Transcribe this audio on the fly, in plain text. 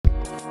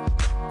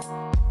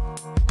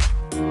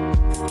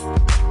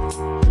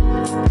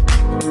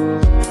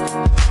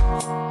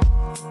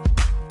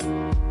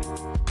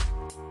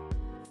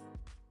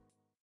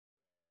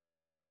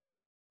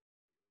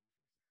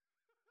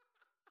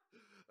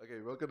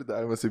welcome to the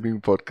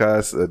ImAssuming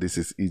podcast. This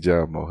is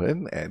Ija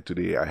Mohan, and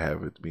today I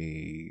have with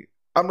me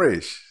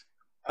Amresh.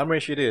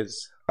 Amresh, it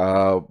is.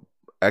 Uh,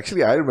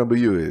 Actually, I remember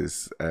you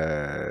as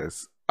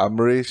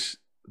Amresh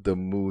The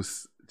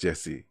Moose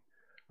Jessy,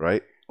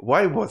 right?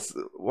 Why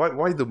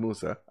the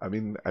moose? Huh? I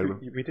mean,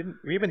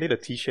 We even did a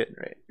T-shirt,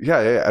 right?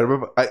 yeah. I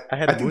remember. I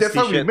had I a think moose that's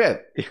how we t-shirt.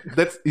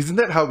 met. Isn't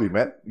that how we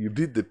met? You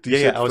did the Yeah,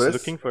 T-shirt I was first.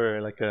 looking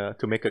for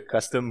to make a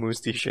custom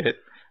moose T-shirt.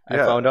 I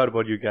Yeah. found out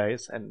about you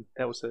guys, and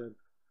that was a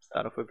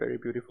start of a very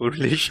beautiful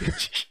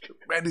relationship.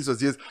 Man, this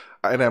was years,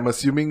 and I'm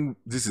assuming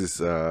this is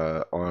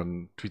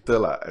on Twitter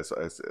lah,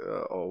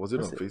 or was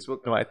it on Facebook?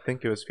 No, I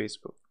think it was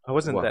Facebook. I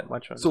wasn't Wow. that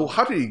much on. So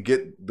how did you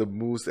get the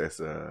moose as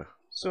a?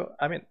 So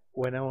I mean,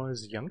 when I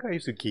was younger, I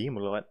used to game a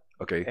lot,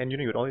 Okay. and you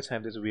would always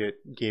have this weird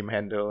game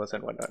handles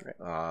and whatnot,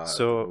 right?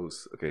 So, the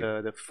moose. Okay.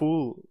 The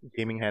full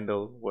gaming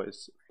handle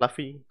was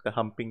Fluffy the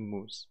Humping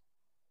Moose.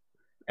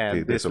 And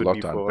Okay, there's this a would lot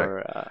be to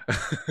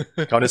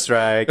for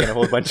Counter-Strike and a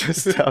whole bunch of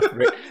stuff.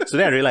 Right? So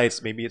then I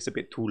realized maybe it's a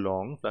bit too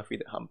long, Fluffy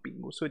the Humping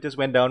Moose. So it just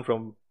went down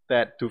from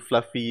that to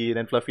Fluffy,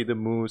 then Fluffy the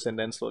Moose, and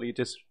then slowly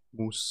just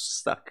Moose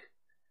stuck.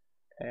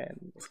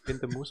 And it's been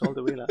the Moose all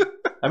the way.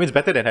 I mean, it's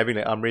better than having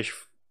like Amresh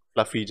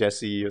Fluffy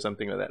Jessy or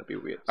something like that. It'd be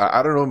weird.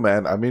 I don't know,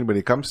 man. I mean, when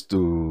it comes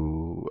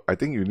to, I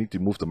think you need to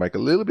move the mic a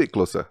little bit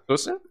closer.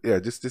 Closer? Yeah,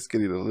 just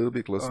get it a little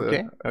bit closer.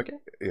 Okay.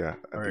 Yeah.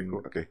 Alright, think,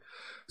 cool. Okay.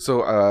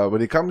 So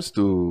when it comes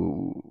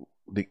to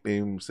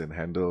nicknames and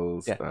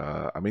handles,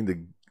 Yeah. I mean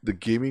the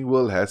gaming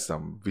world has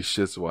some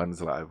vicious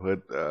ones. I've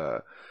heard.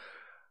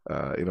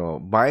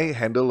 My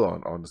handle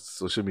on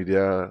social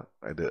media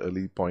at the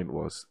early point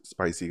was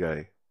Spicy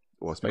Guy.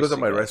 Was because of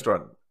Spicy my Guy.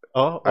 restaurant.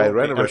 Oh, I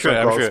ran a I'm restaurant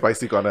sure, called I'm sure.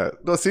 Spicy Corner.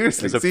 No,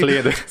 seriously. There's a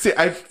play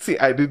there.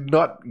 I did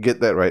not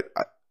get that right.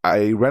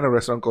 I ran a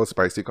restaurant called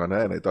Spicy Corner,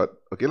 and I thought,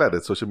 okay lah,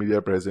 the social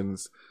media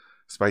presence,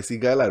 Spicy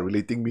Guy lah,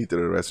 relating me to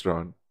the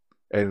restaurant.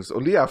 And it's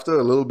only after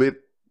a little bit,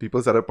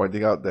 people started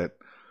pointing out that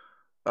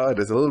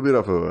there's a little bit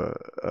of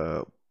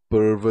a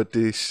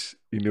pervertish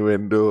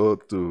innuendo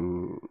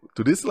to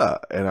this lah.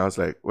 And I was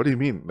like, what do you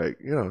mean? Like,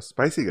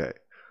 Spicy Guy.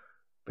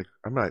 Like,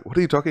 I'm like, what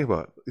are you talking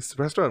about? It's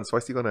a restaurant,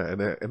 Spicy Corner. And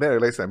then I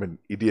realized I'm an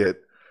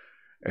idiot.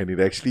 And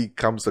it actually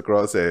comes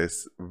across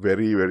as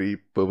very, very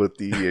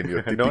perverty and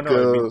your typical...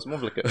 No, it's more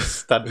like a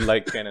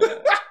stud-like kind of,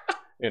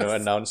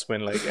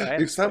 announcement. Like,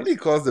 if somebody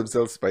calls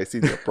themselves spicy,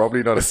 they're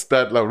probably not a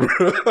stud, lah,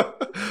 bro.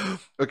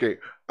 Okay.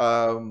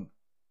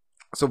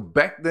 So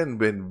back then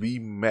when we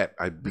met,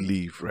 I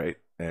believe, right?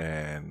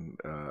 And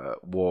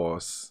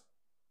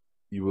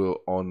you were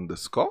on the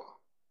score?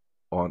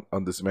 On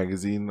this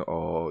magazine,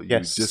 or you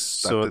yes, just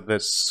started?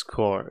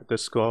 So the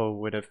score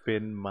would have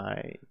been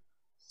my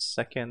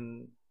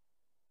second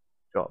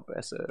job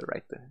as a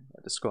writer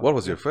at the score. What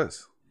was your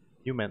first?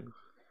 Human.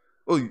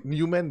 Oh,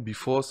 you meant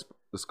before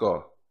the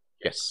score?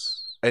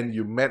 Yes. And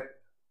you met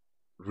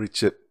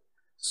Richard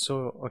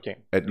So okay.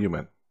 at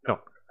Newman? No.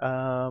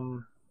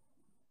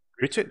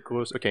 Richard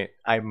goes. Okay,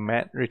 I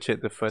met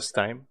Richard the first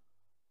time.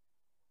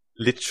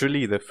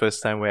 Literally the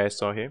first time where I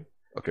saw him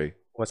Okay.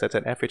 was at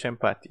an FHM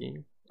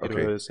party. It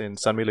Okay. was in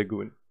Sunway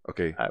Lagoon.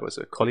 Okay. I was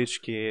a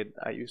college kid.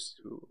 I used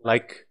to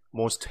like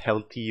most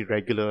healthy,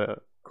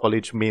 regular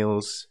college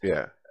meals.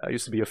 Yeah. I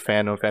used to be a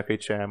fan of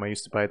FHM. I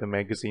used to buy the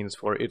magazines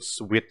for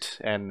its wit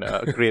and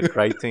great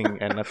writing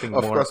and nothing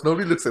Of more. course,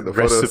 nobody looks at the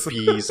photos.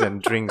 Recipes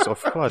and drinks, of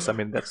course. I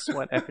mean, that's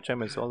what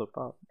FHM is all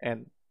about,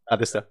 and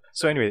other stuff.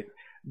 So anyway,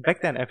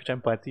 back then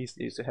FHM parties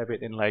they used to have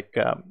it in like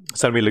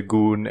Sunway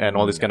Lagoon and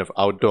all this kind of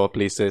outdoor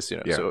places.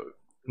 Yeah. So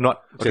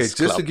not Okay, just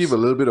just to clubs. give a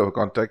little bit of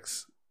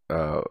context,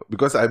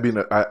 because I've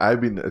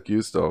been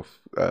accused of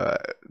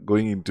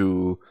going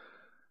into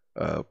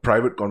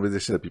private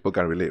conversation that people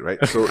can't relate, right?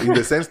 So in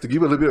the sense, to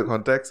give a little bit of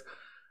context,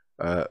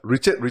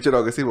 Richard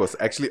Augustine was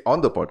actually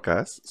on the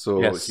podcast,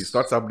 so Yes. he's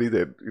not somebody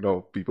that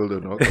people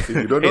don't know. If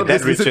you don't know, Hey,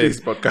 that just listen to Richard.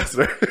 his podcast,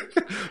 right?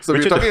 So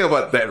Richard- we're talking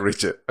about that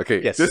Richard.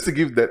 Okay, Yes. just to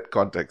give that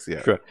context,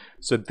 yeah. Sure.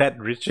 So that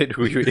Richard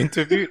who you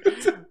interviewed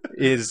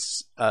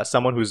is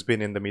someone who's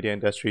been in the media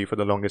industry for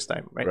the longest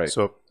time, right? Right.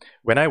 So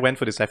when I went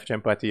for this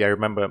FHM party, I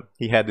remember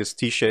he had this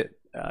T-shirt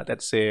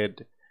that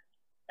said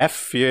 "F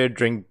fear,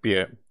 drink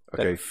beer."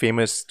 Okay. That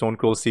famous Stone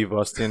Cold Steve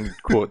Austin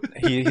quote.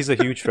 He's a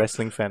huge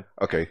wrestling fan,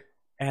 Okay,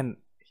 and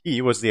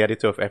he was the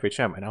editor of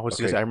FHM. And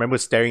Okay. I remember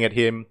staring at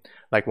him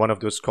like one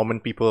of those common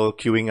people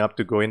queuing up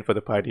to go in for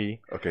the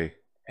party. okay.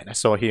 And I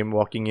saw him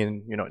walking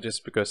in,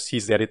 just because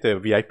he's the editor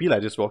of VIP, I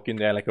just walk in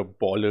there like a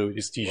baller with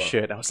his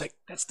T-shirt. I was like,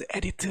 that's the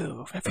editor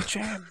of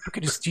FHM. Look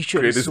at his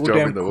T-shirt. It's Greatest so job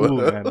damn in the cool,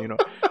 world. man.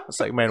 I was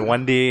like, man,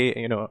 one day,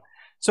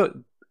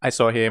 So I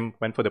saw him,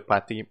 went for the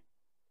party.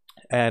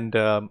 And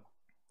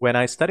when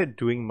I started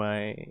doing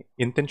my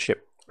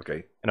internship,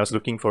 Okay. and I was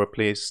looking for a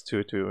place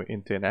to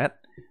intern at,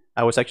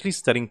 I was actually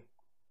studying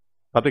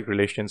public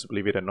relations,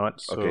 believe it or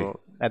not. So Okay.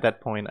 at that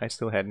point, I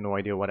still had no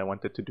idea what I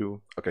wanted to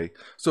do. Okay.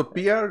 So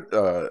PR,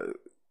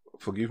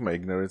 forgive my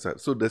ignorance.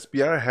 So does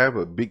PR have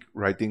a big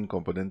writing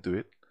component to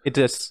it? It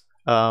does,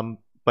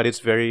 but it's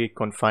very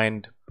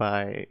confined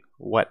by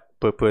what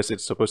purpose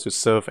it's supposed to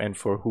serve and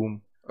for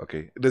whom.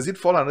 Okay. Does it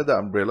fall under the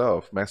umbrella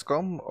of mass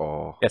comm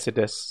or? Yes, it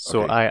does.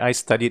 So Okay. I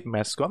studied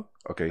mass comm,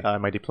 Okay.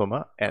 my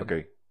diploma, and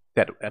Okay.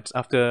 that's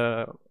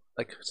after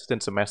like a certain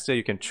semester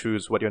you can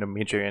choose what you want to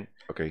major in,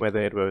 Okay.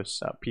 whether it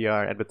was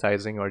PR,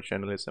 advertising, or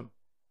journalism.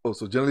 Oh,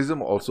 so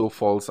journalism also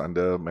falls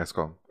under mass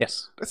comm.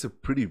 Yes, That's a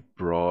pretty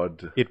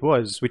broad. it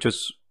was, which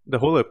was the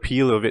whole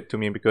appeal of it to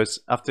me, because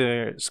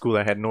after school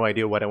I had no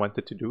idea what I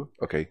wanted to do.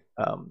 Okay.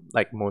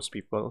 Like most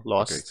people,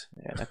 lost,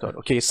 and I thought,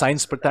 okay,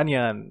 science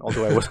pertanian.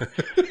 Although I was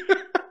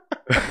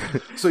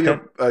So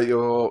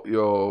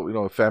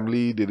your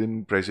family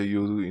didn't pressure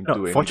you into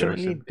no, any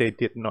fortunately direction? they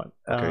did not.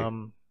 Okay.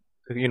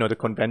 The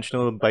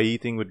conventional Bai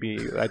thing would be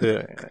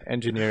either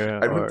engineer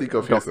I don't or think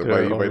of you as a doctor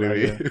Bai, or by the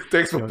way. lawyer.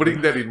 Thanks for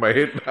putting that in my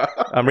head.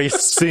 Amresh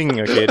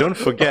Singh. Okay, don't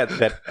forget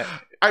that.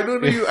 I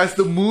don't know you as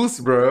the Moose,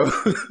 bro.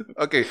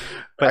 Okay,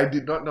 But- I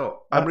did not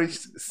know.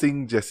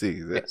 Amresh Jessy,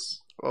 is it?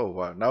 Yes. Oh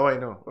wow, now I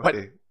know. But-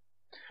 Okay.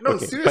 No,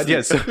 Okay, seriously. but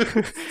yes,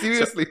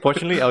 Seriously. So,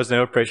 fortunately, I was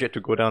never pressured to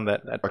go down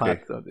that Okay,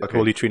 path of the okay.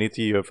 holy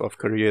trinity of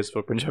careers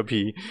for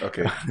Punjabi.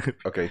 Okay.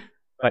 Okay.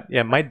 But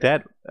yeah, my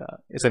dad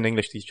is an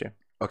English teacher.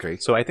 Okay.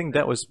 So I think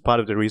that was part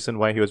of the reason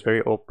why he was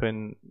very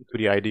open to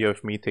the idea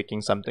of me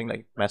taking something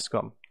like mass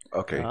comm.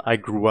 Okay. I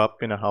grew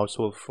up in a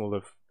household full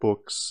of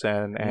books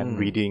and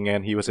reading,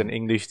 and he was an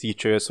English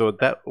teacher. So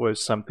that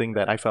was something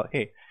that I felt,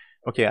 hey,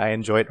 okay, I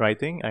enjoyed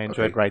writing. I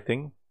enjoyed Okay.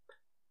 writing.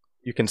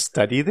 You can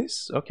study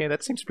this. Okay,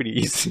 that seems pretty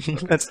easy.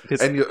 Let's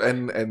just And you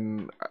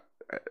and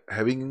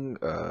having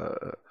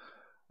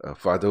a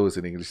father who's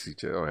an English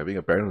teacher or having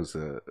a parent who's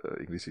a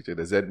English teacher,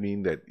 does that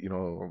mean that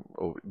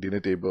dinner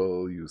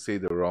table you say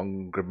the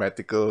wrong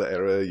grammatical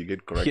error, you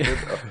get corrected?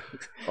 Yeah.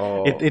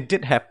 Or It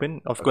did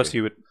happen. Of course, Okay.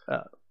 he would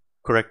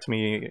correct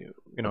me,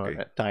 Okay.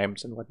 at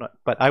times and whatnot.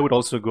 But I would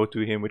also go to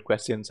him with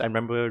questions. I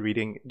remember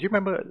reading. Do you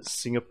remember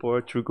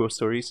Singapore True Ghost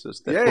Stories? Was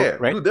that yeah, book, yeah,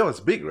 right? dude, that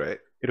was big, right?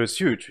 It was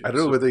huge. I don't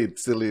know So whether it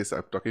still is.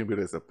 I'm talking about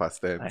it as a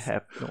past tense. I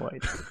have no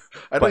idea.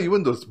 I know but-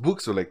 even those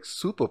books were like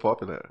super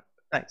popular.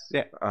 Nice,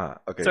 yeah.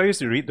 Okay. So I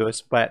used to read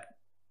those, but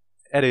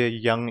at a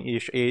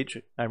young-ish age,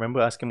 I remember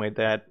asking my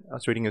dad. I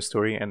was reading a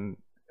story, and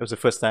it was the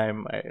first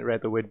time I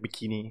read the word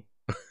bikini.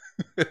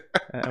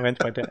 And I went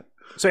to my dad.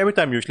 So every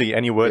time, usually,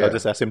 any word, I'll Yeah.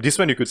 just ask him. This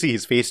one, you could see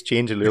his face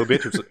change a little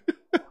bit. He was like,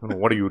 I don't know,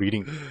 what are you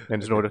reading?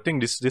 And I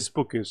think this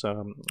book is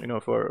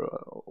for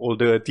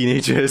older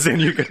teenagers, and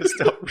you gotta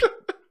stop.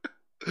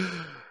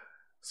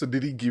 So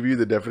did he give you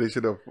the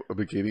definition of a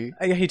bikini?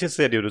 Yeah, he just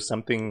said it was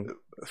something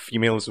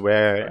females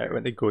wear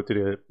when they go to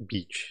the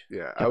beach.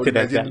 Yeah, I Kept would it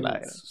at that imagine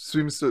line.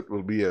 swimsuit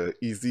will be a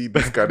easy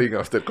discarding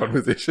of that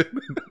conversation.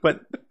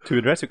 But to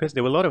address, because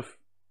there were a lot of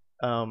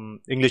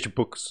English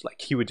books, like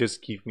he would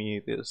just give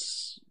me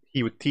this.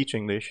 He would teach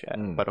English,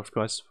 but of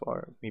course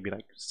for maybe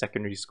like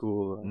secondary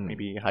school,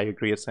 maybe higher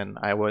grades than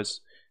I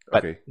was.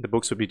 But Okay. the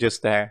books would be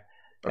just there,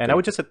 and Okay. I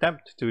would just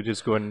attempt to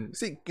just go and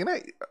See,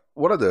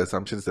 one of the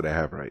assumptions that I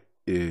have, right,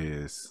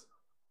 is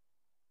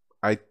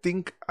I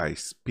think I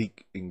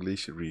speak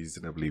English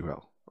reasonably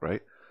well,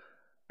 right?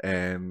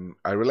 And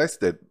I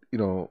realized that,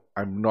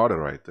 I'm not a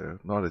writer,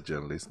 not a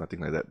journalist, nothing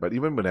like that. But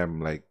even when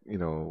I'm like,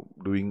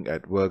 doing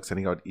at work,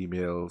 sending out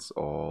emails,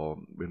 or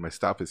when my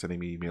staff is sending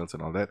me emails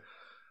and all that,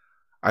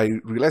 I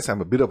realize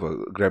I'm a bit of a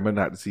grammar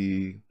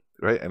Nazi,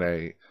 right? And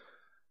I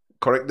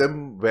correct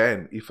them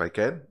when, if I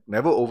can.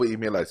 Never over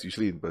email, as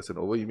usually in person.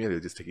 Over email, you're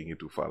just taking it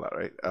too far,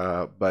 right?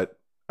 But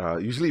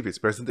usually if it's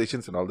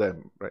presentations and all that,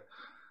 right?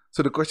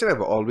 So the question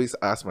I've always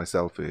asked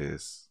myself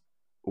is,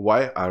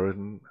 why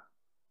aren't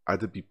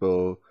other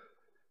people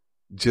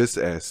just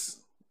as,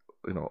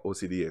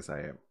 OCD as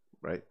I am,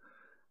 right?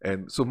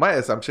 And so my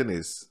assumption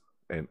is,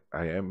 and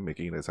I am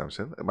making an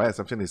assumption, my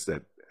assumption is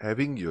that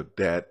having your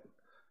dad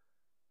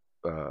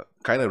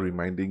kind of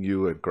reminding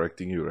you and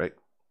correcting you, right?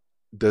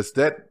 Does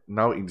that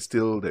now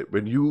instill that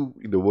when you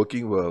in the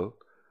working world,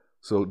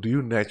 so do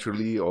you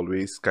naturally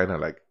always kind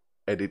of like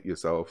edit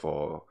yourself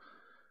or?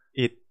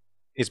 it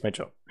is my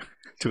job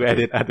to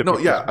edit other No,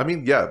 people's yeah, I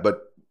mean, yeah,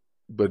 but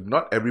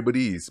not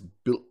everybody is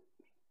built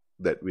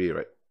that way,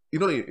 right?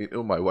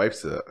 My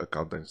wife's an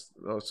accountant,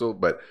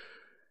 but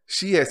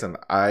she has an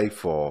eye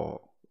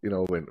for,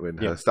 when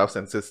her Yeah. staff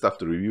sends her stuff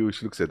to review,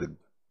 she looks at the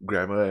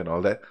grammar and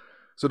all that.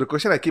 So the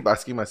question I keep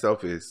asking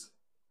myself is,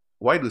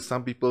 why do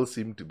some people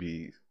seem to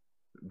be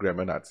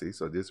grammar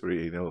Nazis or just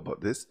very anal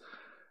about this?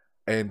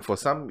 And for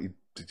some,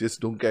 they just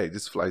don't care, it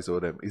just flies over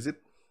them. Is it,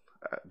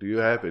 do you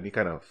have any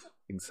kind of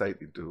insight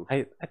into?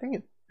 I think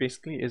it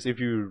basically is if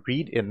you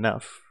read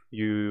enough,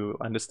 you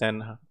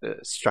understand the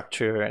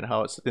structure and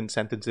how certain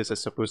sentences are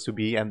supposed to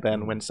be, and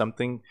then when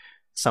something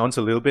sounds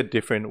a little bit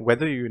different,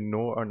 whether you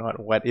know or not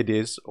what it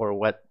is or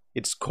what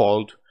it's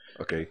called,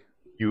 Okay.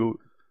 you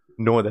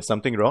know there's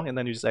something wrong, and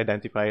then you just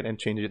identify it and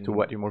change it to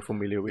what you're more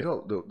familiar with.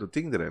 The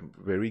thing that I'm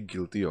very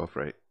guilty of,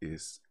 right,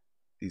 is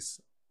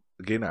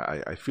again,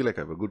 I feel like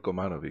I have a good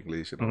command of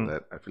English and all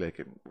that. I feel like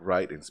I can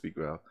write and speak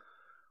well.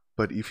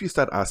 But if you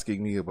start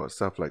asking me about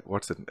stuff like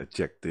what's an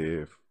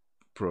adjective,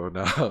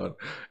 pronoun,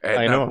 and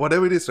I know.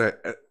 whatever it is, right,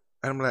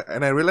 I'm like,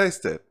 and I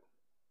realized that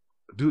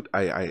dude,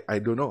 I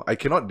don't know. I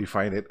cannot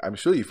define it. I'm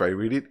sure if I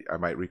read it, I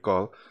might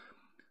recall.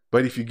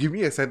 But if you give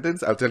me a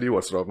sentence, I'll tell you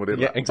what's wrong with it,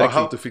 Yeah, or exactly.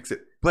 how to fix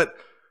it. But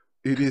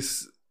it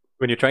is,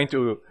 When you're trying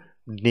to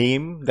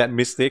name that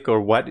mistake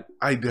or what,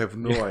 I have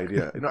no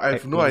idea. I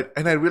have no yeah. idea,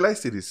 and I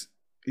realized it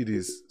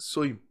is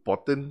so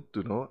important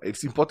to know.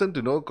 It's important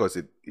to know because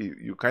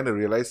you kind of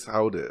realize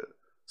how the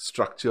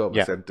structure of a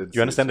Yeah, sentence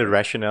you understand is, the right?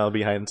 rationale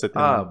behind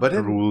certain But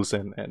then rules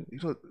and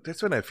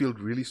that's when I feel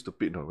really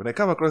stupid. No, when I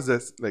come across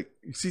this, like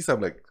you see some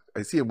like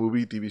I see a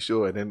movie, TV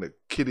show, and then the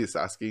kid is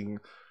asking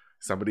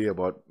somebody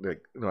about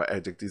like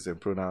adjectives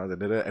and pronouns,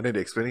 and then they're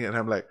explaining, it, and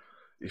I'm like,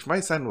 if my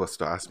son was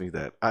to ask me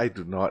that, I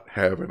do not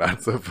have an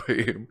answer for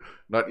him,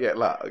 not yet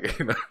lah.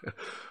 Okay,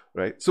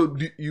 right? So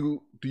do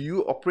you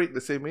operate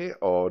the same way,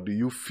 or do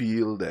you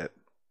feel that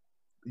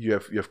you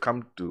have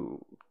come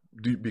to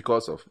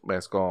because of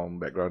mass comm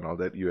background and all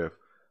that, you have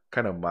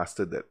kind of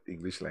mastered that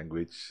English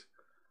language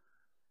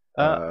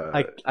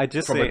I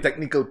just from a say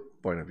technical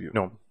point of view.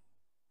 no,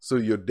 So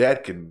your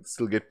dad can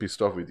still get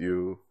pissed off with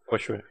you. for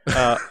sure.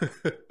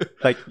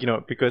 Like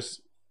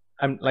because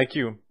I'm like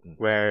you,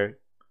 where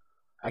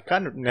I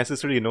can't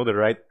necessarily know the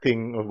right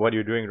thing of what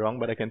you're doing wrong,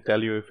 but I can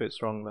tell you if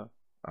it's wrong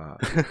now.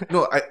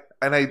 No,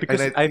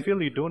 Because I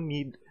feel you don't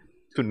need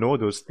to know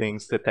those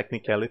things, the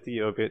technicality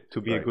of it,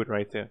 to be a Right. good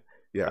writer.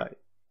 yeah.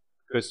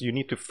 Because you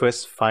need to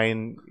first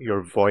find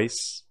your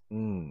voice,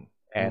 Mm,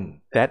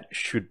 and that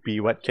should be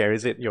what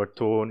carries it, your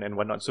tone and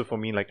whatnot. So for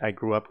me, like I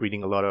grew up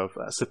reading a lot of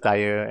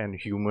satire and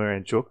humor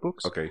and joke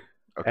books, okay.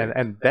 Okay.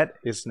 and that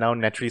is now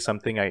naturally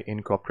something I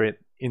incorporate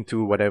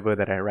into whatever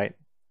that I write.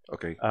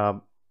 Okay.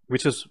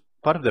 Which is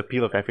part of the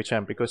appeal of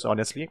FHM, because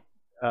honestly,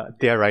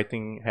 their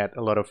writing had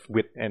a lot of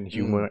wit and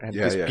humor, and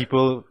yeah, these yeah.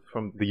 people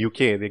from the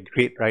UK, they're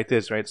great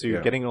writers, right? So you're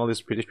Yeah. getting all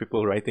these British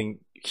people writing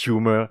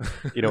humor,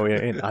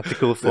 in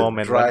article form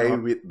The and dry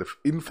whatnot. wit, the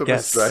infamous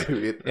Yes. dry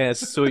wit. Yes,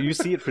 so you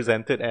see it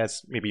presented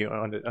as maybe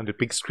on the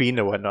big screen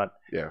or whatnot.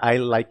 Yeah. I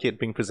like it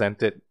being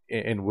presented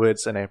in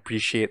words, and I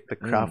appreciate the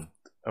craft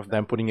of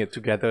them putting it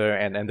together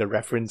and the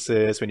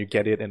references when you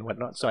get it and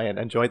whatnot. So I had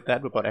enjoyed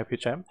that about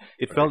FHM.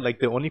 It felt like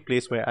the only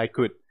place where I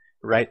could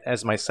write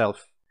as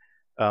myself.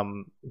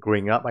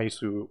 Growing up, I used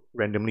to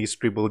randomly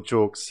scribble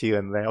jokes here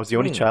and there. I was the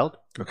only child,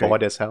 Okay.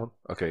 bored as hell,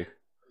 Okay.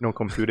 no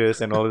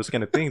computers and all those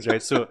kind of things,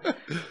 right? So,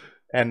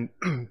 and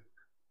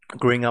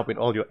growing up with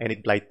all your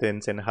Enid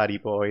Blytons and Hardy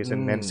Boys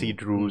and Nancy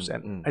Drews,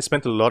 and I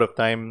spent a lot of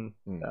time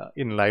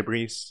in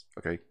libraries.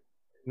 Okay.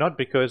 Not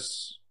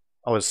because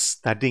I was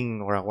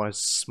studying or I was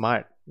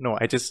smart. No,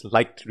 I just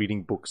liked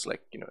reading books,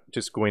 like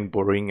just going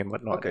borrowing and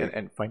whatnot, Okay.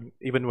 and find,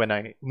 even when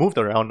I moved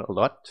around a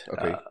lot.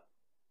 Okay.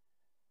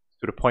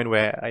 To the point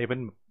where I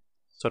even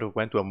sort of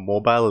went to a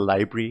mobile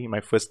library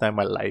my first time in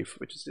my life,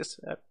 which is just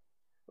a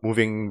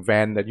moving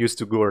van that used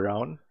to go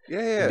around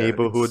Yeah.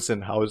 neighborhoods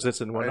and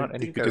houses and whatnot,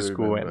 and you think could I just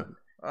go and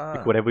remember.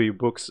 pick whatever you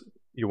books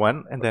you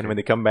want, and then Okay. when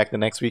they come back the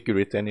next week, you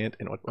return it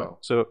and whatnot. Wow.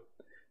 So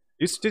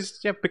you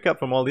just pick up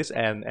from all this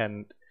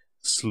and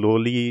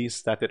slowly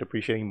started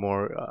appreciating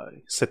more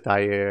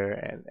satire,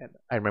 and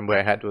I remember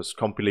I had those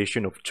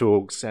compilation of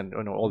jokes and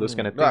all those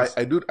kind of No,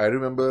 things. I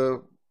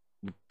remember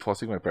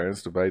forcing my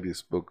parents to buy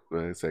this book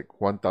where it's like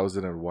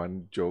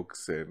 1001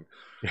 jokes, and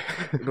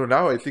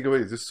now I think about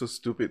it, it's just so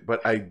stupid,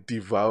 but I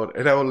devoured,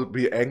 and I will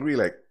be angry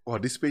like, oh,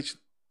 this page,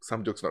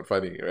 some jokes not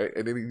funny, right?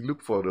 And then you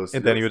look for those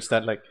And then you would jokes.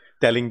 start like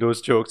telling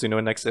those jokes,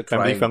 next at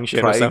family Trying- function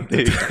or trying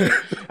something. to-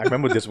 I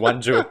remember this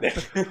one joke.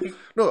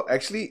 No,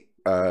 actually,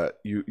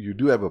 you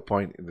do have a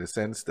point in the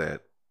sense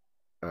that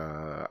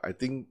I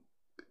think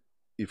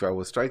if I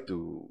was trying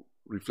to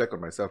reflect on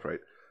myself, right,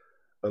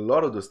 a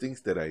lot of those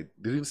things that I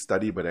didn't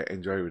study but I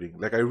enjoy reading,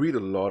 like I read a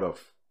lot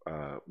of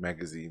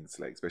magazines,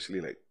 like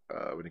especially like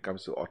when it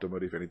comes to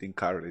automotive, anything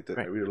car related,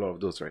 I Right. read a lot of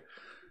those, right?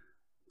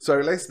 So I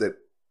realized that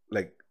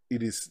like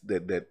it is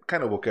that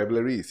kind of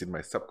vocabulary is in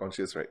my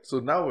subconscious, right? So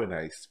now when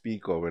I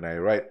speak or when I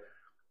write,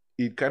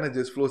 it kind of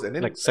just flows, and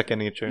then Like second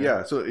nature.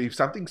 yeah. So if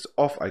something's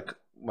off,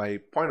 my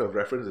point of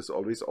reference is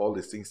always all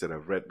these things that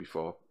I've read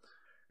before,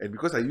 and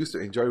because I used to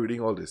enjoy reading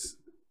all this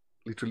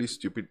literally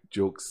stupid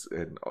jokes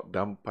and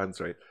dumb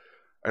puns, right?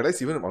 I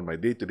realize even on my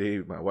day to day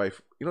with my wife,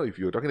 if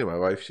you're talking to my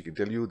wife, she can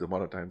tell you the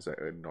amount of times I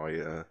annoy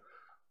her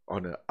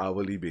on an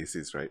hourly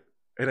basis, right?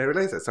 And I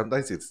realize that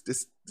sometimes it's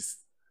just this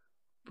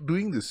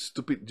doing the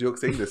stupid jokes,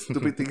 saying the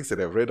stupid things that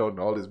I've read on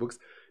all these books,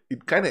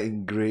 it kind of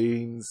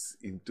ingrains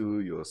into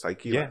your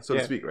psyche, Yeah, so to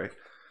yeah. speak, right?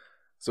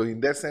 So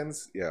in that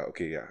sense,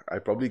 I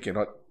probably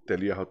cannot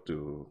tell you how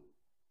to,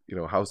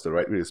 how's the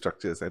right way to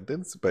structure a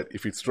sentence, but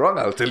if it's wrong,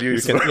 I'll tell you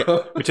it's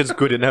wrong. Which is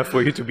good enough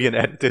for you to be an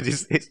editor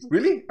these days.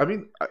 Really? I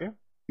mean, Yeah.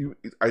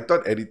 I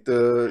thought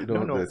editor,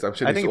 No. the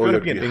assumption I is think if all you're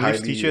you going to be an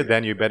English teacher,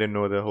 then you better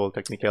know the whole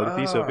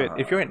technicalities of it.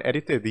 If you're an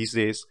editor these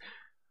days,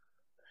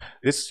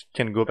 this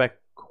can go back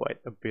quite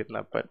a bit,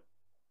 but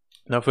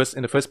now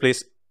in the first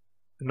place,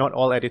 not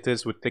all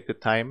editors would take the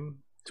time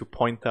to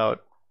point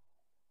out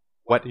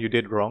what you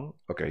did wrong,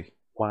 Okay.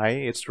 why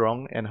it's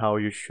wrong, and how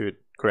you should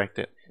correct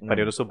it. But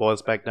it also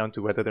boils back down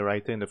to whether the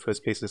writer in the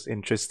first place is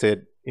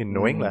interested in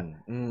knowing that.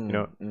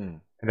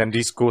 And then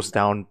this goes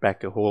down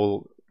back a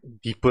whole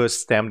deeper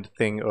stemmed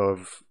thing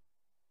of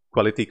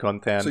quality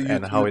content So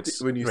and how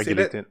it's when you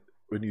regulated.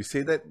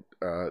 say that,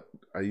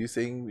 are you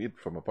saying it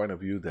from a point of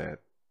view that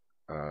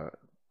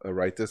a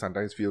writer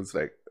sometimes feels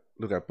like,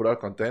 look, I put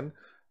out content,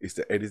 it's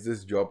the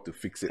editor's job to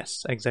fix it?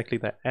 Yes, exactly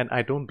that. And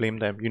I don't blame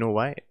them. You know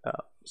why?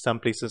 Some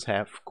places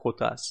have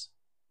quotas.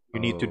 You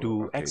need to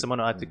do X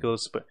amount of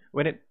articles, but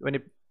when it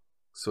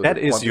So that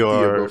the is quantity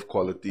your above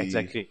quality.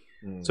 exactly.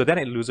 So then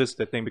it loses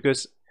the thing,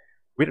 because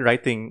with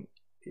writing,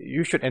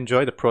 you should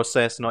enjoy the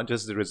process, not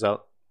just the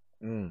result.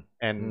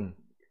 And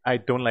I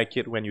don't like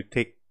it when you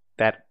take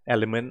that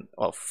element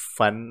of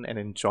fun and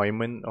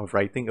enjoyment of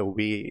writing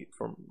away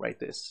from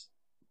writers.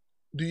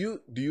 Do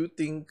you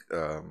think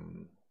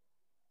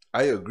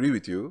I agree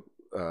with you,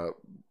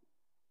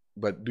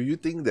 but do you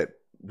think that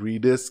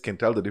readers can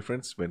tell the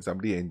difference when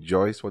somebody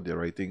enjoys what they're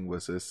writing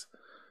versus?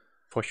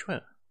 For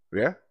sure.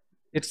 Yeah.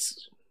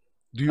 It's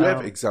Do you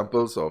have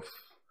examples of,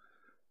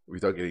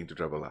 without getting into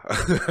trouble,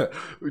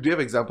 do you have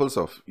examples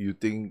of, you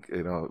think,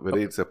 whether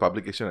it's a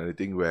publication or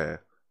anything,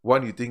 where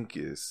one you think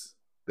is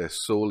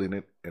there's soul in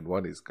it and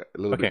one is a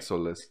little bit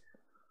soulless?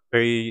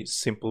 Very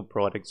simple,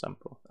 broad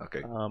example.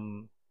 Okay.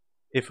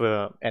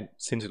 And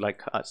since you like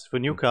cars, for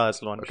new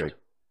cars launched,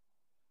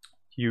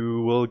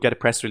 you will get a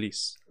press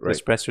release. Right.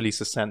 This press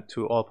release is sent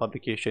to all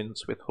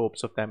publications with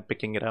hopes of them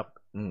picking it up,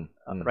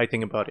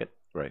 writing about it,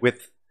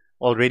 with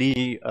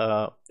already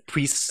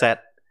preset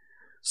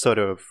sort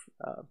of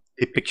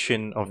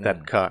depiction of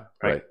that car,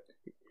 right?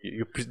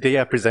 They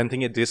are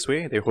presenting it this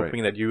way. They're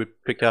hoping that you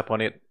would pick up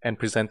on it and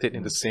present it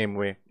in the same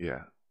way.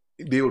 Yeah.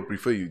 They would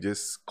prefer you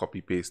just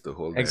copy paste the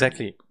whole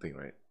exactly thing,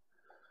 right?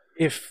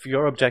 If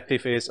your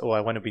objective is, oh,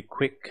 I want to be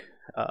quick,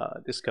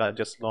 this car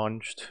just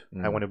launched,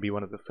 I want to be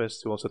one of the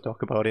first to also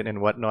talk about it and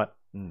whatnot,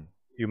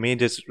 you may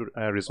just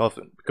resolve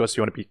it because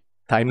you want to be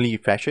timely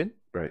fashion.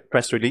 Right.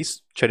 Press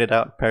release, churn it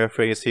out,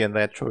 paraphrase here and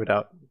there, throw it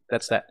out.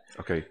 That's that.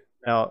 Okay.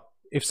 Now,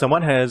 if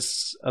someone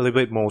has a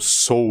little bit more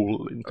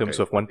soul in terms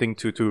of wanting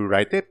to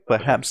write it,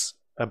 perhaps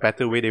a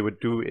better way they would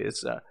do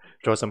is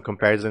draw some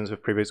comparisons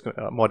with previous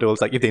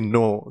models, like if they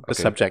know the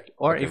subject,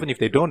 or even if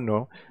they don't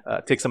know,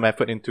 take some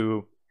effort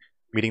into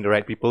meeting the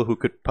right people who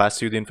could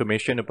pass you the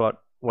information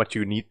about what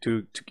you need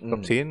to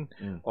obtain,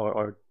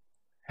 or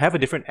have a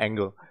different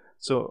angle.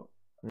 So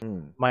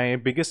my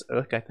biggest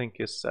irk, I think,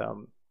 is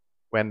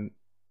when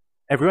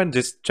everyone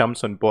just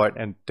jumps on board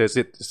and does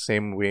it the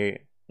same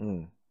way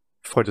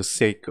for the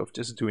sake of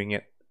just doing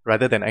it,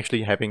 rather than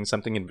actually having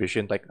something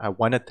envisioned, like I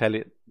want to tell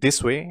it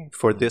this way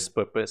for this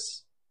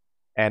purpose,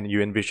 and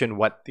you envision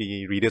what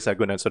the readers are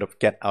going to sort of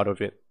get out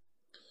of it.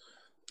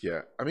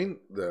 Yeah, I mean,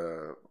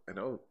 I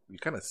know we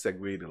kind of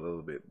segued a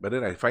little bit, but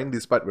then I find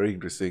this part very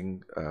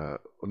interesting,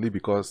 only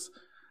because,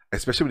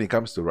 especially when it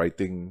comes to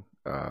writing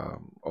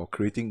or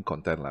creating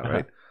content,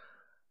 right?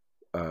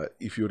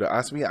 If you were to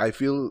ask me, I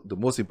feel the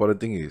most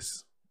important thing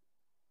is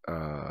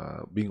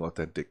being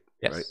authentic,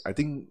 right? I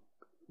think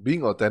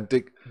being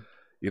authentic,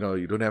 you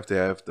don't have to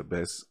have the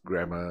best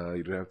grammar,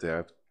 you don't have to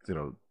have,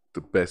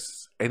 the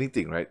best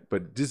anything, right?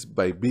 But just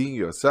by being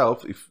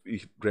yourself, if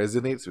it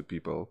resonates with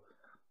people,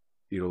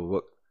 it'll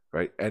work,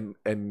 right? And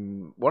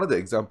one of the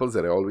examples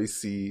that I always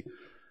see,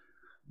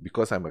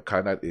 because I'm a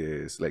car nut,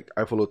 is like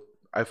I followed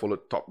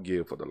Top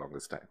Gear for the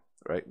longest time,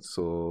 right?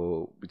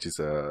 So, which is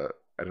I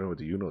don't know,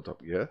 do you know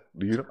Top Gear?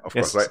 Do you know? Of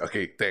course, right?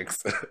 Okay,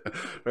 thanks.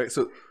 Right,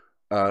 so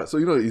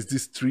it's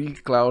these three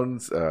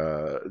clowns,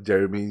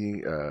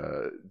 Jeremy,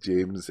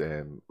 James,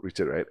 and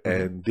Richard, right?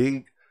 And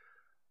they,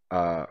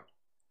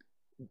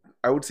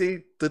 I would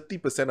say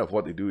 30% of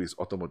what they do is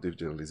automotive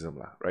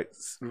journalism, right?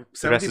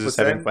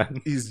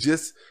 70% is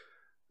just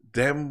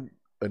them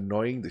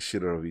annoying the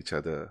shit out of each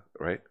other,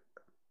 right?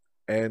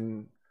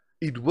 And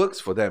it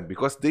works for them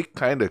because they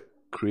kind of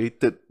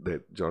created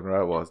that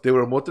genre. They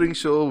were a motoring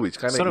show which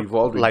kind of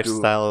evolved into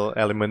lifestyle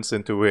elements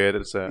into it.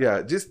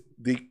 Just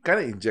they kind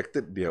of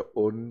injected their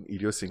own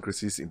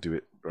idiosyncrasies into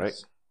it, right?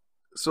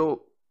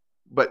 So,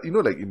 but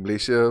like in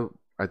Malaysia,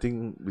 I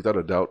think without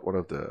a doubt one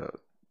of the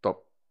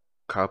top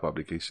car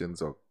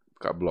publications or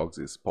car blogs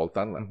is Paul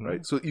Tan,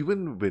 right? So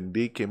even when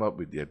they came up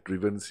with their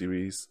Driven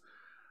series,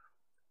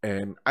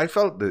 and I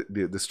felt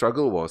the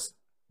struggle was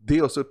they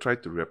also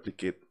tried to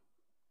replicate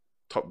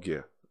Top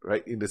Gear,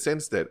 right? In the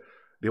sense that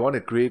they want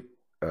to create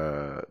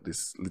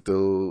this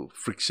little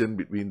friction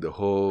between the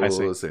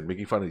hosts and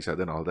making fun of each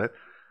other and all that.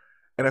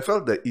 And I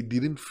felt that it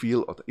didn't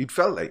feel, it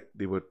felt like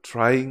they were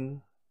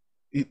trying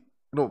it.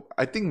 No,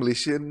 I think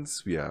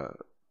Malaysians, we are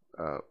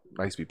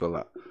nice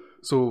people.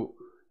 So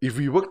if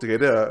we work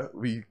together,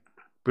 we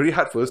very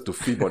hard for us to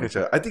flip on each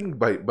other. I think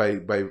by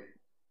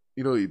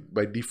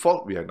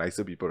default, we are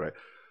nicer people, right?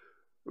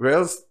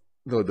 Whereas,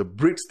 the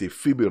Brits, they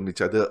fib on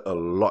each other a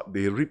lot.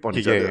 They rip on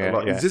each other a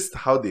lot. It's just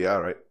how they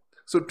are, right?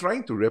 So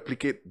trying to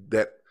replicate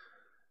that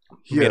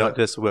here, may not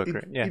just work,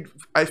 right?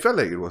 I felt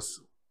like it was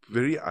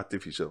very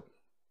artificial,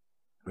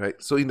 right?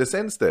 So in the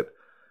sense that,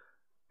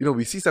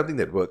 we see something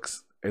that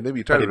works, and then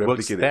we try to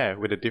replicate it. There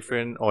with a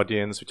different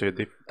audience, which is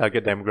a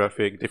target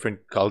demographic,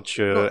 different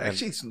culture. No,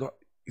 actually,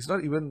 it's it's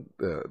not even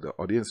the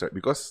audience, right?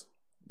 Because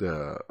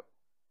the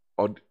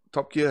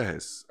Top Gear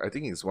has, I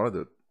think it's one of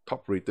the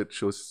top rated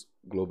shows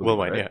globally,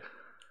 Worldwide, right? yeah.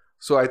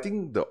 So I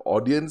think the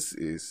audience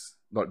is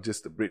not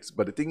just the Brits,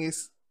 but the thing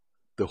is,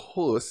 the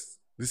hosts,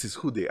 this is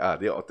who they are.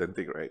 They're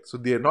authentic, right? So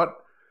they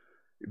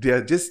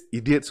are just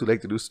idiots who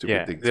like to do stupid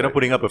Yeah, things. they're not right?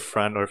 putting up a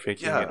front or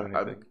faking it Yeah, or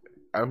anything.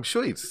 I'm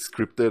sure it's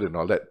scripted and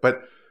all that,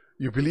 but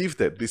you believe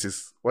that this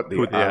is what they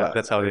Who they are, are,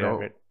 that's how you they are, know.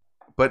 right?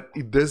 But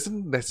it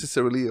doesn't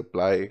necessarily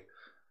apply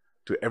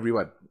to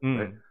everyone,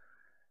 right?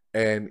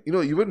 And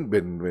even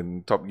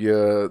when Top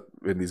Gear,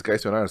 when these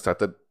guys went out and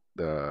started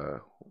the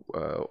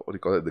what do you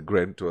call it, the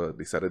Grand Tour,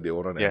 they started their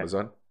own on Yeah.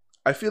 Amazon.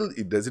 I feel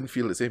it doesn't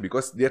feel the same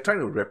because they're trying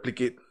to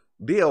replicate.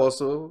 They are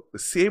also the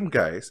same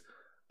guys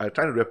are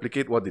trying to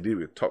replicate what they did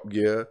with Top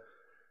Gear,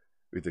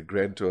 with the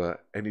Grand Tour,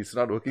 and it's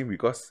not working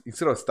because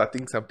instead of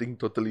starting something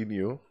totally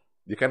new,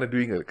 they're kind of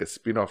doing like a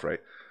spin-off,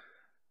 right?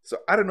 So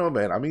I don't know,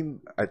 man. I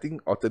mean, I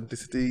think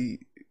authenticity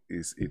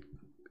is it.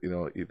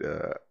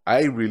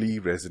 I really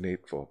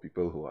resonate for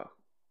people who are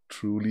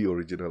truly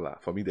original.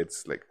 For me,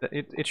 that's like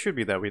It should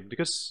be that way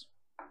because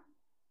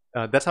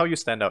that's how you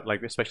stand out,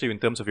 like especially in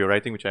terms of your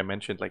writing, which I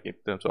mentioned, like in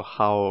terms of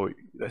how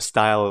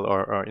style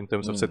or in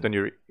terms of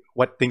certain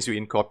what things you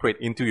incorporate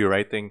into your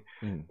writing.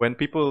 When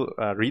people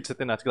read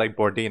certain articles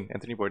like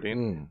Anthony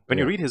Bourdain, when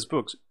you read his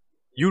books,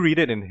 you read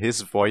it in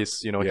his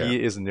voice.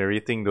 He is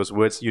narrating those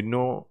words.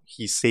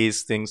 He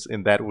says things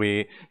in that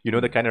way.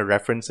 The kind of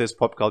references,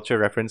 pop culture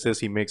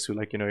references he makes to,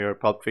 like, your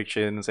Pulp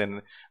Fictions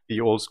and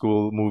the old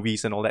school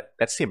movies and all that.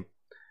 That's him.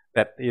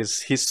 That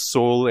is his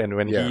soul. And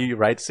when he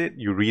writes it,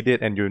 you read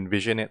it and you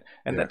envision it.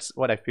 And that's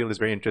what I feel is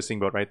very interesting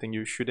about writing.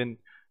 You shouldn't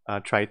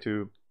try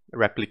to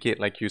replicate,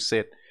 like you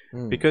said,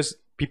 because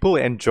people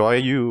enjoy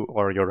you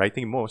or your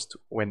writing most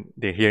when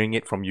they're hearing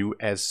it from you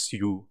as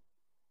you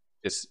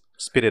just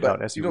spit it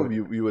out as you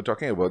would. We were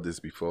talking about this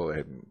before,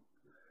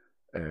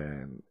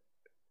 and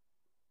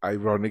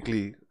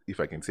ironically, if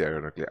I can say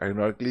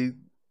ironically,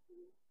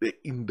 the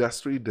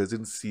industry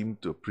doesn't seem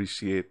to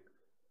appreciate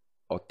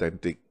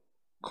authentic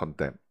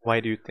content. Why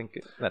do you think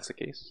that's the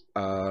case?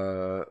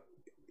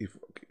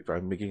 If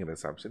I'm making an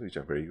assumption, which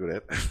I'm very good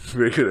at,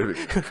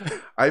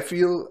 I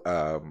feel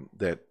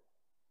that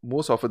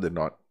most often than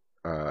not,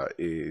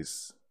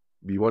 is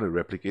we want to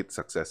replicate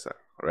success,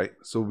 right?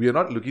 So we are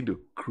not looking to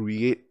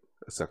create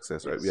a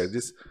success, right? We are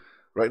just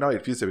right now.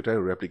 It feels that we're trying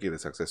to replicate a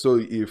success. So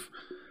if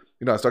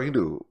I was talking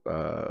to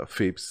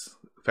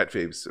Fat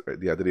Fabes, right,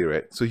 the other day,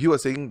 right? So he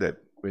was saying that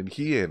when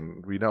he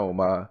and Rina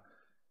Omar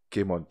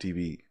came on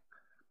TV,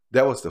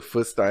 that was the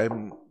first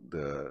time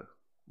the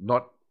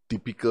not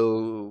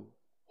typical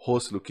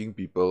host-looking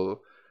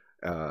people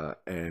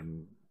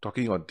and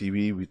talking on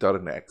TV without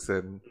an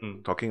accent,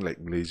 talking like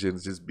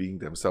Malaysians, just being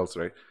themselves,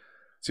 right?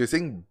 So you're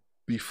saying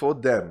before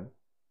them,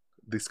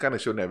 this kind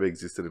of show never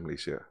existed in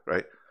Malaysia,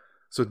 right?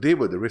 So they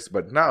were the risk.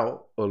 But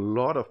now, a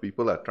lot of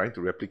people are trying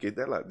to replicate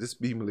that. Like,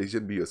 just be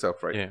Malaysian, be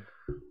yourself, right? Yeah.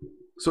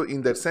 So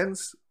in that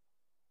sense,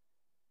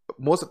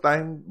 most of the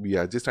time, we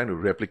are just trying to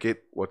replicate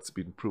what's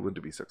been proven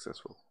to be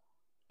successful.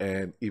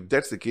 And if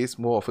that's the case,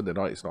 more often than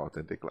not, it's not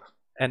authentic.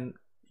 And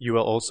you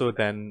are also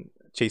then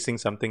chasing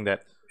something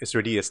that is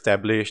already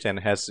established and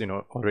has,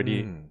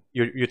 already...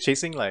 You're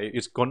chasing, like,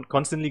 it's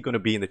constantly going to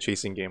be in the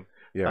chasing game.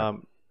 Yeah.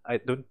 I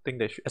don't think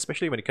that,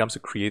 especially when it comes to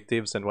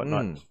creatives and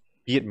whatnot,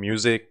 be it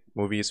music,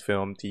 movies,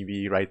 film,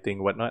 TV,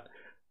 writing, whatnot,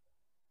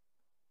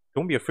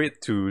 don't be afraid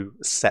to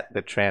set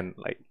the trend.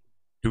 Like,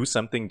 do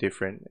something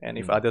different. And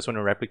if others want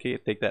to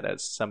replicate, take that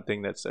as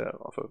something that's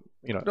of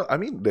a, No, I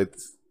mean,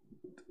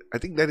 I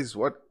think that is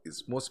what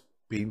is most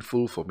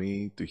painful for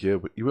me to hear,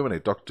 even when I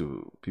talk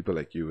to people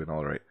like you and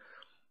all, right?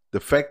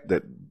 The fact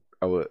that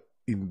our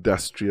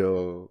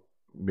industrial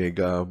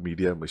mega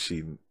media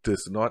machine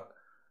does not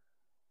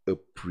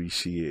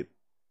appreciate,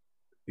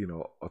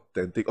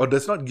 authentic, or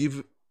does not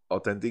give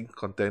authentic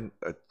content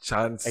a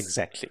chance.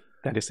 Exactly.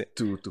 That is it.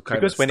 To kind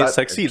because of when it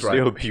succeeds, they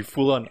they'll be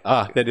full on,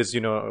 that is,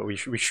 we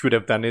should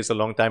have done this a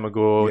long time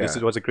ago. This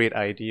was a great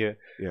idea.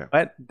 Yeah.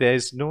 But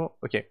there's no,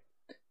 okay.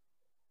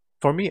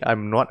 For me,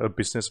 I'm not a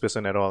business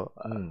person at all,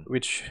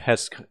 which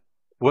has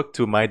worked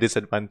to my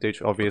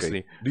disadvantage, obviously.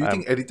 Okay. Do you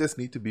think editors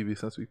need to be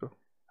business people?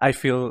 I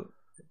feel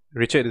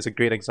Richard is a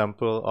great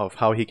example of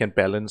how he can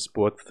balance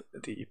both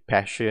the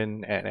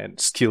passion and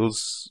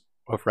skills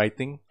of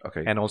writing,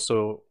 and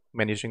also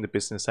managing the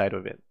business side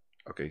of it.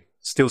 Okay.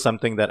 Still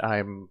something that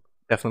I'm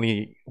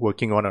definitely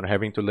working on or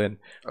having to learn.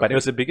 But it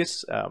was the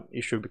biggest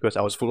issue because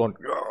I was full on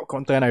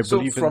content. I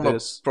believe in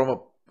this.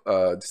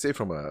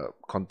 From a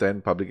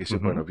content publication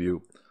point of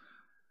view,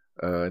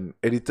 an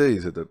editor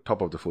is at the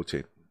top of the food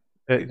chain.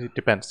 It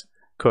depends.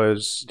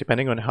 Because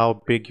depending on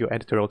how big your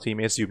editorial team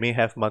is, you may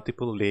have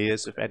multiple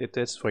layers of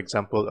editors. For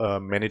example, a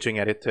managing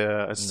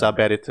editor, a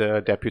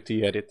sub-editor,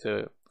 deputy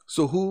editor.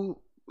 So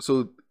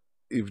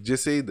if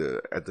just say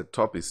at the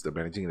top is the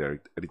managing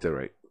editor,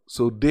 right?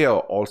 So they are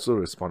also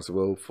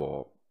responsible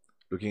for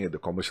looking at the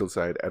commercial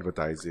side,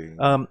 advertising,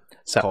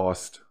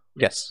 cost.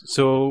 Yes.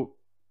 So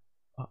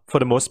for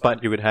the most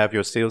part, you would have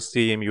your sales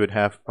team, you would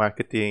have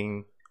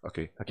marketing,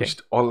 Okay. Okay. Which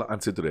all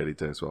answer to the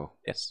editor as well.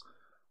 Yes.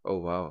 Oh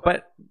wow.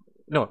 But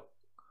no,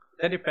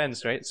 that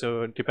depends, right?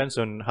 So it depends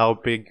on how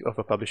big of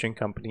a publishing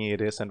company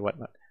it is and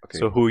whatnot. Okay.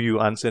 So who you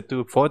answer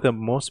to. For the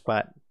most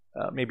part,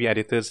 maybe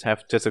editors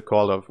have just a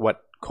call of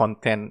what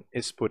content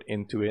is put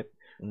into it.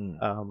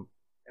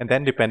 And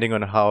then depending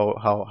on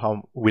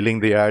how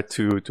willing they are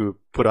to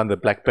put on the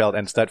black belt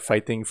and start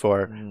fighting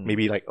for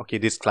maybe like, okay,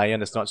 this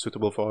client is not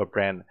suitable for our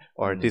brand,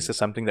 or this is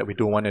something that we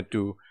don't want to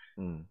do.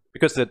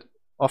 Because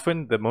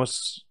often the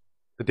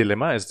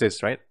dilemma is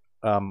this, right?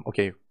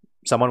 Okay,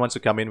 someone wants to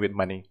come in with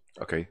money.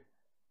 Okay.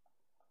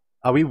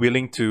 Are we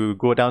willing to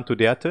go down to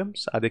their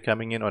terms? Are they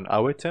coming in on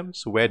our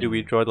terms? Where do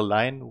we draw the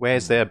line? Where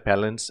is there a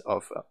balance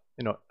of,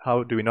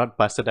 how do we not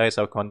bastardize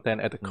our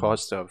content at the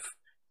cost of,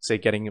 say,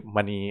 getting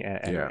money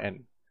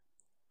and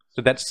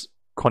so that's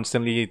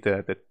constantly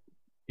the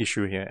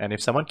issue here. And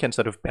if someone can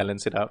sort of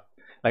balance it out,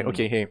 like,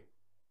 okay, hey,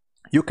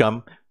 you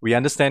come, we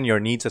understand your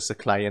needs as a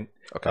client,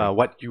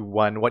 what you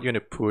want, what you want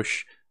to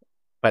push,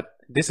 but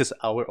this is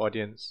our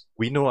audience.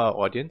 We know our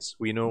audience.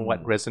 We know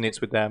what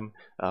resonates with them.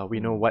 We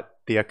know what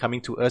they are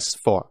coming to us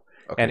for.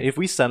 And if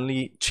we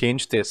suddenly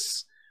change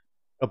this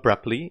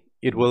abruptly,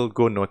 it will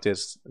go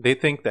noticed. They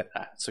think that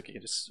it's okay.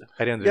 Just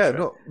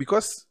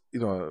because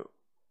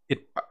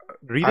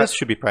readers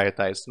should be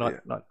prioritized,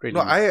 not really.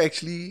 No, I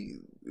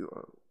actually,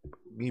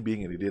 me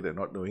being an idiot and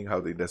not knowing how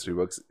the industry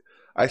works,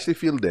 I actually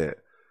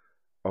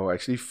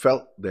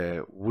felt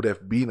there would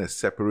have been a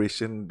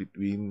separation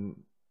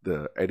between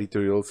the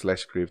editorial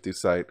 / creative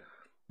side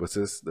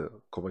versus the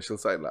commercial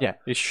side. Yeah,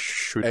 it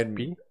should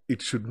be.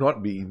 It should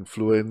not be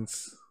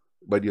influenced.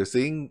 But you're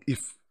saying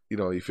if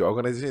your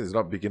organization is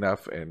not big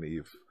enough and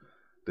if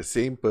the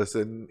same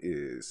person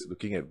is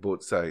looking at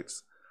both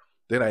sides,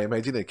 then I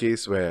imagine a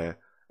case where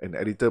an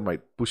editor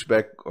might push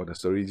back on a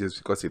story just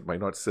because it might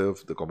not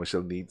serve the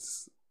commercial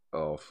needs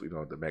of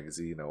the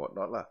magazine or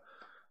whatnot.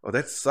 Oh,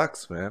 that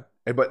sucks, man.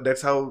 But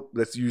that's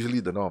usually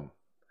the norm.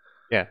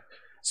 Yeah.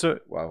 So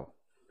wow.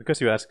 Because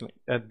you're asking,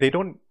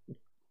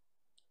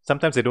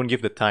 sometimes they don't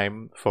give the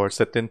time for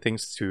certain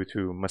things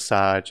to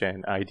massage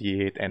and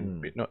ideate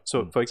and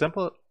So for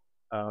example,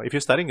 if you're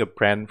starting a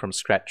brand from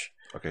scratch,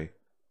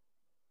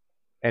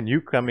 and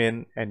you come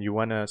in and you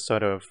want to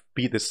sort of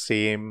be the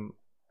same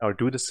or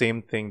do the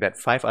same thing that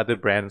 5 other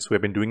brands who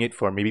have been doing it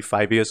for maybe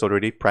 5 years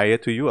already prior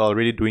to you are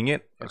already doing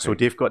it. So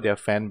they've got their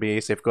fan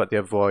base, they've got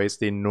their voice,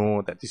 they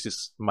know that this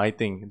is my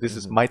thing, this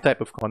is my type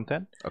of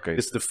content,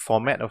 this is the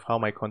format of how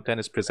my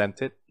content is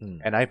presented,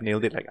 and I've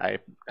nailed it. Like,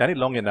 I've done it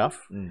long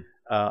enough,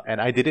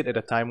 and I did it at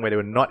a time where there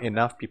were not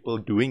enough people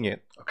doing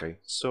it.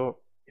 So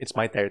it's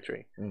my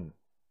territory.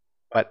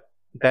 But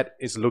that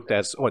is looked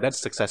as, that's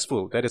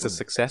successful. That is a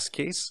success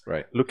case.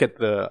 Right. Look at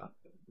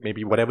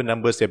maybe whatever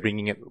numbers they're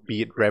bringing in,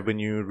 be it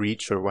revenue,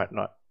 reach, or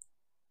whatnot.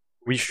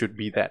 We should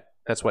be that.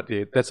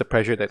 That's a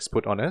pressure that's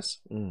put on us.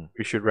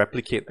 We should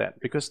replicate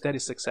that because that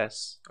is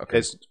success.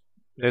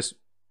 There's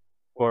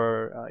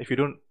if you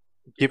don't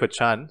give a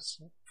chance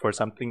for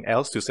something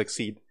else to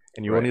succeed,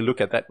 and you only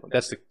look at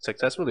that's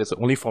successful, there's the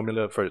only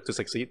formula for it to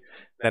succeed,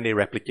 then they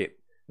replicate.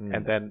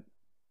 And then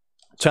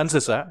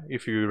chances are,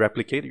 if you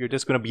replicate, you're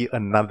just going to be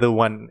another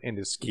one in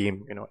this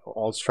game,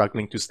 all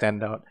struggling to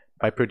stand out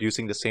by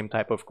producing the same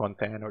type of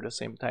content or the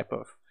same type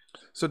of...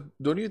 So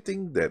don't you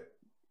think that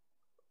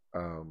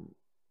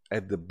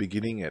at the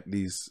beginning at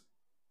least,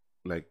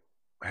 like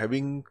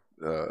having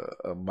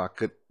a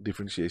market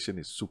differentiation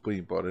is super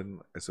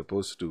important as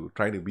opposed to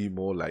trying to be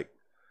more like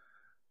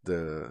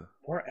the...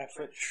 More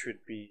effort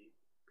should be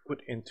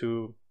put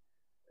into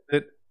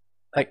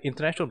like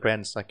international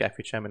brands like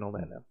FHM and all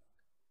that.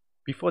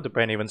 Before the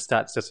brand even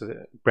starts, there's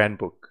a brand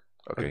book,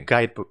 a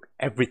guidebook,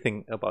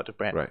 everything about the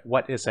brand.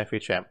 What is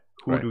FHM?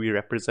 Who do we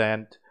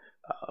represent?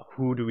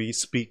 Who do we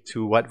speak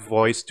to? What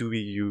voice do we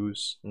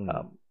use?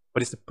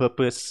 What is the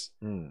purpose?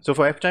 So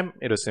for FHM,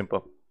 it was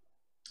simple.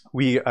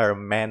 We are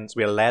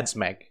lads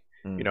mag,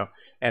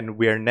 and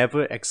we're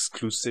never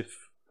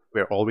exclusive.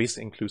 We're always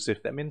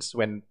inclusive. That means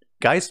when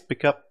guys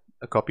pick up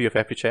a copy of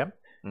FHM,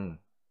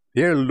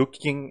 they're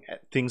looking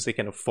at things they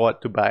can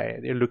afford to buy.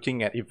 They're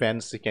looking at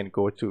events they can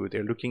go to.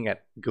 They're looking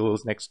at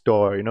girls next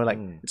door.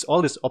 It's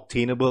all this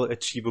obtainable,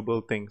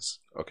 achievable things.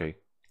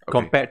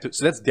 Compared to,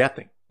 so that's their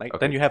thing.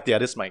 Then you have the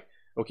others, like,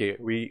 okay,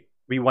 we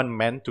want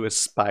men to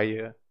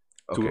aspire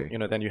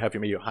to, then you have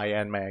your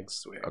high-end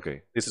mags.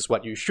 Where this is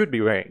what you should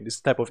be wearing. This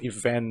type of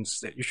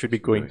events that you should be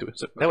going to.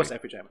 So that was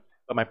FHM.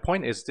 But my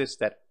point is this,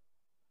 that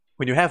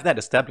when you have that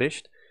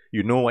established,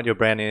 you know what your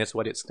brand is,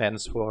 what it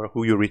stands for,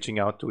 who you're reaching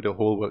out to, the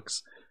whole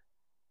works.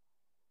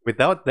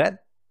 Without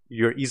that,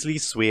 you're easily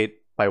swayed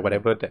by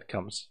whatever that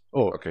comes.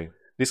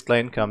 This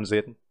client comes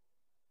in,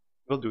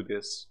 we'll do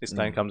this. This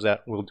client comes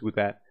out, we'll do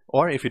that.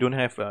 Or if you don't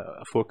have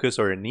a focus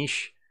or a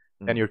niche,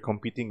 then you're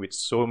competing with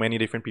so many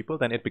different people,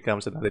 then it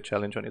becomes another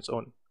challenge on its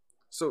own.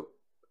 So,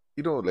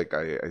 like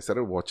I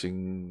started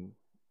watching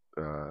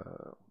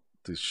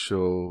the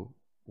show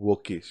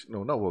Wokish.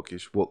 No, not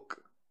Wokish,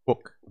 Woke.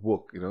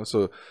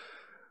 So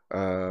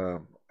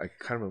I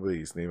can't remember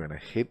his name, and I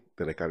hate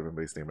that I can't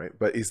remember his name, right?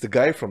 But it's the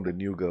guy from The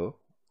New Girl.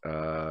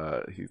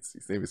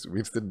 His name is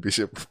Winston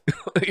Bishop.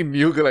 In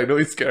New Girl, I know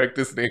his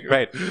character's name,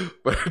 Right.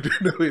 but I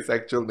don't know his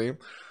actual name.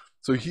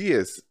 So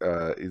he's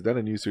done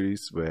a new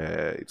series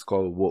where it's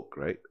called Woke,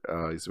 right?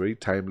 It's very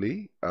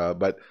timely.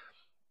 But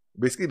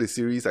basically, the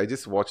series, I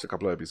just watched a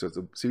couple of episodes.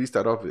 The series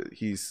started off.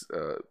 He's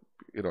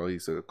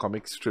a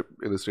comic strip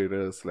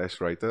illustrator /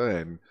 writer,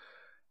 and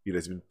it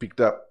has been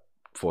picked up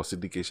for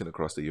syndication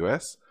across the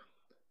US.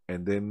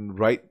 And then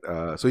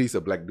so he's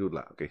a black dude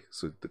lah. Okay,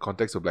 so the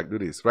context of black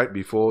dude is right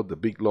before the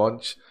big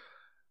launch.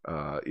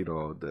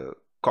 The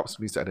cops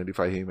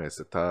misidentify him as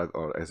a thug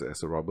or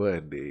as a robber,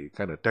 and they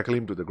kind of tackle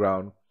him to the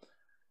ground.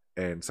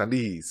 And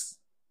suddenly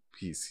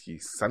he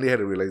suddenly had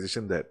a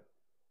realization that,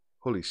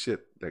 holy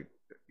shit, like,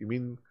 you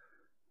mean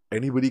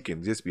anybody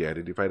can just be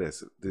identified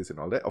as this and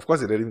all that? Of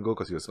course, they let him go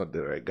because he was not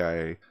the right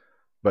guy,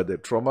 but the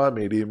trauma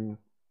made him,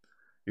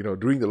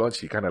 during the launch,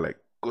 he kind of like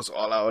goes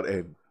all out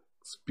and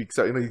speaks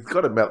out. He's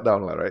got a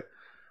meltdown, right?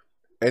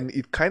 And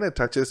it kind of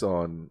touches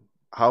on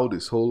how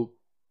this whole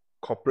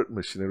corporate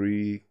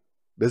machinery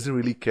doesn't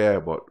really care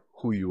about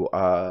who you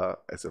are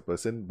as a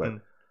person, but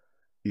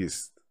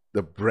is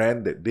the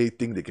brand that they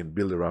think they can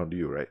build around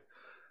you, right?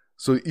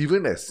 So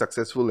even as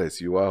successful as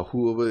you are,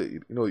 whoever,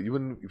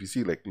 even if you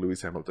see like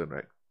Lewis Hamilton,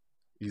 right?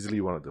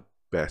 Easily one of the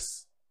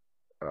best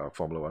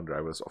Formula One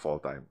drivers of all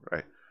time,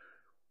 right?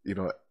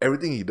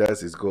 Everything he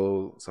does is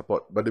go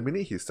support. But the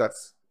minute he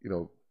starts,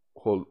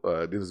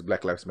 this is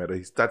Black Lives Matter,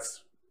 he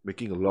starts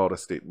making a lot of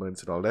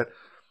statements and all that.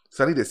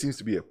 Suddenly there seems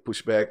to be a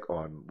pushback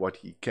on what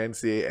he can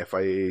say,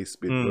 FIA,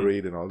 spin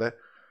parade and all that.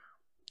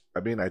 I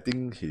mean, I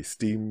think his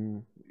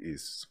team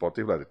is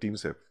supportive. Like the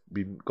teams have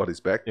got his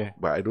back,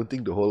 but I don't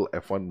think the whole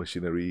F1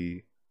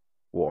 machinery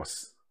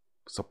was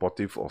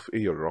supportive of, hey,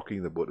 you're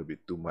rocking the boat a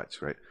bit too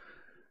much, right?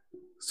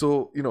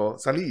 So,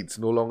 suddenly it's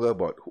no longer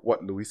about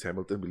what Lewis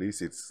Hamilton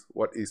believes, it's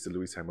what is the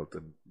Lewis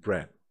Hamilton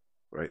brand,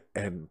 right?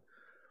 And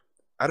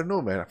I don't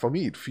know, man. For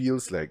me, it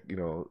feels like,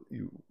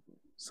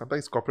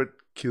 sometimes corporate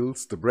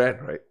kills the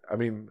brand, right? I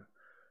mean,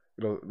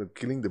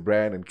 killing the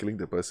brand and killing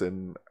the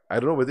person. I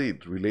don't know whether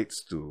it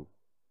relates to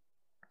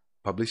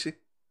publishing,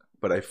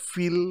 but I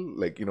feel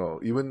like,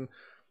 even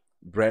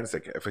brands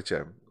like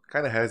FHM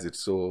kind of has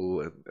its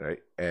soul, right?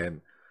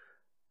 And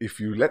if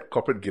you let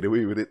corporate get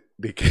away with it,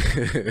 they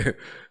can,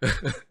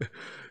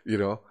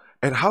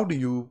 And how do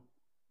you,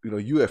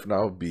 you have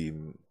now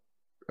been,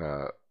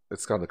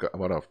 let's count the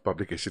amount of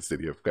publications that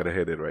you have kind of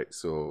headed, right?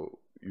 So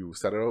you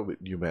started off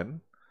with New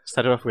Men.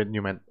 Started off with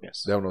New Men,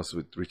 yes. That one was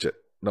with Richard.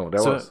 No,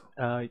 that was...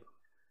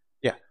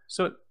 yeah.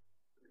 So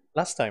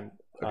last time,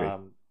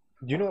 Okay.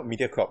 you know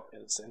MediaCorp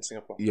in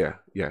Singapore? Yeah.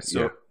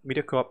 So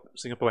MediaCorp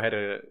Singapore had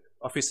an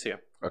office here.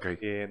 Okay.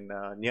 In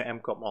near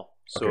MCorp Mall.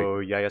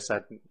 So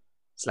Yayasan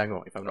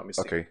Selangor, if I'm not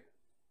mistaken. Okay.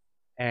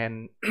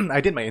 And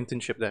I did my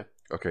internship there.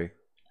 Okay.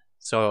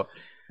 So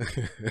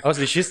I was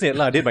legit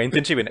lah. I did my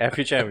internship in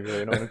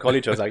FHM. In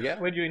college I was like, yeah,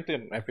 where do you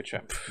intern?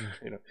 FHM.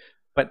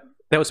 But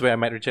that was where I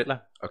met Richard lah.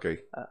 Okay.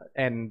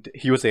 And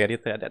he was the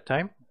editor at that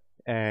time.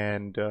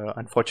 And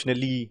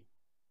unfortunately,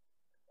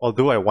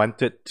 although I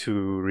wanted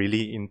to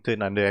really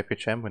intern under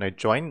FHM, when I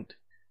joined,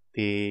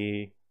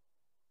 they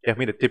gave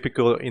me the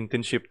typical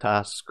internship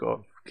task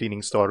of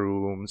cleaning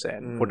storerooms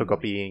and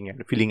photocopying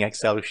and filling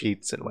Excel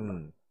sheets and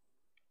whatnot.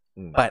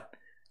 But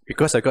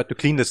because I got to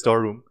clean the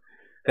storeroom,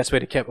 that's where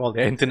they kept all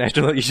their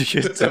international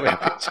issues. So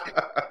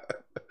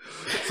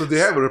they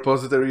have a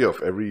repository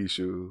of every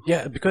issue.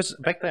 Yeah, because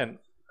back then,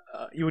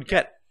 you would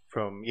get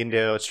from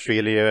India,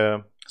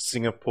 Australia,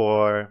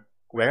 Singapore,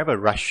 wherever,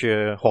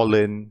 Russia,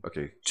 Holland,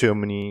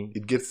 Germany.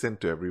 It gets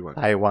sent to everyone.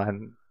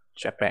 Taiwan,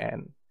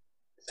 Japan,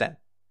 sent.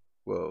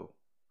 Whoa.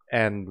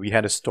 And we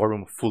had a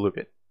storeroom full of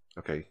it.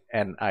 Okay.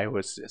 And I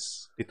was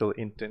this little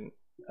intern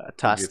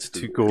tasked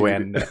to go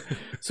and...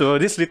 so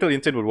this little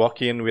intern would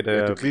walk in with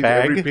a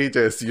bag. Every page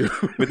as you.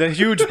 With a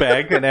huge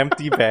bag, an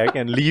empty bag,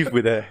 and leave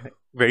with a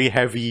very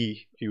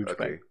heavy, huge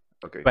bag.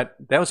 Okay. But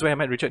that was where I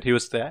met Richard. He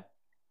was there.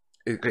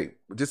 Okay,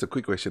 just a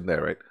quick question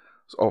there, right?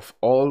 So of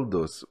all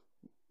those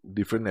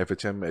different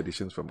FHM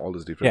editions from all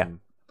those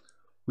different...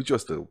 Which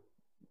was the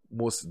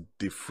most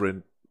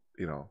different,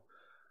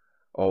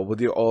 or were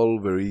they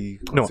all very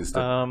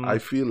consistent? No, I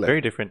feel like...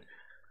 Very different.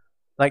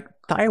 Like,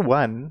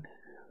 Taiwan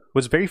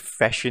was very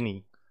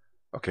fashiony.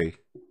 Okay.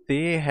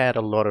 They had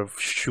a lot of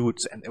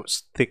shoots and it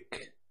was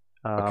thick.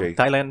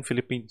 Thailand,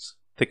 Philippines,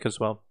 thick as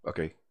well.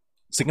 Okay.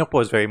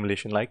 Singapore is very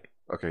Malaysian-like.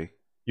 Okay.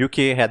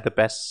 UK had the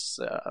best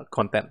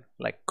content,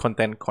 like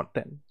content,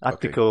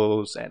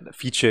 articles and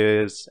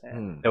features,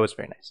 and that was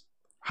very nice.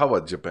 How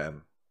about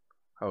Japan?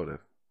 How the...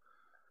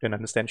 Didn't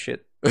understand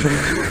shit.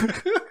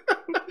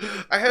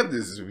 I have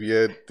this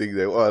weird thing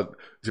that,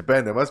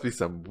 Japan, there must be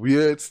some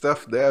weird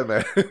stuff there,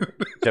 man.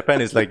 Japan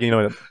is like,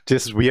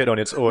 just weird on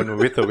its own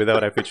with or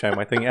without FHM.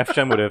 I think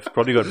FHM would have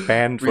probably got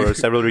banned for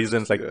several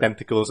reasons, like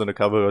tentacles on the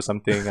cover or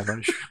something. I'm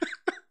not sure.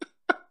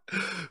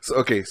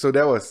 So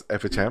that was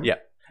FHM? Yeah.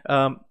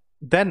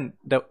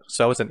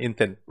 So I was an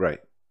intern. Right.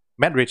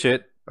 Met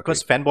Richard.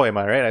 Because fanboy am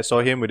I, right? I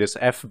saw him with his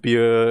F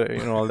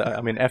beer, all that.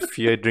 I mean, F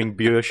here, drink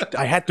beer.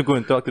 I had to go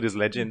and talk to this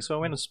legend. So I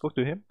went and spoke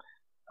to him.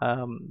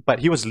 But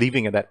he was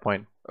leaving at that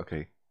point.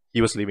 Okay.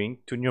 He was leaving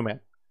to Newman.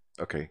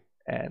 Okay.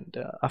 And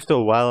after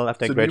a while,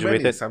 after So I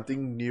graduated... Newman is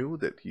something new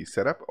that he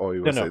set up, or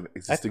it was an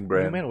existing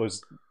brand? Newman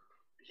was...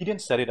 He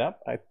didn't set it up.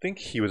 I think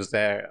he was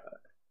there,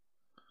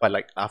 but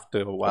like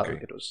after a while,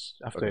 it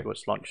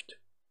was launched.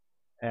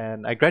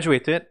 And I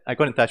graduated. I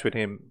got in touch with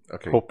him,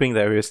 hoping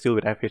that we were still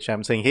with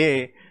FHM, saying,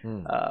 "Hey,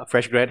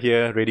 fresh grad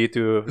here, ready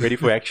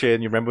for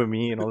action. You remember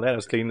me and all that?" I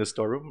was cleaning the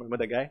storeroom. Remember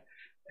that guy?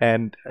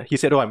 And he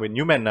said, "Oh, I'm with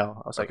Newman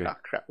now." I was like, "Ah,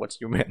 crap,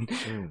 what's Newman?"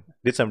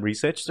 Did some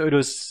research. So it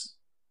was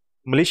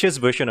Malaysia's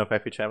version of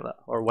FHM,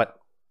 or what?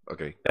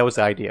 Okay. That was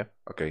the idea.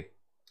 Okay.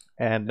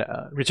 And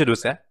Richard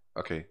was there.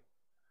 Okay.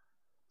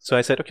 So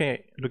I said,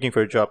 "Okay, looking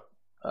for a job."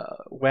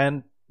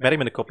 Met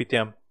him in the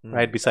kopitiam,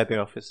 right beside the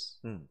office.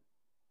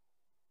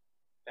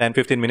 And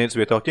 15 minutes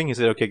we were talking. He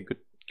said, "Okay, good.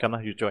 Come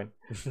on, you join."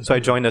 So I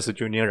joined as a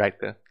junior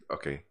writer.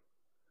 Okay.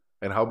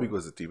 And how big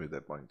was the team at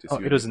that point?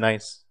 It was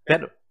nice.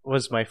 That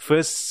was my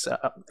first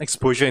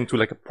exposure into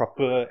like a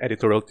proper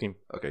editorial team.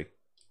 Okay.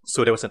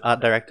 So there was an art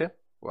director.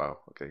 Wow.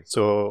 Okay.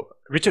 So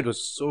Richard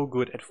was so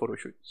good at photo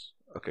shoots.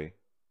 Okay.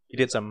 He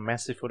did some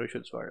massive photo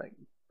shoots for like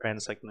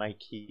brands like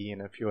Nike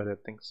and a few other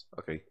things.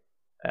 Okay.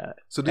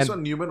 So this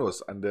one, Newman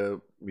was under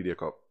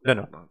MediaCorp?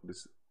 No.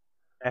 This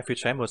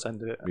FHM was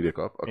under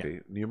MediaCorp. Okay. Yeah.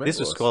 Newman This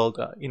was called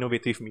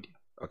Innovative Media.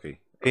 Okay.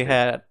 They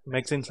had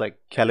magazines like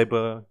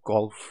Caliber,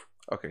 Golf.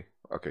 Okay.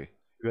 Okay.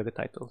 Few other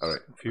titles. All right.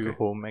 A few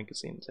home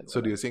magazines. And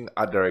so do you think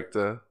art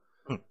director?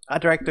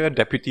 Art director,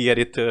 deputy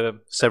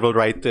editor, several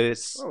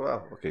writers. Oh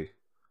wow. Okay.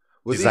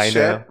 Was designer. it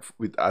shared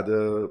with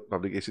other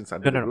publications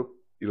under the No. group?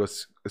 It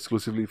was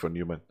exclusively for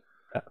Newman.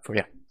 So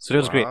that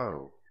was great.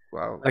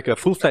 Wow. Like a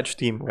full-fledged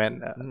team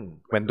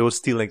when those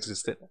still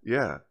existed.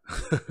 Yeah.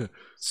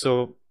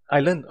 So I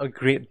learned a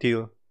great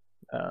deal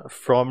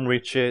from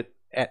Richard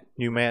at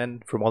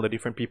Newman, from all the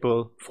different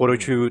people, photo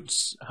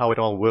shoots, how it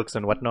all works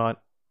and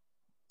whatnot.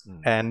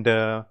 And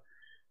I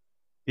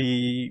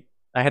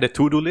had a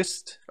to-do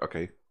list.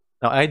 Okay.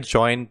 Now I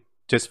joined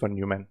just for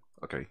Newman.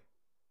 Okay.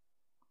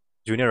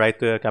 Junior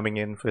writer coming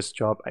in, first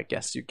job, I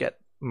guess you get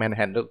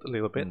manhandled a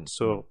little bit.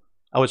 So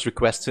I was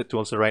requested to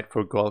also write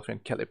for Golf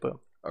and Caliber.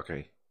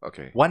 Okay.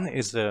 Okay. One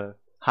is a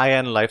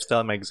high-end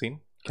lifestyle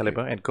magazine,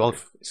 Caliber, and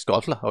Golf is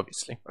Golf lah,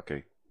 obviously.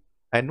 Okay.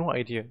 I had no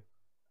idea.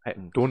 I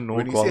don't know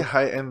When you Golf. say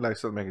high-end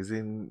lifestyle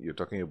magazine, you're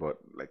talking about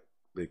like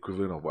the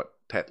equivalent of what?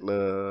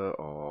 Tatler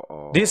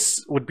or...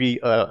 This would be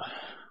a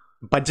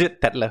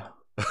budget Tatler.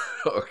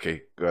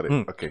 Okay, got it.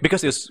 Okay.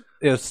 Because it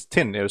was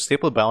thin, it was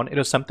staple bound. It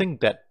was something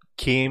that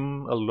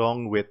came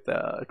along with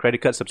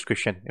credit card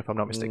subscription, if I'm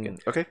not mistaken.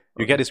 Okay.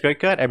 You get this credit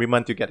card, every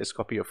month you get this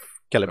copy of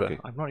Caliber. Okay.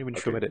 I'm not even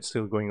sure whether it's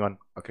still going on.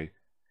 Okay.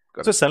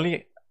 So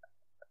suddenly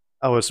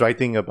I was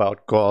writing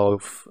about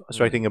golf, I was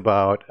writing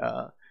about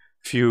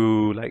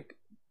few like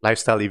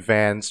lifestyle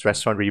events,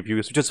 restaurant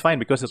reviews, which is fine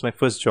because it's my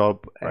first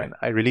job and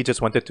I really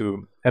just wanted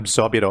to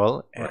absorb it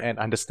all and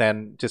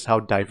understand just how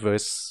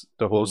diverse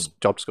the whole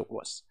job scope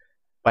was.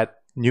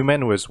 But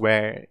Newman was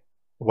where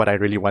what I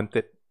really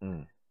wanted.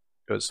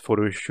 It was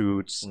photo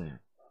shoots,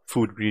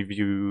 food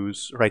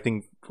reviews,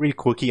 writing really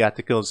quirky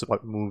articles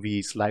about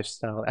movies,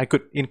 lifestyle. I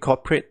could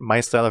incorporate my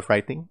style of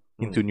writing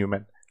into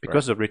Newman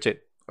because of Richard.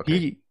 Okay.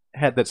 He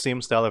had that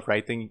same style of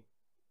writing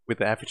with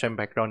the FHM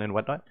background and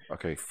whatnot.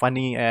 Okay.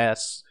 Funny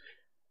ass,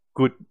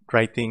 good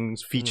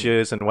writings,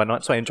 features and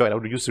whatnot. So I enjoyed it. I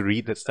would used to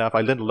read that stuff.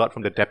 I learned a lot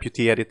from the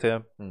deputy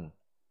editor.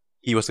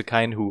 He was the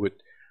kind who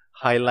would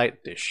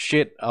highlight the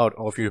shit out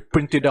of you.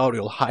 Print it out,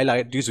 he'll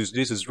highlight this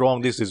is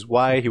wrong, this is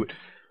why. He would,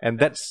 and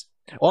that's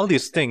all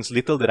these things,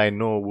 little that I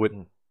know,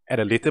 would at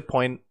a later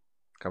point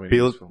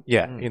build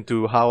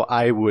into how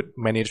I would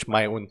manage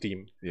my own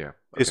team. Yeah.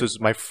 This was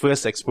my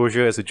first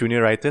exposure as a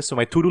junior writer. So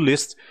my to-do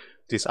list,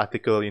 this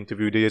article,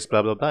 interview this,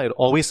 blah, blah, blah, it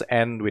always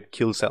end with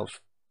kill self.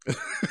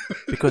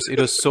 Because it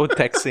was so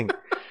taxing.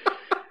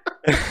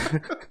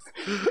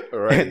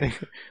 Right.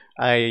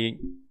 I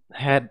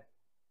had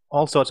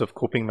all sorts of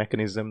coping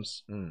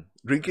mechanisms.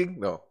 Drinking?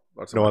 No.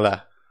 Not so No much.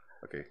 lah.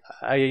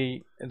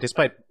 Okay.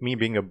 Despite me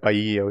being a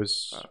bayi, I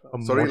was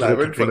a Sorry, I moderate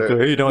went for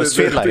drinker.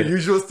 Straight line. the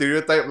usual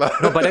stereotype.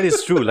 No, but that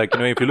is true. Like,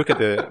 if you look at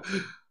the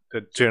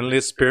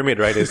journalist pyramid,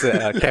 right? There's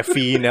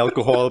caffeine,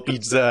 alcohol,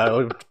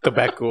 pizza,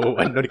 tobacco,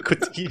 and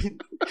nicotine,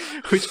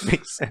 which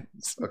makes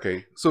sense.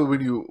 Okay. So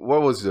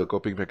what was your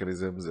coping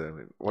mechanisms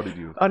and what did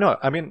you... Oh, no.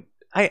 I mean,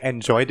 I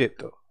enjoyed it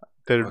though.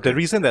 The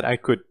reason that I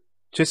could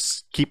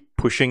just keep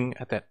pushing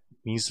at that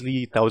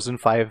measly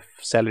 1,500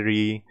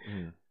 salary,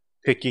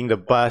 taking the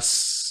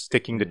bus,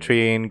 taking the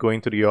train, going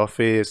to the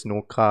office,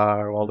 no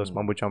car, all those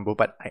mumbo jumbo.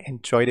 But I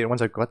enjoyed it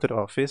once I got to the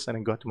office and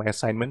I got to my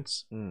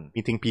assignments,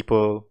 meeting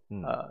people,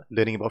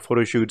 learning about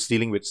photo shoots,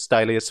 dealing with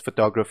stylists,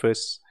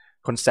 photographers,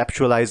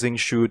 conceptualizing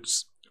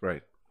shoots.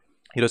 Right.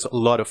 It was a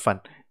lot of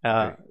fun.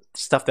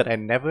 Stuff that I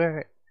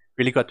never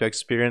really got to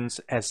experience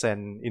as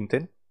an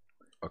intern.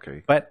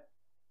 Okay. But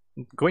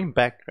going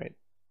back, right,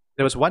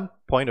 there was one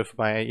point of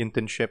my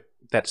internship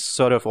that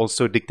sort of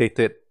also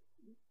dictated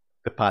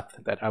the path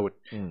that I would,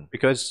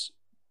 because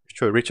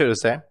Richard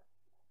was there.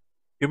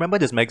 You remember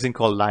this magazine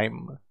called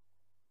Lime?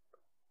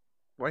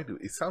 Why do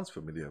it sounds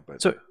familiar?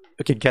 But So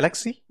okay,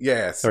 Galaxy.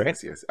 yes,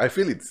 Alright. yes. I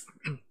feel it's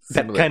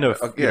That similar. kind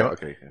of, Okay, you yeah, know.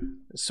 okay. Yeah.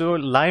 So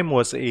Lime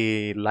was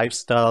a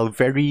lifestyle,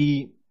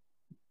 very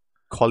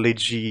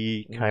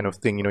collegey kind of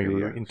thing. You know, Okay, you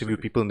yeah, interview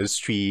so- people in the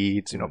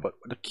streets, you know, about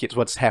the kids,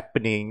 what's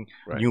happening,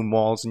 Right. new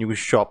malls, new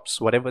shops,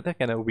 whatever, that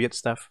kind of weird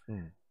stuff.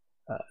 Mm.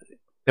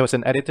 There was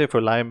an editor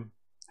for Lime.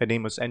 Her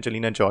name was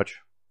Angelina George.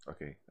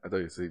 Okay, I thought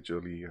you said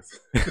Jolie. Yes.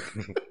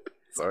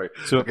 Sorry.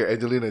 So Okay,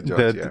 Angelina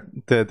George. Yeah.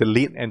 the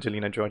late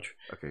Angelina George.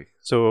 Okay.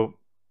 So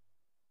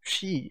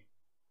she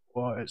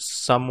was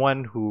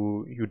someone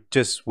who you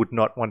just would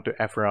not want to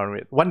F around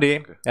with. One day,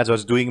 Okay. as I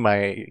was doing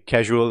my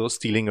casual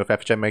stealing of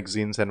FHM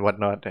magazines and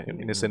whatnot,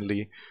 and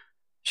innocently,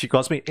 she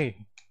calls me, "Hey,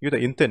 you're the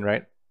intern,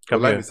 right?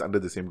 Come Lime here." is under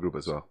the same group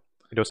as well.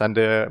 It was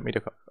under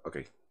MediaCorp.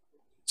 Okay.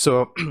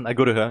 So I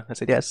go to her. I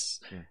said, "Yes,"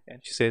 Mm. and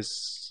she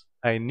says,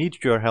 "I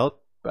need your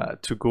help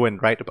to go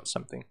and write about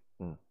something.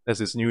 Mm. There's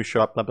this new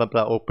shop, blah blah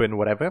blah, open,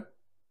 whatever.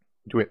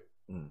 Do it."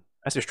 Mm.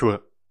 I said, "Sure."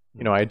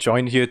 You know, I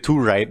joined here to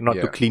write, not to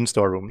Yeah. clean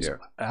storerooms. Yeah.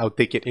 I'll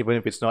take it, even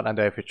if it's not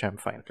under FHM,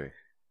 fine. Okay.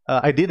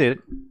 I did it.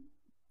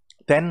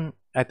 Then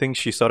I think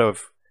she sort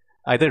of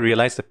either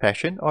realized the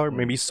passion or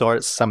maybe saw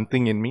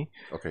something in me,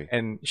 Okay.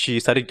 and she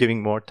started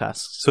giving more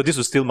tasks. So this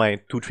was still my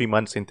 2-3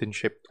 months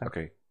internship.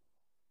 Okay.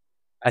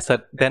 I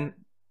said, then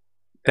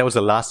that was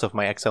the last of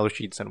my Excel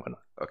sheets and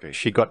whatnot. Okay.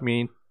 She got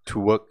me to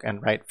work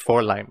and write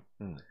for Lime.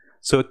 Mm.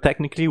 So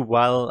technically,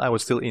 while I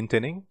was still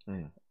interning,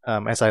 Mm.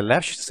 as I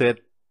left, she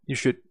said, "You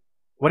should.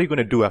 What are you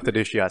going to do after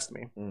this?" She asked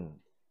me. Mm.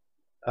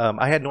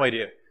 I had no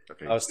idea.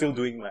 Okay. I was still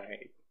doing my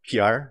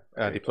PR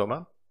Okay.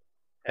 diploma.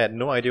 Had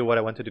no idea what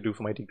I wanted to do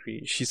for my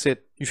degree. She said,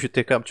 "You should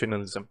take up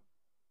journalism."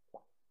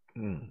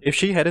 Mm. If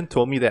she hadn't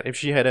told me that, if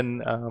she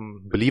hadn't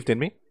believed in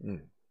me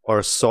Mm.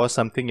 or saw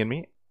something in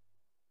me,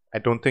 I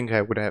don't think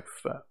I would have.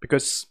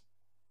 Because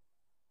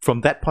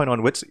from that point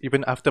onwards,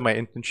 even after my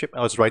internship,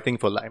 I was writing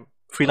for Lime,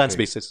 freelance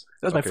Okay. basis.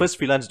 That was my Okay. first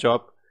freelance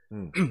job.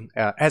 Mm.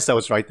 As I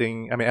was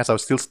writing, as I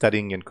was still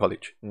studying in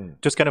college.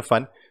 Mm. Just kind of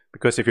fun,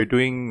 because if you're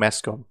doing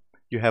mass comm,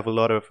 you have a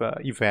lot of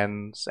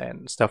events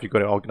and stuff you got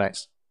to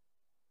organize,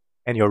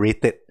 and you're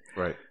rated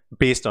Right.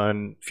 based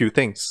on few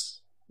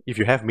things. If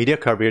you have media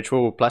coverage,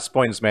 oh, plus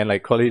points, man,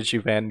 like college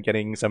event,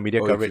 getting some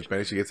media Oh, if coverage. you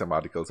managed to get some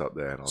articles out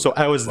there and all So that.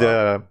 I was Wow.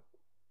 the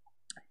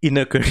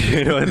inner,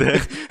 you know,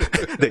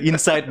 the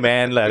inside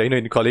man, like, you know,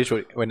 in college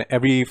when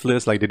every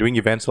first, like, they're doing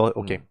events, all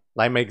okay,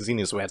 Lime magazine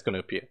is where it's going to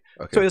appear.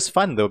 Okay. So it's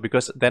fun though,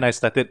 because then I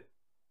started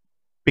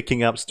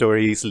picking up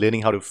stories,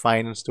 learning how to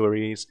find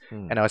stories,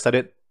 Mm. and I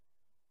started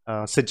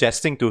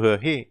suggesting to her,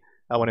 "Hey,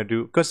 I want to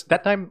do," because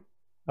that time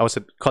I was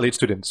a college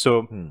student,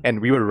 so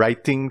and we were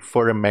writing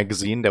for a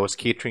magazine that was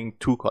catering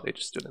to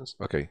college students.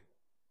 Okay.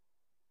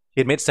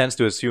 It made sense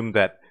to assume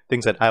that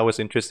things that I was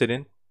interested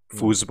in,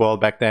 foosball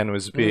back then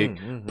was big,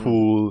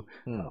 pool,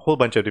 a whole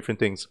bunch of different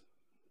things.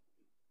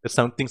 There's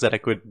some things that I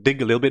could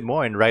dig a little bit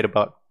more and write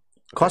about.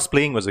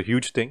 Cosplaying was a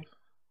huge thing.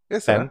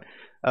 Yes, And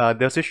sir.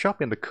 there was a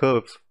shop in the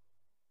Curve.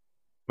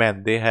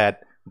 Man, they had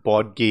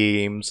board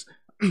games.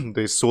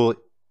 They sold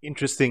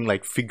interesting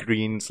like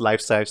figurines,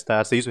 life-size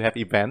stars. They used to have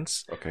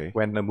events. Okay.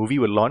 When a movie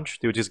would launch,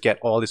 they would just get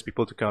all these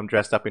people to come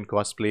dressed up in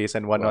cosplays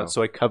and whatnot. Wow.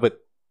 So I covered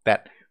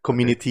that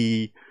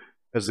community.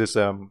 There's this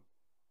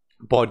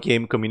board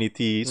game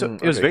community. So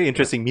it was okay, very yeah.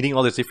 interesting meeting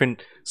all these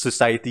different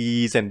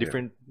societies and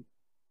different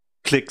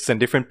cliques and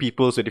different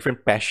people with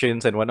different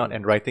passions and whatnot,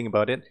 and writing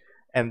about it.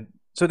 And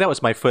so that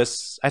was my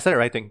first. I started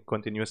writing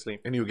continuously.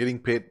 And you're getting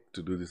paid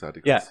to do these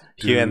articles. Yeah,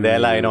 here and there,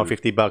 like, you know, Dude.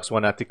 $50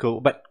 one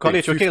article. But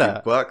college, Hey, okay,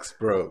 lah. $50,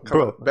 bro. Come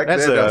Bro, on. Back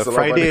that's then, a was a lot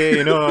of money. Friday,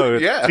 you know,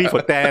 Yeah. 3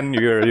 for 10.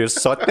 You're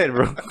sorted,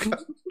 bro.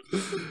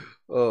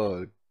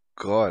 Oh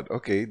God.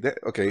 Okay.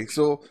 Okay.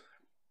 So,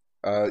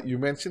 you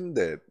mentioned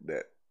that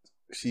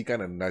she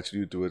kind of nudged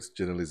you towards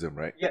journalism,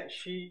 right? Yeah,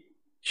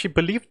 she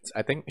believed.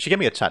 I think she gave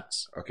me a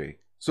chance. Okay.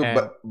 So,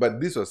 And-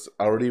 but this was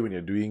already when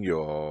you're doing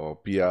your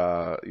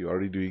PR. You're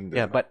already doing the.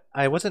 Yeah, but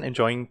I wasn't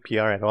enjoying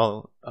PR at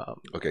all.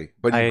 Okay,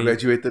 but you I-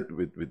 graduated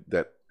with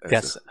that. as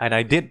Yes, and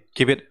I did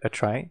give it a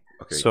try.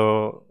 Okay.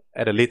 So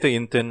at a later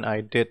intern, I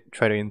did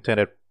try to intern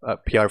at a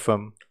PR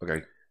firm.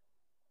 Okay.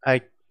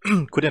 I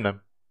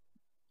couldn't.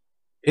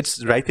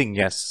 It's writing,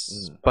 yes,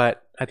 Mm.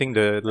 but I think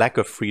the lack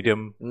of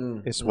freedom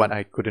is what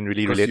I couldn't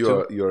really Because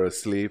relate to. you're a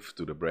slave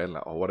to the brand,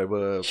 like, or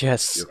whatever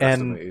Yes, your customer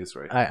and is,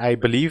 right? I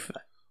believe,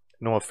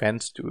 no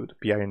offense to the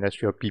PR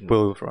industry or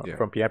people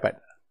from PR, but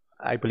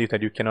I believe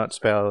that you cannot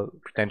spell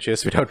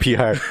pretentious without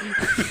PR.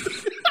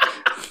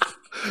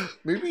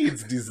 Maybe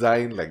it's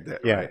designed like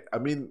that, Yeah. right? I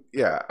mean,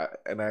 yeah,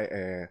 and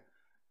I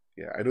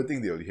don't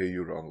think they'll hear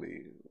you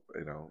wrongly,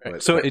 you know.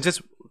 But, So it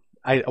just,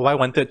 I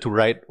wanted to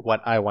write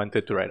what I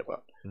wanted to write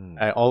about.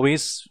 I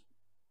always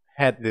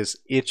had this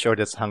itch or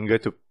this hunger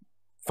to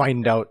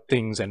find out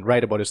things and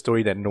write about a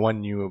story that no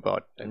one knew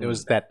about. And there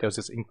was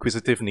this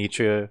inquisitive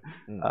nature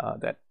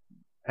that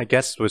I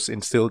guess was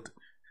instilled.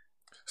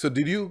 So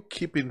did you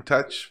keep in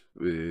touch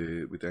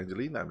with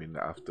Angeline? I mean,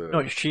 after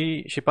No,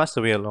 she passed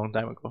away a long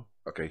time ago.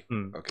 okay,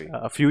 okay,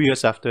 A few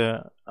years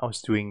after I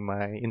was doing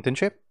my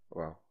internship,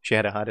 wow, she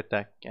had a heart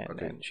attack and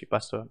Okay. then she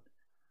passed on.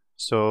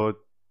 So,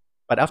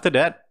 but after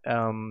that,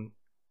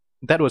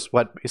 that was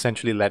what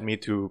essentially led me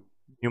to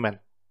Newman.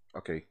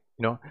 Okay.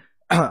 You know,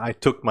 I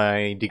took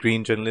my degree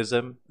in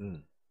journalism,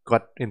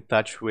 got in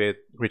touch with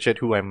Richard,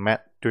 who I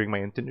met during my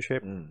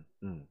internship,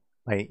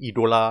 my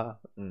idola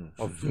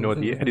of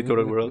the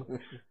editorial world. He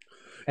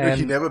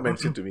And never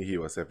mentioned to me he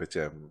was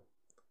FHM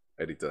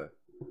editor.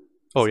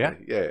 oh So, yeah,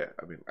 yeah.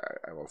 I mean,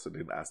 I also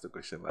didn't ask the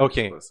question.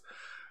 Okay.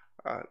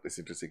 That's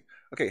interesting.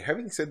 Okay,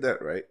 having said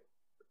that, right?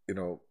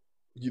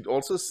 It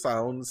also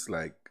sounds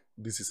like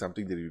this is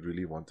something that you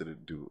really wanted to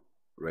do,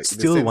 right?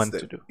 Still want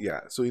to do.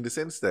 Yeah. So in the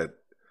sense that,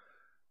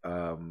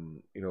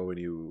 when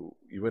you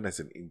even as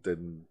an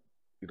intern,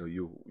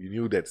 you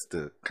knew that's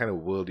the kind of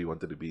world you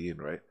wanted to be in,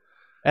 right?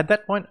 At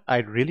that point, I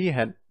really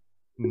had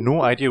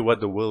no idea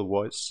what the world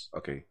was.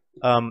 Okay.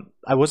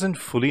 I wasn't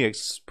fully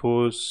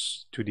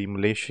exposed to the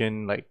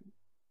Malaysian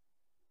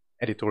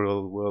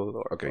editorial world,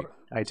 or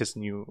I just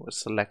knew a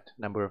select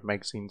number of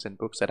magazines and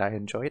books that I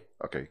enjoyed.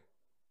 Okay.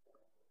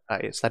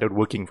 I started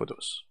working for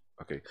those.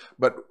 Okay,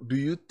 but do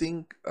you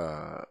think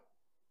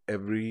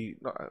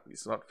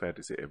it's not fair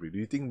to say every. Do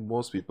you think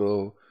most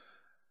people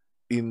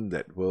in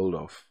that world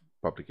of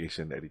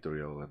publication,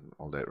 editorial, and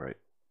all that, right?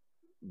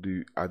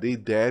 Are they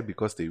there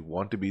because they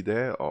want to be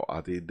there, or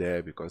are they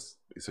there because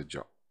it's a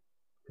job?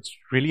 It's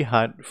really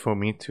hard for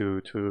me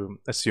to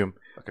assume,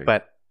 Okay.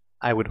 but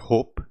I would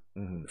hope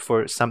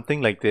for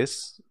something like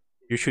this,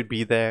 you should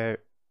be there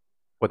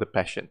for the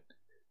passion.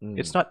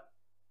 It's not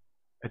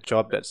a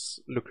job that's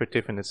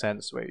lucrative in the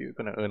sense where you're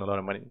going to earn a lot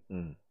of money.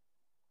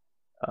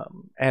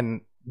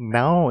 And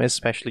now,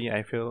 especially,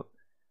 I feel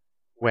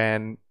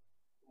when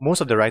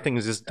most of the writing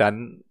is just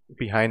done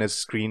behind a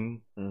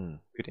screen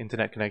with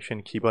internet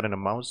connection, keyboard, and a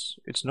mouse,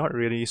 it's not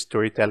really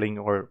storytelling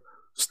or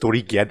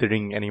story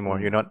gathering anymore.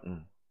 You're not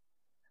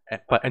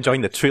but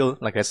enjoying the thrill,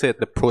 like I said,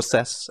 the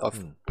process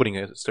of putting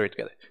a story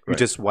together. You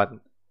just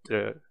want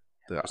the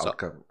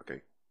outcome.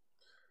 Okay,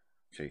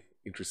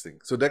 interesting.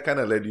 So that kind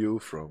of led you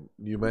from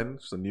Newman.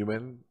 So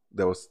Newman,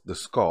 that was the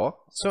score.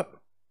 So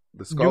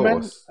the score Newman,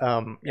 was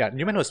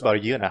Newman was about a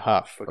year and a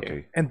half.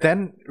 Okay. And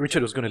then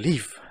Richard was going to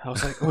leave. I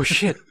was like, oh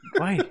shit,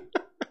 why?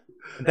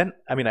 And then,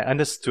 I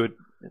understood,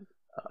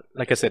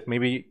 like I said,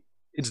 maybe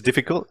it's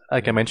difficult.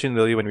 Like I mentioned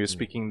earlier when we were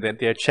speaking, that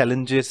there are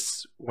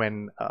challenges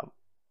when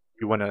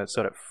you want to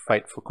sort of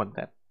fight for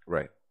content.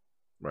 Right.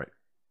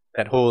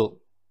 That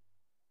whole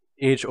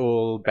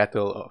age-old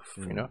battle of,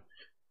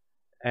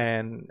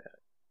 and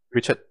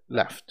Richard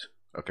left.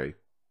 Okay.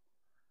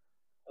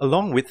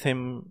 Along with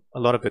him, a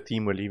lot of the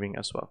team were leaving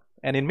as well.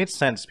 And it made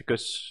sense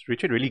because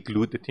Richard really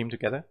glued the team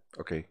together.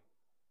 Okay.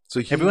 So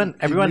he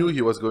knew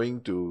he was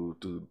going to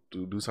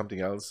do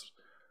something else.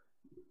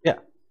 Yeah.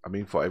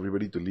 For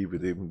everybody to leave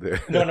with him there.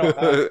 No.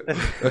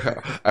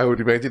 I would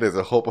imagine there's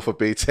a hope of a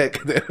paycheck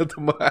at the end of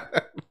the month.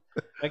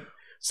 Like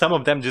some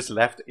of them just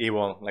left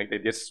AWOL. Like they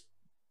just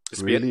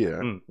disappeared. Really?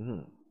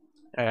 Yeah.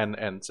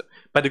 And so,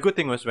 but the good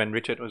thing was when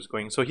Richard was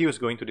going, so he was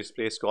going to this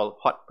place called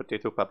Hot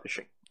Potato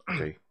Publishing.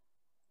 Okay.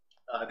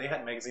 They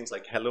had magazines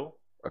like Hello.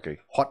 Okay.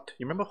 Hot.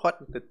 You remember Hot?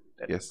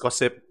 Yes.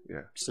 Gossip.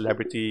 Yeah.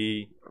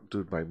 Celebrity.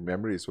 Dude, my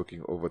memory is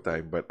working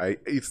overtime, but I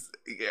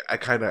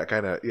kind of.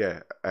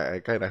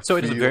 So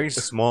it was a very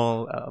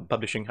small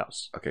publishing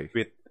house. Okay.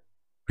 With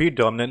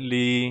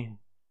predominantly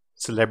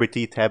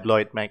celebrity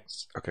tabloid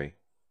mags. Okay.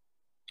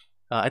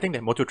 I think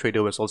that Motor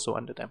Trader was also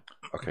under them.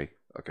 Okay.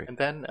 And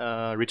then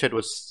Richard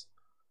was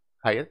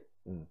hired.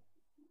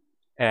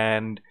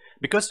 And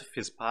because of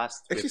his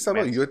past... Actually,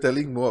 somehow you're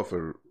telling more of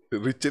a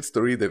Richard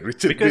story than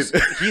Richard because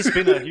did. He's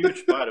been a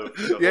huge part of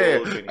the whole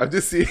journey. I'm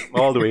just seeing.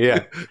 All the way,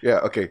 yeah. Yeah,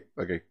 okay.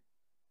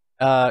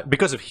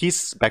 Because of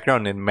his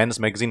background in men's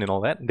magazine and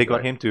all that, they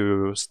got him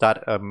to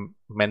start a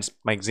men's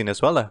magazine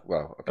as well.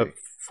 Wow, okay. A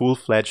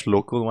full-fledged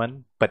local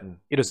one. But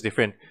it was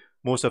different.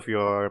 Most of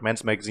your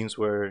men's magazines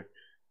were,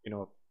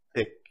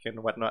 thick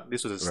and whatnot.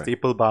 This was a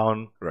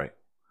staple-bound. Right.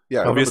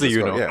 Yeah, obviously,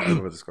 Yeah, I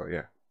remember the score,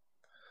 yeah.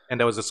 And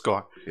that was the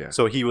score. Yeah.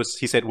 So he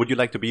said, would you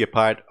like to be a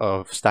part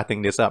of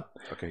starting this up?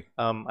 Okay.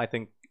 I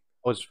think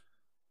I was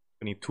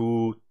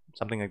 22,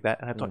 something like that.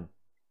 And I thought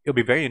it'll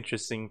be very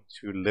interesting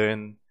to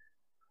learn,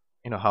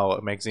 how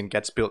a magazine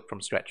gets built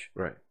from scratch.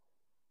 Right.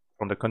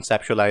 From the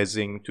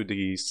conceptualizing to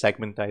the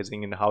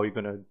segmentizing and how you're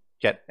going to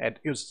get it.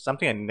 It was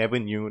something I never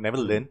knew, never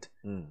learned.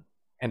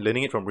 And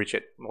learning it from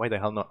Richard. Why the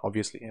hell not,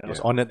 obviously. And I was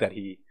honored that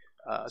he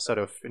sort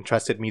of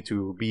entrusted me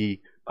to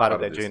be part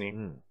of that journey.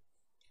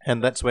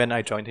 And that's when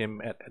I joined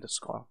him at the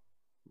score.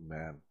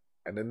 Man.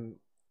 And then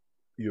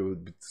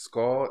you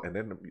score, and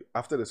then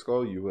after the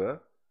score, you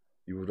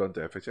moved on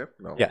to FHM?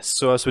 No. Yes.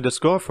 So I was with the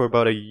score for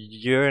about a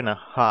year and a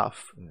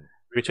half.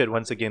 Richard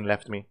once again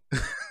left me.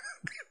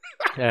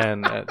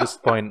 And at this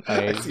point,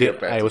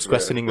 I was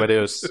questioning whether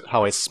it was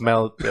how I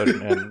smelled.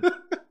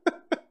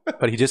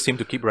 But he just seemed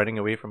to keep running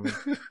away from me.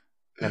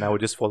 And I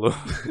would just follow.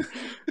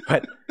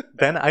 But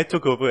then I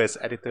took over as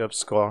editor of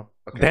Score.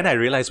 Okay. Then I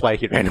realized why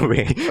he ran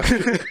away.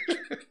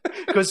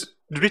 Because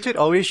Richard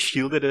always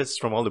shielded us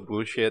from all the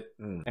bullshit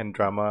and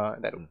drama.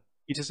 That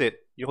he just said,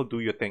 you all do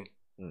your thing.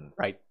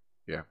 Right?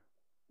 Yeah.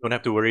 Don't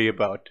have to worry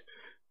about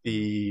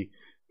the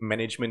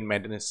management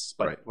madness.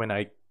 But Right. when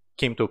I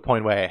came to a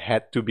point where I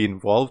had to be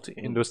involved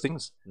in those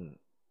things,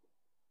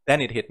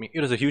 then it hit me.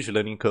 It was a huge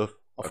learning curve,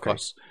 of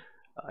course.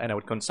 And I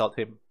would consult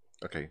him.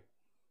 Okay.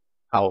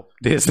 How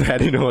this,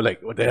 that,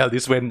 like, what the hell,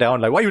 this went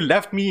down? Like, why you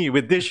left me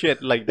with this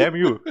shit? Like, damn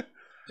you.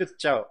 Just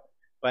ciao.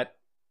 But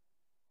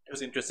it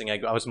was interesting.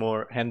 I was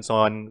more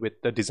hands-on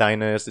with the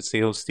designers, the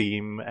sales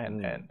team,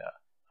 and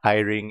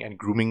hiring and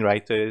grooming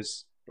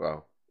writers.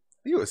 Wow.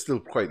 You were still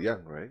quite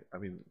young, right? I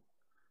mean,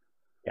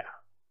 yeah.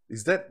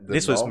 Is that the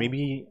this norm? Was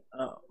maybe?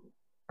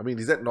 I mean,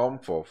 is that norm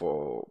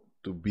for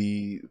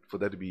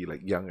that to be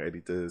like young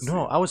editors?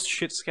 No, I was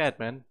shit scared,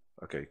 man.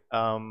 Okay.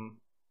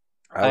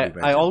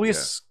 I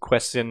always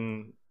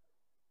question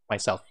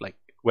myself, like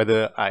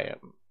whether I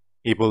am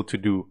able to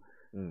do.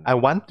 I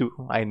want to.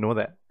 I know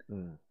that,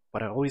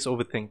 but I always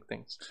overthink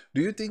things.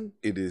 Do you think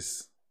it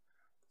is?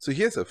 So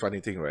here's a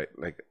funny thing, right?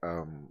 Like,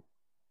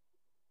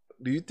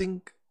 do you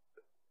think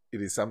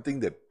it is something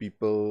that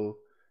people?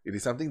 It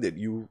is something that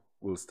you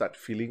will start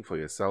feeling for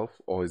yourself,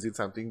 or is it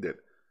something that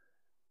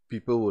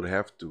people would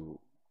have to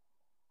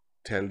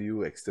tell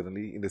you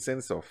externally, in the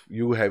sense of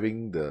you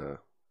having the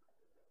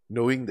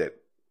knowing that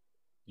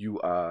you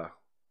are,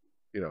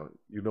 you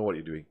know what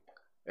you're doing,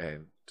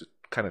 and to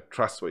kind of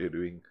trust what you're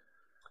doing?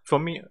 For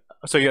me,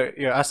 so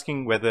you're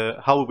asking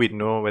how we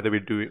know whether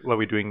what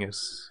we're doing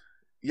is.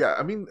 Yeah,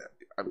 I mean,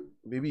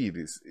 maybe it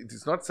is. It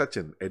is not such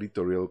an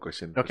editorial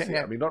question. Okay.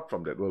 Yeah. I mean, not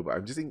from that world, but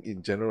I'm just saying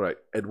in general, right?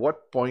 At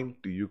what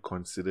point do you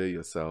consider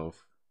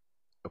yourself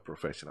a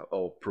professional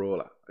or pro,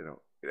 lah?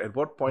 At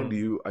what point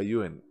are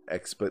you an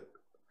expert?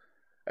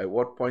 At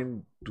what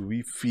point do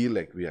we feel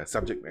like we are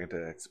subject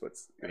matter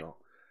experts?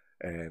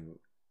 And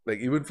like,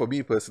 even for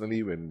me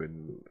personally,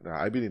 when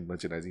I've been in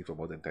merchandising for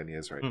more than 10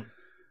 years, right?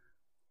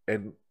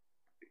 And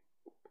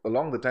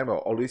along the time, I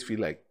always feel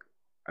like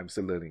I'm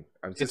still learning.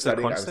 I'm still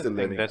studying. I'm still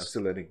learning. I'm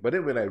still learning. But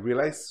then when I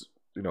realize,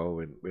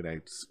 when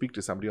I speak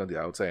to somebody on the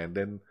outside, and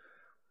then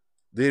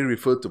they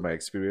refer to my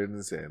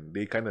experience and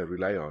they kind of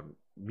rely on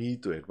me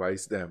to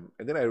advise them,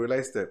 and then I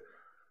realize that,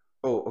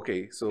 oh,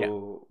 okay,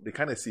 so they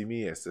kind of see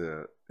me as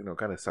a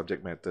kind of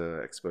subject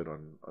matter expert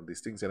on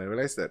these things, and I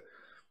realize that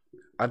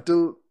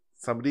until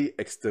somebody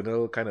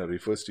external kind of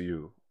refers to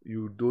you,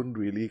 you don't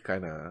really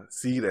kind of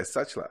see it as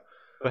such, lah.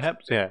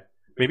 Perhaps, yeah.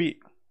 Maybe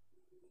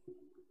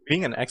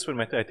being an expert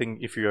matter, I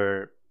think if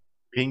you're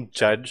being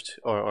judged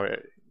or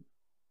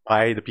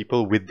by the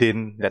people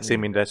within that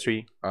same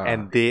industry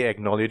and they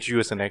acknowledge you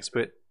as an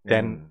expert,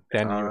 then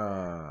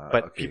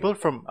but people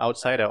from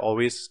outside are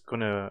always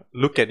gonna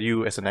look at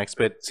you as an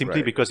expert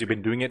simply because you've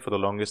been doing it for the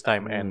longest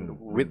time, and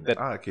with that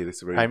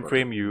time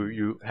frame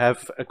you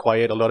have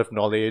acquired a lot of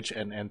knowledge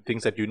and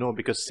things that you know,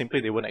 because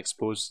simply they weren't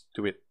exposed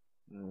to it.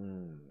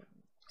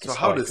 So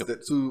how does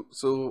that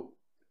so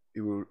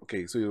you will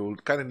so you will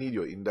kind of need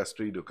your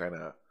industry to kind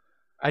of,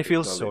 I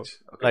feel so.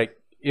 Like,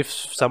 if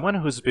someone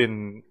who's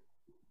been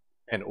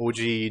an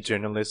OG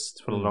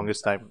journalist for the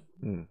longest time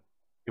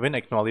even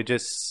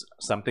acknowledges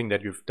something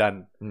that you've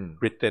done,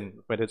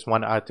 written, whether it's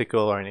one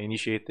article or an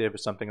initiative or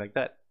something like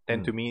that,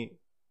 then to me,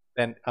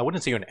 then I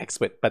wouldn't say you're an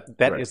expert, but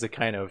that is the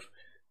kind of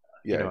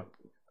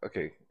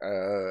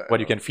what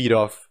you can feed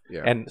off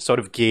and sort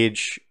of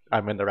gauge,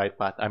 I'm in the right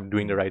path, I'm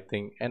doing the right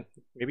thing, and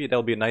maybe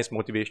that'll be a nice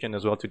motivation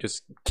as well to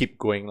just keep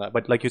going.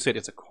 But like you said,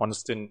 it's a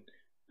constant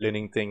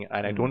learning thing,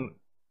 and I don't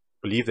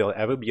believe there'll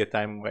ever be a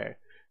time where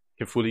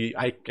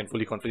I can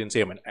fully confidently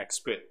say I'm an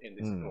expert in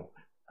this. No,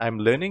 I'm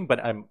learning, but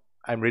I'm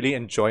really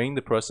enjoying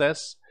the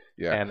process.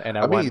 Yeah, and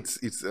I mean,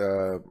 it's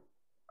I'm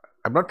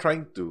not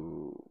trying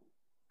to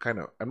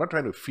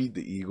feed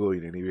the ego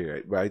in any way,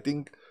 right? But I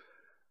think,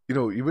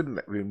 even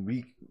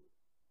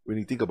when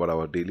you think about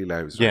our daily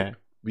lives, right?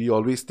 We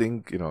always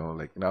think,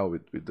 like now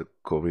with the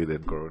COVID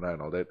and Corona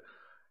and all that,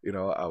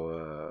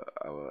 our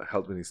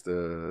health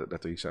minister,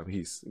 Dr. Isham,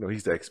 he's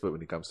the expert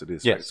when it comes to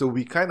this. Right? So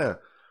we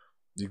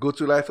you go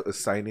through life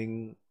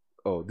assigning,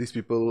 these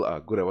people are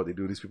good at what they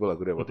do, these people are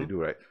good at what they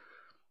do, right?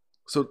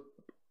 So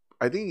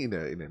I think in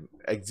an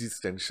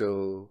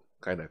existential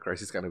kind of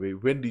crisis kind of way,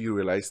 when do you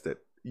realize that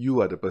you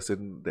are the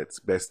person that's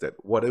best at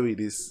whatever it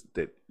is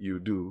that you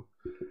do,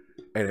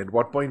 and at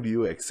what point do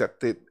you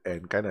accept it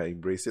and kind of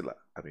embrace it?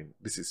 I mean,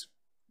 this is,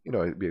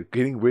 we're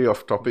getting way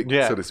off topic,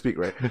 so to speak,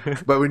 right?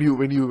 But when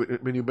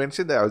you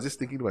mentioned that, I was just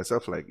thinking to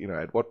myself, like,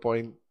 at what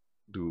point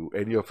do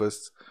any of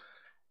us,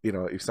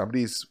 if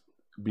somebody's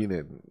been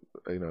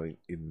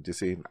in just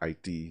say in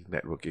IT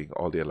networking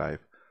all their life,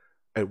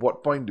 at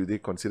what point do they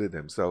consider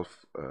themselves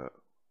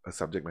a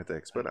subject matter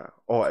expert,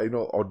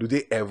 or do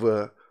they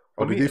ever,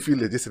 or do they feel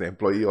they're just an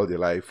employee all their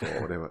life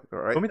or whatever?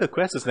 Right? For me, the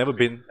quest has never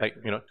been like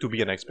to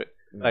be an expert.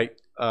 Like,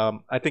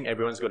 I think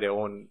everyone's got their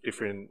own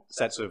different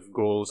sets of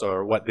goals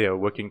or what they are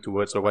working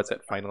towards or what's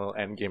that final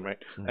end game, right?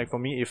 Like, for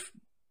me, if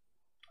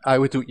I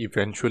were to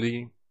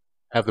eventually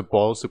have the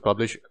balls to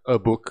publish a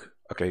book,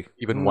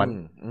 even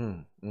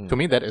one, to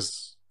me that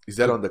is. Is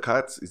that on the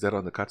cards? Is that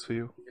on the cards for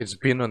you? It's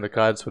been on the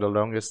cards for the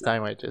longest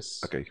time.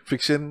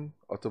 Fiction,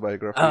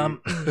 autobiography.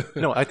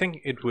 No, I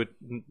think it would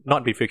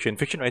not be fiction.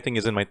 Fiction writing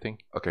isn't my thing.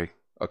 Okay.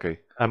 Okay.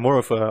 I'm more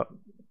of a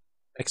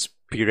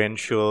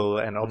experiential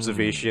and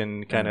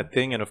observation kind of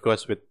thing, and of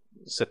course with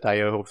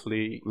satire,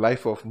 hopefully.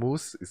 Life of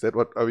Moose. Is that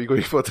what are we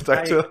going for the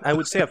title? I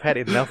would say I've had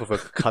enough of a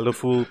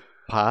colorful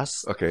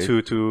past Okay.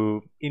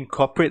 to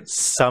incorporate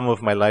some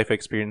of my life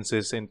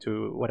experiences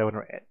into what I want to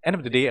write. End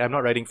of the day, I'm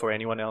not writing for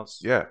anyone else.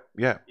 Yeah.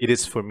 Yeah. It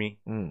is for me.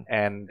 Mm.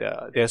 And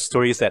there are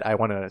stories that I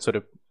want to sort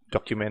of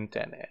document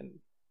and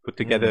put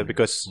together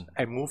because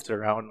I moved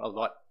around a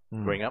lot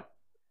growing up.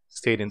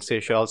 Stayed in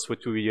Seychelles for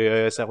 2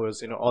 years. I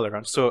was, all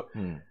around. So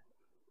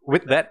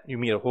with that, you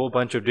meet a whole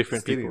bunch of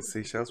different Stayed people. in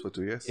Seychelles for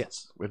 2 years?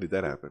 Yes. When did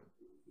that happen?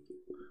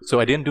 So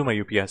I didn't do my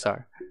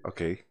UPSR.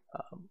 Okay.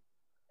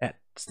 At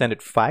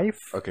standard 5.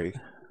 Okay.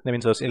 That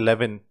means I was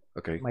 11.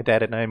 Okay. My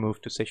dad and I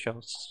moved to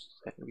Seychelles.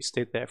 And we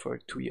stayed there for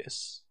 2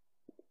 years.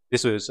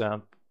 This was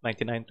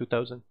 99,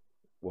 2000.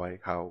 Why?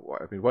 How?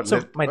 I mean, what So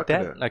led? my what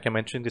dad, kinda- like I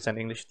mentioned, is an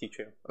English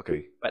teacher.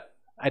 Okay. But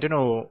I don't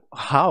know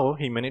how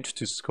he managed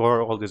to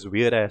score all these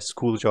weird ass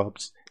school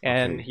jobs.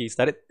 And Okay. he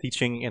started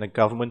teaching in a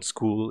government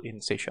school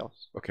in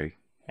Seychelles. Okay.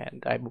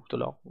 And I moved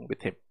along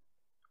with him.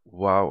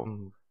 Wow.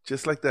 Mm.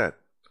 Just like that.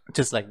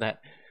 Just like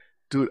that.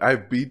 Dude,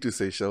 I've been to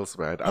Seychelles,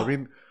 man. I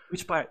mean,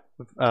 Which part?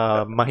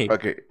 Mahi.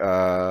 okay.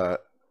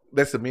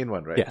 That's the main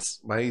one, right?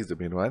 Yes. Mahi is the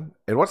main one.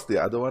 And what's the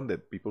other one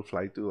that people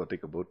fly to or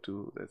take a boat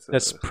to?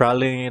 There's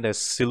Praling, there's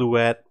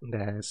Silhouette,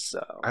 there's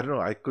I don't know.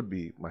 I could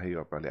be Mahi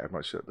or Pali. I'm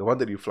not sure. The one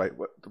that you fly,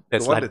 the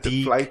There's one that you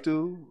Ladik. fly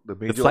to, the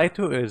the major. fly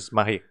to is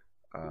Mahi.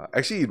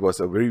 Actually, it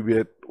was a very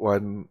weird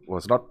one.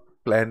 Was not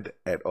planned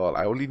at all.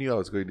 I only knew I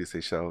was going to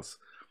Seychelles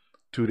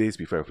 2 days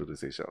before I flew to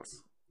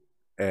Seychelles,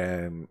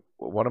 and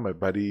one of my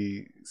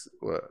buddies,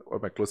 one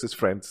of my closest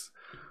friends,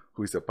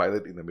 who is a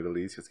pilot in the Middle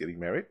East, was getting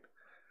married,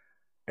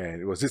 and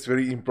it was just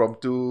very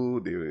impromptu.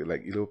 They were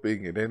like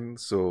eloping, and then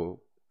so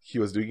he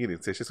was doing it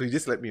in Seychelles. So he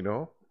just let me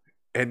know,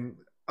 and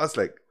I was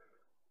like,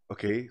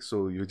 okay,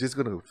 so you're just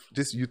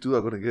you two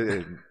are gonna get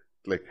and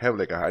like have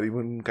like a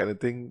honeymoon kind of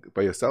thing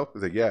by yourself?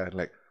 It's like, yeah, and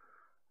like,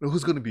 no,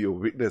 who's gonna be a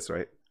witness,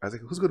 right? I was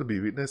like, who's gonna be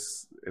a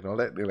witness and all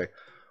that? They're like,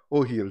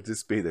 oh, he'll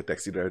just pay the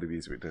taxi driver to be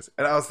his witness.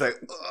 And I was like,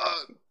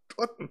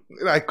 what?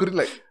 I couldn't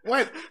like,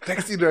 what?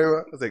 Taxi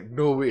driver? I was like,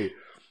 no way.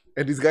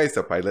 And this guy is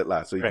a pilot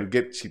lah, so you could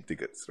get cheap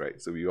tickets, right?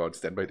 So we were on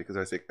standby tickets.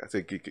 I said,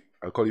 "Okay,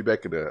 I'll call you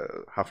back in a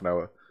half an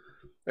hour."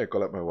 I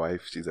call up my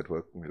wife. She's at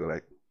work. And we go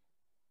like,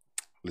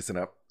 listen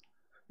up,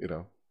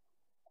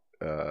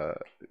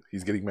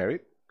 he's getting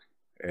married,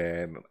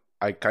 and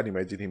I can't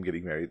imagine him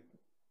getting married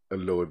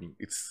alone.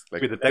 It's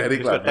like With the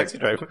taxi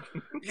driver.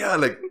 yeah,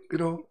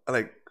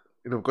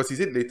 because he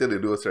said later they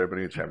do a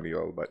ceremony with family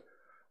all, but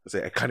I was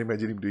like, I can't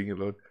imagine him doing it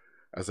alone.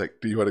 I was like,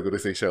 do you want to go to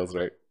Seychelles,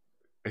 right?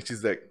 And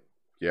she's like,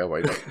 yeah,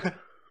 why not?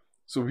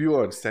 So we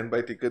were on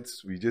standby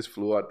tickets. We just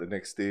flew out the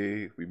next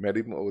day. We met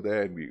him over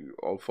there, and we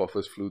all four of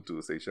us flew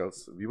to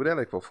Seychelles. We were there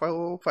like for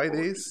 5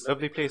 days.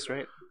 Lovely place,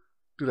 right?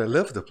 Dude, I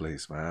love the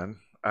place, man.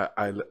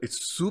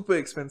 It's super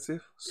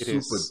expensive. It super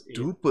is.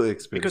 duper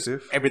Because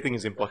expensive. everything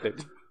is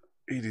imported.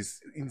 It is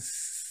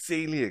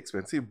insanely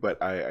expensive,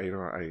 but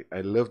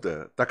I love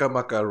the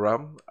Takamaka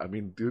rum. I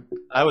mean, dude,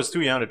 I was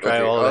too young to try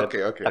Okay, all that.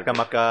 okay.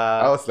 Takamaka.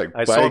 I was like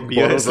I saw buying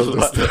beers bottles a of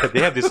lot. those stuff.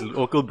 They have this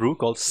local brew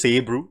called Say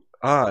Brew.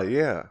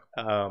 Yeah.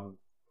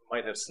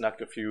 Might have snuck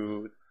a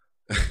few.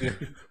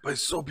 But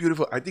it's so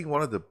beautiful. I think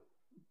one of the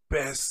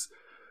best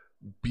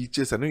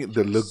beaches. I know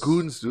the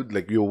lagoons, dude.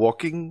 Like you're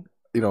walking,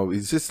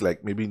 it's just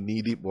like maybe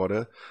knee deep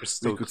water.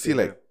 You could see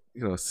like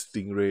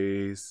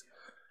stingrays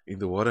in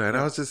the water, and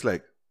I was just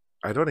like,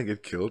 I don't want to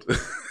get killed.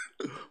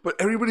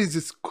 But everybody's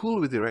just cool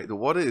with it, right? The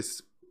water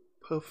is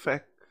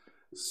perfect,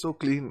 so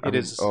clean. It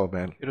is. Oh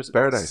man, It was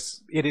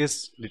paradise. It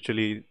is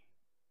literally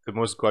the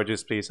most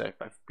gorgeous place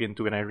I've been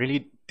to, and I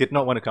really did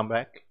not want to come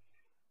back.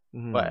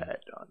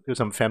 But there's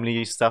some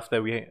family stuff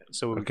that we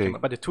came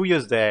up. But the 2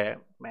 years there,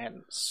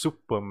 man,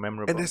 super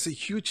memorable. And there's a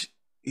huge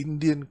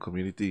Indian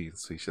community in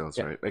Seychelles,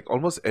 right? Like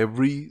almost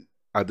every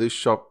other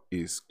shop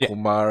is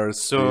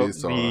Kumar's. So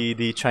place or...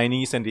 the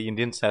Chinese and the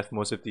Indians have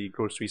most of the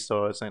grocery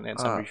stores and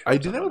some I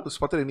didn't ever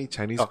spotted any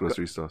Chinese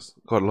grocery stores.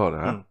 Got a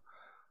lot,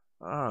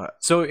 huh?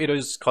 So it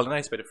was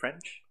colonized by the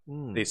French.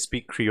 They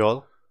speak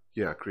Creole.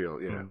 Yeah,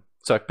 Creole, yeah.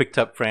 So I picked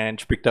up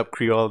French, picked up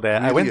Creole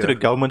there. Really, I went to the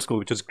government school,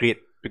 which was great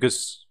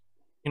because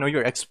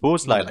you're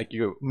exposed like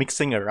you're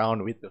mixing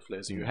around with the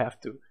flavors. You have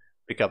to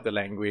pick up the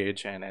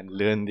language and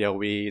learn their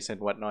ways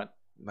and whatnot.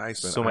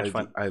 Nice, man. So much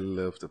fun. I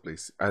love the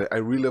place. I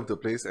really love the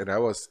place. And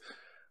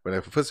when I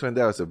first went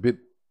there, I was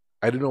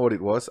I didn't know what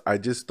it was. I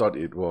just thought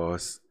it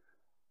was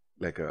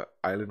like a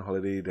island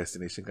holiday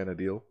destination kind of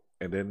deal.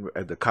 And then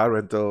at the car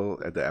rental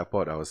at the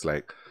airport, I was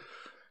like,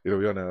 we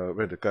want to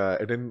rent a car.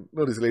 And then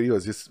this lady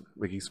was just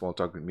making small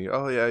talk with me.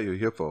 Oh yeah, you're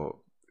here for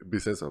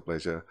business or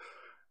pleasure.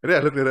 And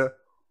then I looked at her.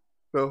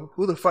 No,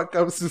 who the fuck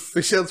comes to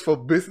Seychelles for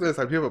business?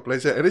 I'm here for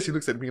pleasure. And then she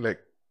looks at me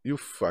like, you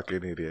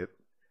fucking idiot.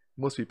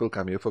 Most people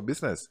come here for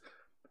business.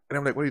 And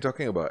I'm like, what are you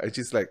talking about? And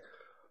she's like,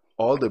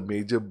 all the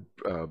major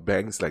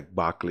banks like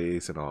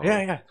Barclays and all.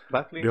 Yeah,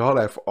 Barclays. They all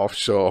have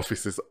offshore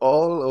offices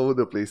all over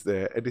the place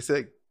there. And they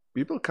say,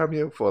 people come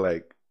here for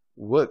like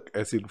work,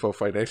 as in for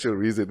financial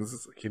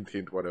reasons, hint,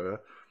 hint,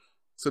 whatever.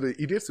 So the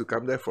idiots who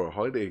come there for a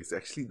holiday is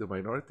actually the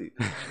minority.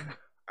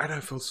 And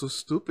I felt so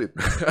stupid.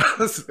 I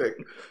was like,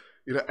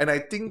 and I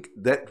think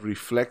that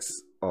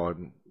reflects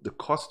on the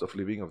cost of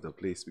living of the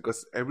place,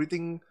 because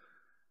everything,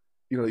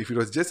 if it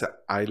was just an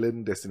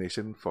island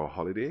destination for a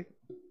holiday,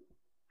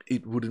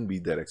 it wouldn't be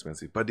that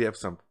expensive. But they have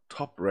some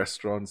top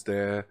restaurants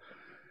there.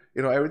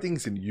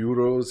 Everything's in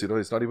euros.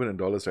 It's not even in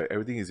dollars, right?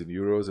 Everything is in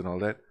euros and all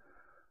that.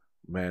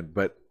 Man,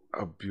 but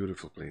a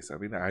beautiful place. I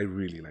mean, I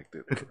really liked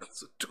it.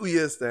 So 2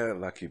 years there,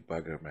 lucky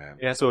bugger, man.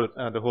 Yeah, so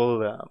the whole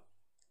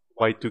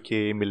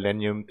Y2K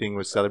Millennium thing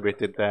was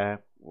celebrated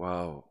there.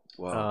 Wow.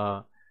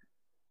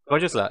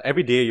 Gorgeous lah.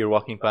 Every day you're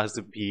walking past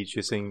the beach,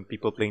 you're seeing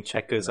people playing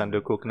checkers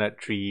under coconut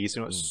trees.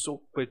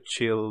 Super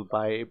chill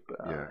vibe.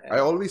 Yeah, I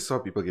always saw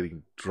people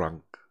getting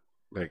drunk,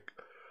 like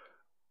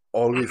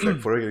always, like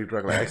forever getting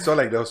drunk. Like I saw,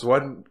 like there was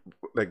one,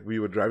 like we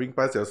were driving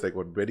past, there was like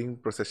one wedding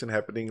procession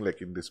happening,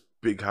 like in this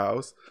big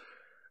house,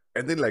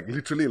 and then like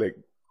literally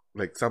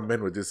like some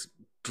men were just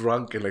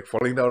drunk and like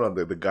falling down on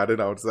the garden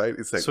outside.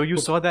 It's like, so you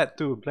saw that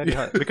too, bloody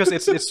hell. Because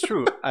it's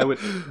true. I would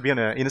be on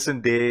an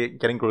innocent day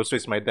getting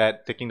groceries with my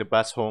dad, taking the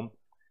bus home,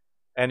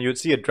 and you'd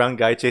see a drunk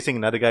guy chasing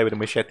another guy with a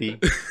machete.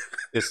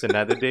 It's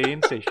another day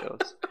in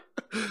Seychelles.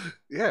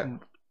 Yeah,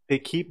 they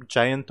keep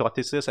giant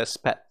tortoises as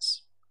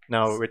pets.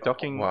 Now we're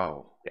talking.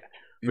 Wow. Yeah,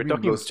 we're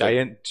talking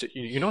giant.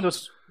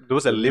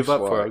 Those that live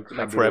up for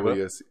like forever.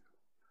 Years.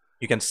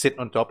 You can sit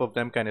on top of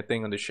them, kind of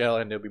thing, on the shell,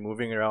 and they'll be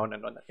moving around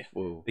and on. Yeah.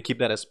 They keep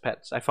that as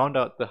pets. I found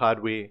out the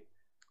hard way.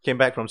 Came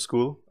back from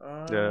school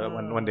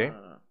one day.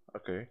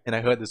 Okay. And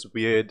I heard this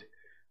weird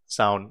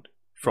sound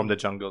from the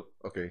jungle.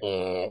 Okay.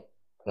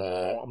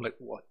 I'm like,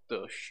 what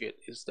the shit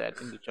is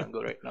that in the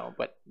jungle right now?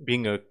 But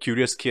being a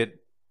curious kid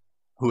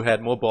who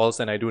had more balls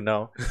than I do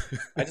now,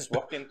 I just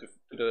walked into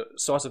the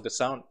source of the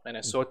sound and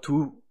I saw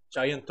 2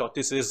 giant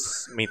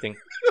tortoises mating.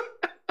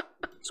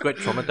 It's quite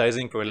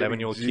traumatizing for an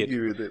 11-year-old kid.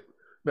 With it.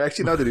 No,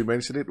 actually, now that you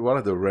mention it, one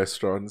of the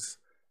restaurants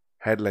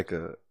had like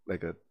a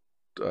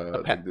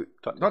pet.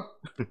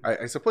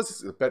 I suppose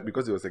it's a pet,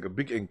 because it was like a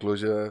big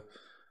enclosure,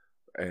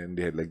 and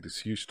they had like this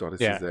huge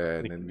tortoises there,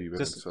 and then we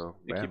went and saw.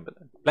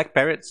 Black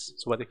parrots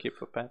is what they keep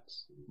for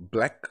pets.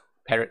 Black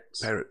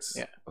parrots.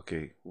 Yeah.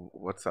 Okay.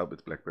 What's up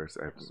with black parrots?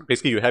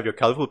 Basically, you have your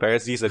colorful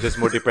parrots. These are just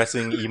more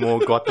depressing, emo,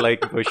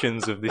 god-like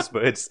versions of these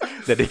birds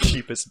that they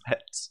keep as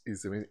pets.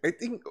 It's amazing. I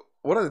think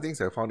one of the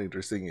things I found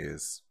interesting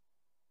is,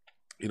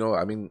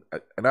 I mean,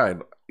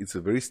 and it's a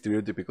very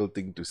stereotypical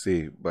thing to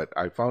say, but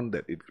I found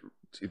that it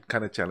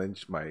kind of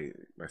challenged my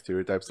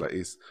stereotypes. Like,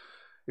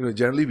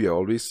 generally we are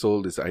always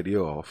sold this idea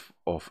of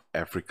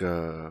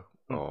Africa,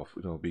 of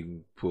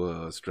being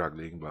poor,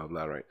 struggling, blah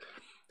blah, right?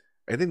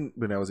 And then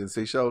when I was in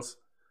Seychelles,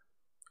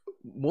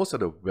 most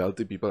of the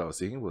wealthy people I was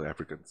seeing were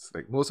Africans.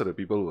 Like most of the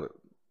people were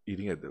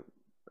eating at the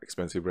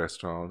expensive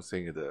restaurants,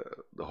 staying at the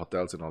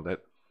hotels and all that.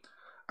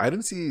 I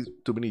didn't see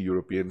too many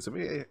Europeans. I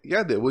mean,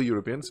 yeah, there were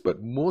Europeans,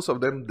 but most of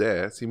them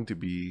there seem to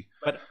be.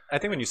 But I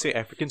think when you say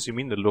Africans, you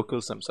mean the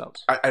locals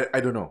themselves. I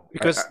don't know,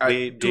 because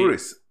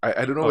tourists.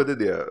 I don't know whether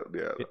they are.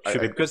 It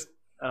should be, because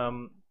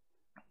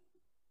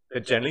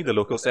generally the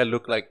locals there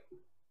look like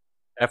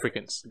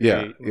Africans.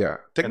 Yeah.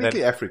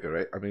 Technically Africa,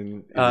 right? I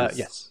mean,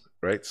 yes,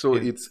 right. So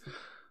it's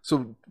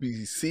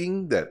we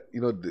seeing that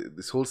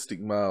this whole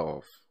stigma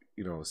of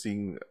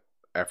seeing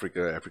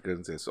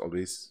Africans as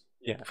always.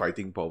 Yeah.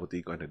 Fighting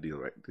poverty kind of deal,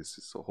 right? This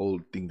is a whole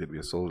thing that we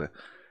are sold at.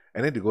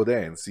 And then to go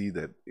there and see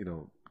that,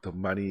 the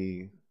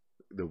money,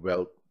 the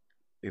wealth,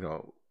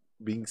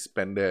 being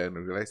spent there, and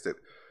realize that,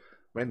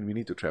 man, we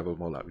need to travel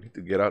more. We need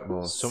to get out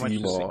more, see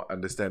more,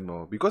 understand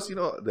more. Because,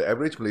 the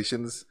average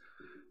Malaysian's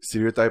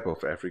stereotype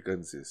of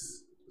Africans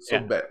is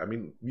so bad. I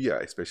mean, we are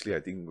especially, I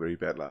think, very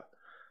bad.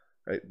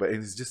 Right? But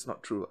it's just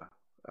not true.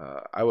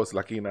 I was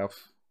lucky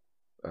enough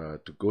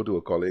to go to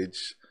a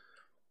college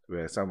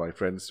where some of my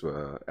friends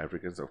were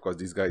Africans. Of course,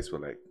 these guys were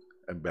like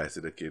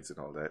ambassador kids and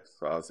all that.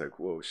 So I was like,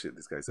 whoa, shit,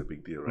 this guy's a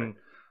big deal, right?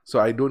 So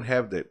I don't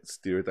have that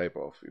stereotype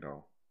of,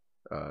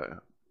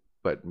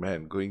 but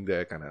man, going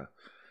there kind of,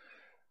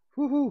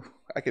 woohoo,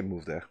 I can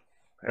move there.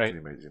 I can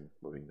imagine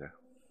moving there.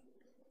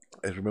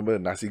 I remember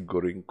nasi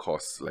goreng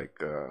costs like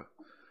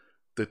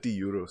 30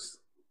 euros.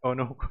 Oh,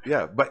 no.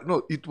 Yeah, but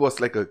no, it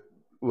was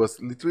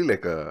literally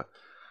like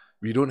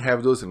we don't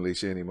have those in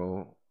Malaysia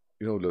anymore.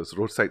 Those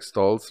roadside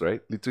stalls,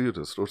 right? Literally,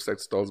 those roadside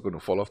stalls going to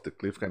fall off the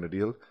cliff kind of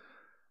deal.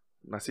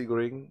 Nasi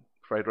goreng,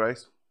 fried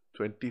rice,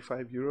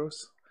 25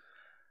 euros.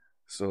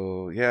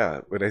 So, yeah,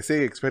 when I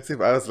say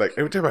expensive, I was like,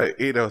 every time I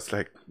ate, I was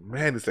like,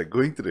 man, it's like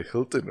going to the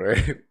Hilton,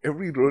 right?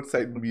 Every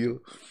roadside meal.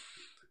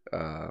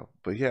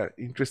 But yeah,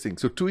 interesting.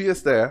 So 2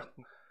 years there.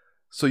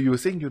 So you were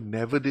saying you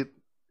never did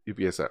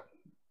UPSR?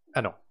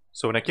 I know.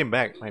 So when I came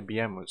back, my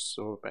BM was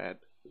so bad.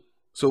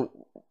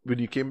 So when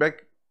you came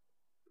back,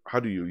 how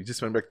do you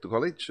just went back to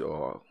college,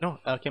 or? No,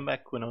 I came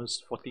back when I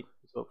was 14,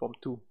 so Form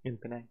 2 in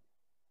Penang.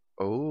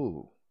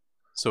 Oh.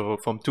 So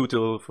from 2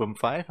 till Form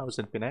 5, I was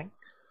in Penang.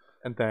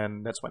 And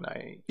then that's when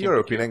You're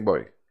a Penang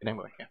boy? Penang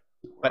boy, yeah.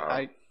 But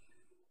I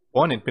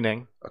born in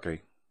Penang.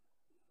 Okay.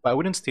 But I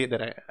wouldn't state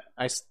that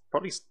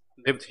probably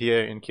lived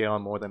here in KL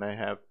more than I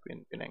have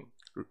in Penang.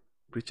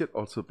 Richard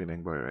also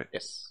Penang boy, right?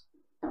 Yes.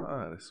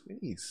 There's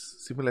many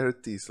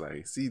similarities. Like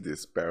I see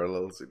these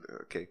parallels.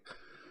 Okay.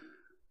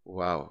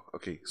 Wow.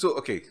 Okay.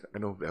 So I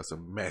know there's a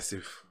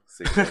massive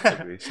Seychelles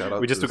anyway. Shout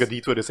out. We just took a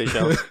detour to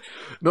Seychelles.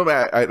 No,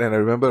 man. And I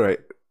remember, right.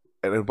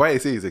 And why I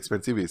say it's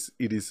expensive is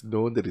it is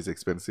known that it's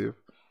expensive.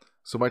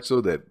 So much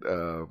so that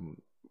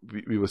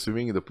we were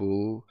swimming in the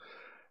pool,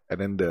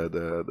 and then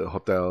the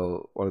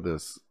hotel, one of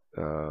those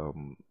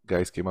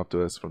guys came up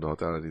to us from the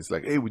hotel, and he's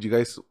like, "Hey, would you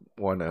guys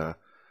want a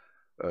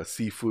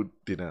seafood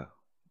dinner?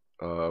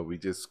 We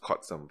just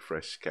caught some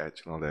fresh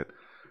catch and all that."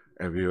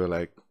 And we were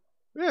like,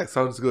 "Yeah,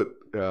 sounds good.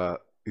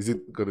 Is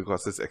it going to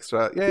cost us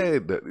extra?" Yeah,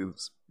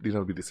 dinner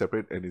will be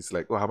separate. And it's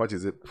like, "Oh, how much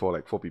is it for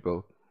like 4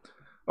 people?"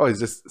 "Oh, it's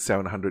just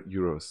 700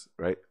 euros,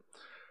 right?"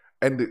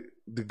 And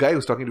the guy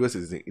who's talking to us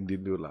is an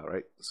Indian dude,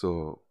 right?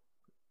 So,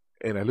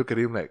 and I look at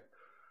him like,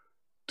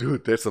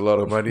 "Dude, that's a lot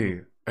of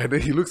money." And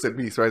then he looks at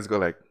me, so I go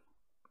like,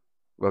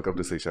 "Welcome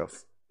to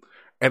Seychelles."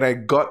 And I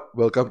got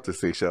welcome to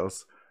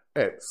Seychelles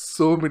at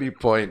so many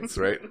points,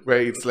 right?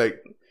 Where it's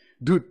like,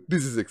 dude,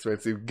 this is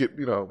expensive.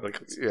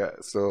 Welcome to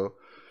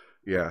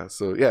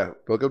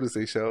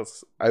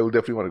Seychelles. I will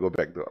definitely want to go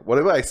back there.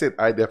 Whatever I said,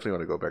 I definitely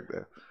want to go back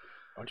there.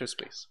 Gorgeous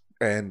place.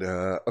 And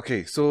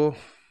okay, so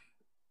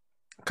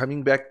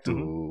coming back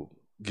to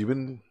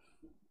given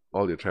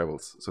all your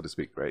travels, so to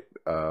speak, right?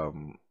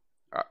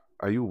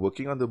 Are you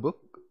working on the book?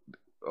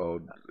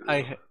 Or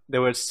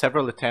there were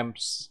several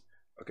attempts.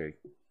 Okay.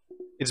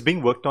 It's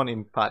being worked on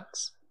in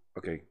parts.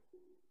 Okay.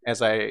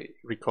 As I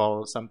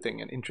recall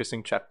an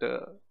interesting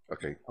chapter.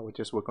 Okay. I would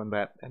just work on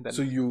that, and then.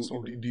 So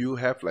do you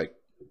have like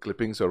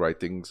clippings or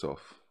writings of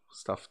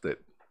stuff that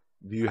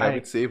do you have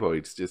it saved, or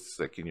it's just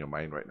like in your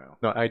mind right now?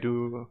 No, I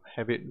do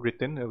have it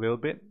written a little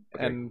bit,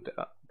 Okay. and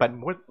but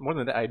more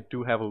than that, I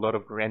do have a lot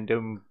of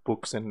random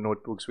books and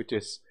notebooks, which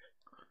is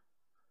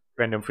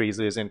random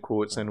phrases and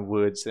quotes and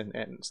words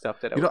and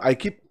stuff that I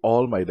keep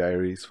all my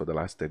diaries for the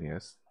last 10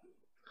 years,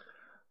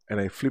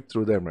 and I flip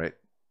through them, right?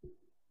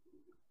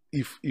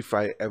 If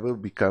I ever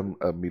become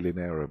a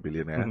millionaire or a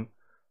billionaire,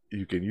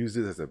 you can use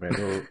this as a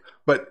manual.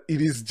 But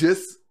it is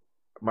just,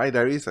 my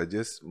diaries are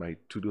just my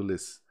to-do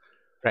list.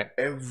 Right.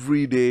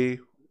 Every day,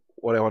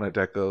 what I want to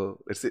tackle,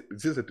 it's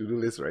just a to-do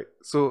list, right?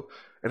 So,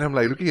 and I'm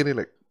like looking at it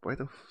like, why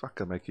the fuck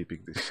am I keeping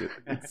this shit?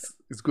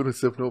 It's going to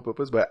serve no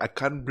purpose, but I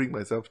can't bring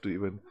myself to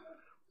even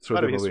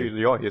throw them away.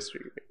 Your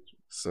history.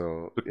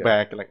 So look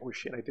back like, oh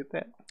shit, I did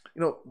that.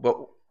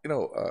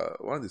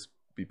 One of these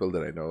people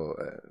that I know,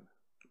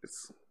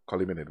 it's call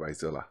him an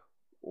advisor lah.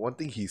 One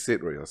thing he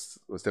said was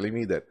telling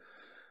me that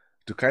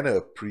to kind of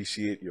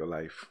appreciate your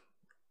life,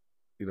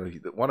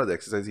 one of the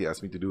exercises he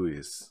asked me to do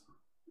is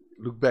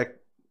look back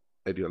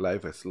at your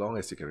life as long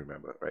as you can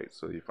remember, right?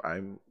 So if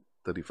I'm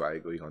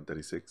 35 going on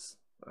 36,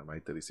 am I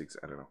 36?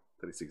 I don't know,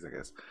 36 I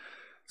guess.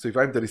 So if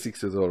I'm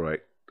 36 years old,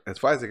 right, as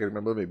far as I can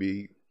remember,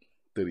 maybe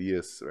 30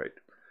 years, right?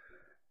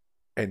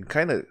 And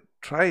kind of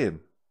try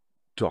and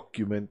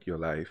document your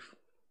life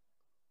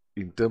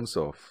in terms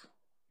of,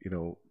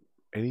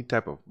 any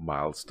type of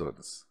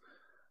milestones,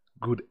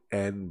 good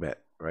and bad,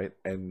 right?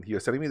 And he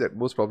was telling me that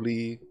most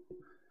probably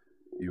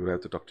you will have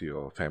to talk to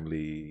your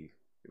family,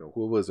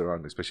 whoever's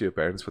around, especially your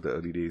parents for the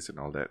early days and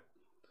all that.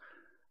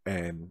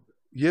 And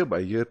year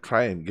by year,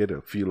 try and get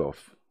a feel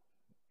of,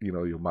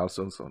 your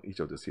milestones on each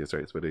of those years,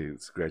 right? Whether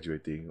it's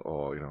graduating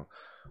or,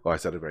 I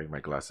started wearing my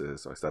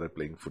glasses, or I started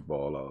playing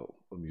football or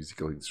a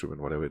musical instrument,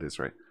 whatever it is,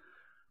 right?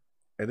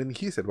 And then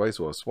his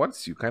advice was,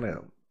 once you kind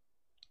of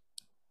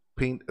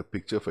paint a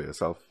picture for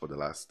yourself for the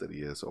last 30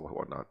 years or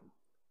whatnot,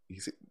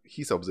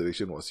 his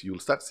observation was you'll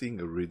start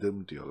seeing a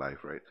rhythm to your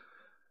life, right?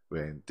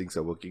 When things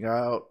are working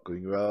out,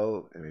 going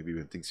well, and maybe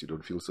when things you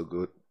don't feel so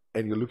good,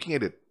 and you're looking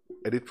at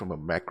it from a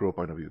macro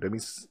point of view. That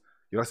means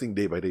you're not seeing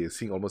day by day, you're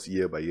seeing almost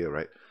year by year,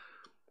 right?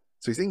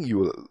 So he's saying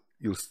you'll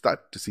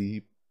start to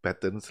see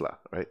patterns,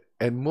 right?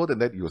 And more than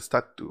that, you'll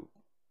start to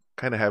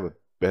kind of have a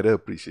better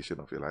appreciation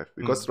of your life.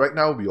 Because right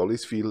now we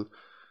always feel,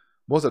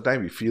 most of the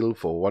time we feel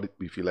for what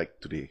we feel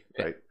like today,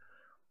 right?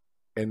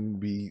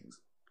 And we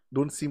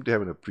don't seem to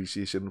have an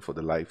appreciation for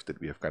the life that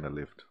we have kind of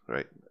lived,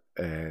 right?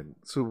 And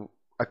so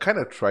I kind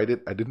of tried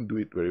it. I didn't do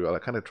it very well. I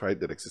kind of tried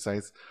that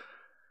exercise.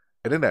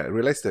 And then I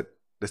realized that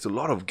there's a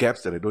lot of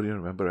gaps that I don't even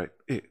remember, right?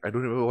 Hey, I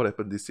don't remember what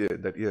happened this year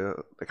and that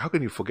year. Like, how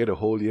can you forget a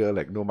whole year,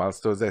 like no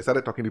milestones? I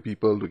started talking to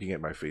people, looking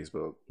at my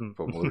Facebook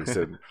for more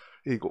recent.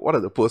 Hey, what are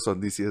the posts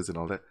on these years and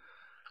all that?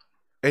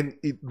 And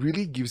it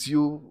really gives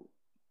you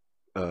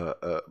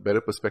a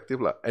better perspective.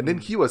 And then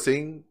he was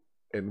saying,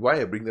 and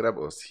why I bring that up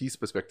was his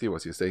perspective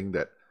was you're saying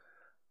that,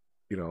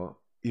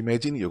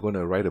 imagine you're going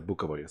to write a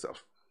book about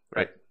yourself,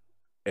 right?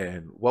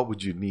 And what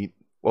would you need?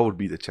 What would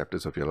be the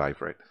chapters of your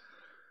life, right?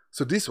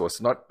 So this was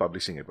not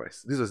publishing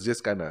advice. This was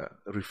just kind of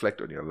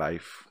reflect on your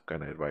life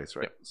kind of advice,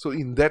 right? So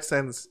in that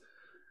sense,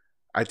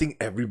 I think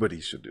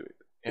everybody should do it.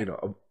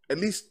 At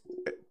least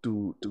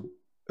to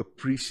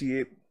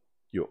appreciate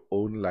your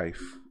own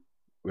life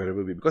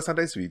wherever we, because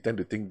sometimes we tend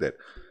to think that,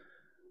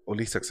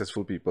 only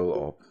successful people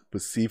or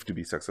perceived to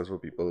be successful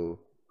people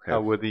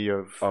Are worthy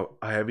of are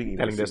having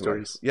telling their interesting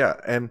lives. stories. Yeah,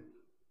 and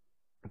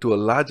to a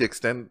large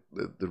extent,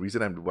 the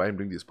reason why I'm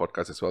doing this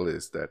podcast as well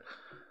is that,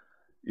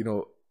 you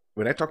know,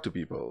 when I talk to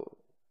people,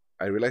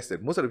 I realize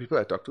that most of the people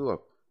I talk to are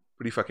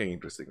pretty fucking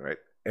interesting, right?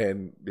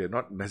 And they're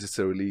not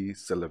necessarily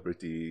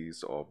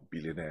celebrities or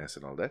billionaires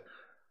and all that,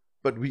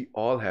 but we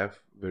all have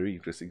very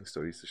interesting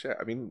stories to share.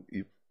 I mean,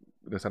 if,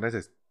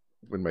 sometimes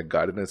when my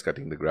gardener is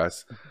cutting the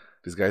grass,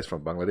 this guy's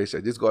from Bangladesh,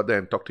 I just go out there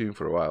and talk to him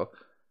for a while.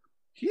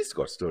 He's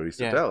got stories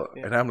to tell.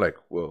 Yeah. And I'm like,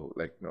 whoa,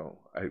 like, no,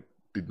 I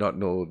did not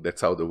know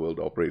that's how the world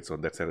operates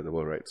on that side of the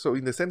world, right? So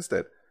in the sense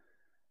that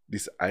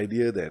this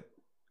idea that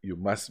you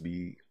must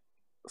be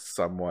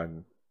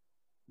someone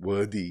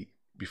worthy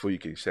before you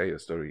can share your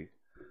story,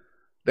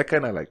 that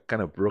kind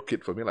of broke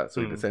it for me.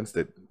 So in the sense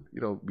that,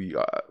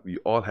 we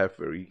all have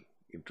very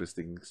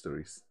interesting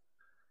stories.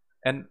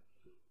 And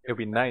it would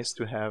be nice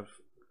to have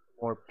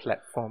more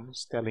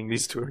platforms telling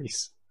these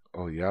stories.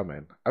 Oh yeah,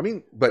 man. I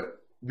mean,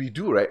 but we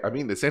do, right? I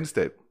mean, the sense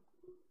that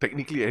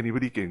technically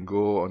anybody can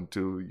go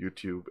onto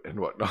YouTube and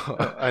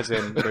whatnot. As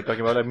in, we're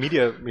talking about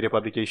media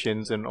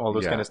publications and all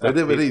those kind of stuff.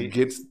 Whether it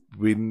gets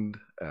wind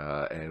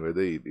and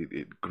whether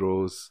it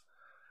grows.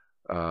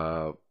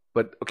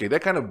 But okay,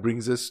 that kind of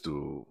brings us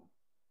to,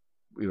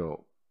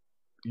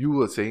 you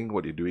were saying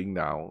what you're doing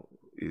now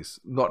is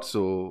not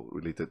so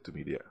related to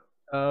media.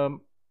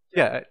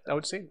 Yeah, I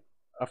would say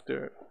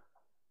after.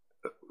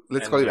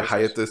 Let's call it a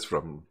hiatus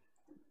from.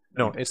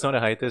 No, it's not a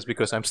hiatus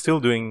because I'm still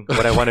doing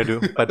what I want to do,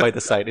 but by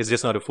the side. It's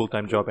just not a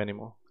full-time job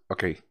anymore.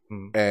 Okay.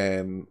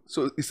 And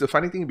so it's a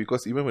funny thing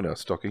because even when I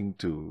was talking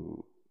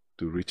to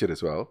Richard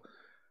as well,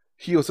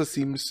 he also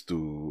seems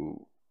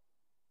to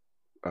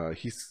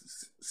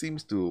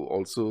seems to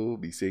also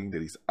be saying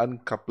that he's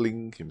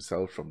uncoupling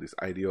himself from this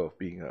idea of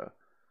being a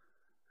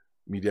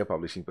media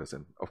publishing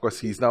person. Of course,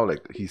 he's now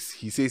like he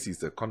says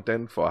he's a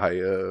content for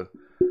hire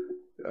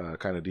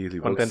kind of deal.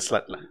 Content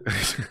slut lah.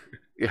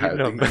 Yeah, I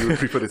think you would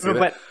prefer to say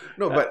that.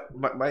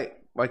 But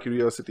my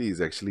curiosity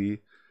is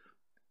actually,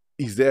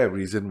 is there a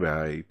reason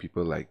why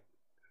people like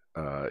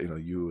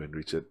you and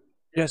Richard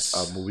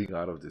are moving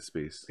out of this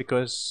space?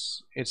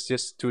 Because it's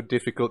just too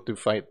difficult to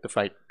fight the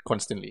fight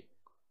constantly.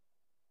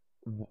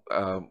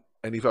 And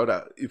if I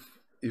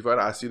were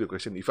to ask you the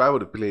question, if I were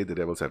to play the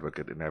devil's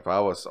advocate and if I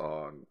was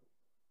on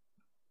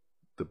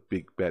the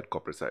big bad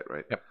corporate side,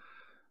 right? Yep.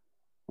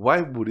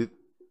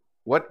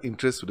 What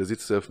interest does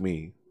it serve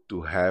me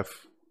to have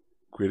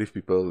creative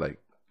people like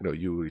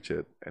you,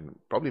 Richard, and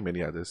probably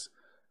many others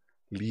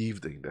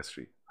leave the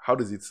industry? How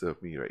does it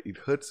serve me, right? It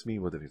hurts me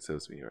more than it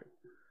serves me, right?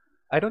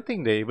 I don't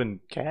think they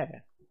even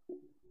care.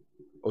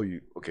 Oh,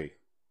 okay.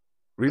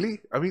 Really?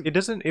 I mean,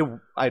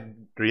 I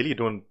really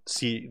don't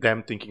see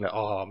them thinking like,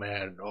 oh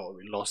man,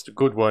 we lost a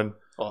good one.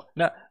 Oh,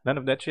 nah, none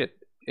of that shit.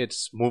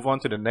 It's move on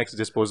to the next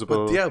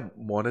disposable. But they are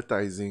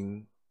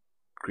monetizing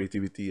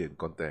creativity and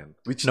content,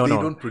 which they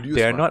don't produce.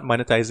 They are not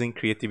monetizing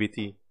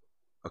creativity.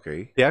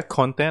 Okay. Their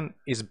content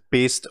is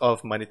based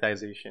off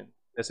monetization.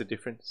 There's a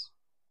difference.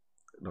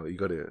 No, you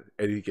gotta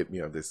educate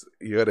me on this.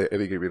 You gotta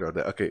educate me on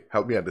that. Okay,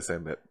 help me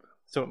understand that.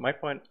 So my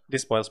point,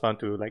 this boils down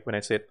to like when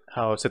I said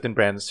how certain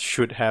brands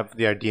should have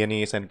their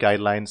DNAs and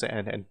guidelines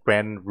and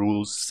brand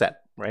rules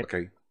set, right?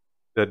 Okay.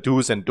 The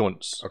do's and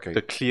don'ts. Okay.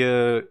 The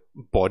clear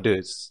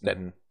borders that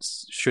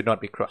should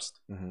not be crossed.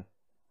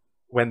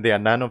 When there are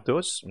none of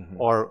those,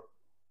 or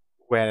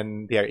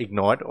when they are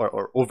ignored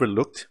or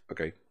overlooked,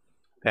 okay,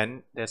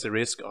 then there's a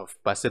risk of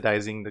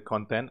bastardizing the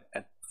content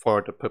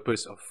for the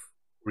purpose of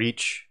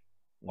reach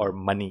or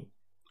money,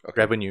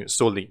 revenue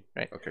solely,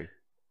 right? Okay.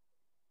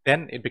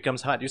 Then it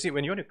becomes hard. You see,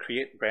 when you want to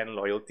create brand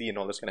loyalty and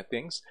all those kind of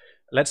things,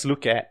 let's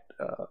look at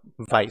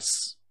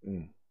Vice.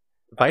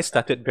 Vice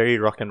started very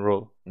rock and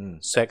roll.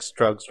 Sex,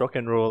 drugs, rock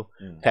and roll,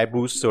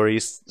 taboo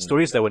stories,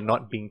 stories that were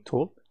not being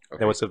told. Okay.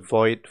 There was a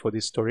void for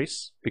these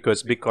stories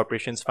because big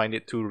corporations find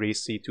it too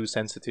racy, too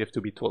sensitive to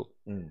be told.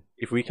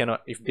 If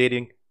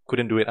they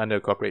couldn't do it under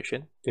a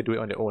corporation, they do it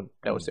on their own.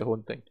 That was their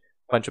own thing.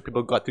 A bunch of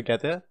people got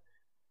together,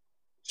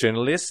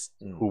 journalists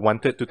who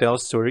wanted to tell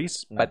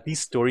stories, but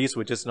these stories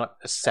were just not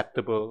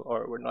acceptable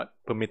or were not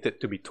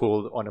permitted to be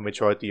told on a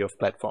majority of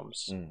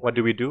platforms. What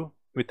do?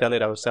 We tell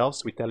it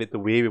ourselves. We tell it the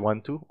way we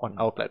want to on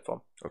our platform.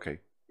 Okay.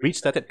 Reach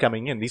started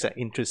coming in. These are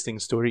interesting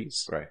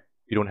stories. Right.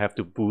 You don't have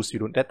to boost.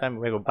 That time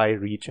we go buy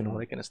reach and all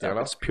that kind of stuff.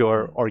 It's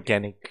pure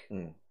organic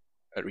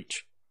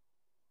reach.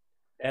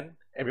 And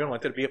everyone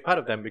wanted to be a part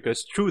of them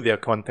because through their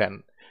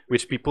content,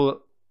 which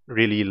people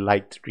really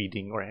liked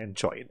reading or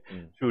enjoyed,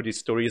 through these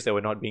stories that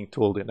were not being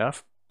told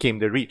enough, came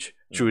the reach.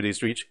 Through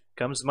this reach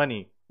comes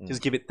money.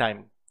 Just give it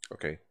time.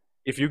 Okay.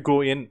 If you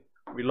go in,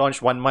 we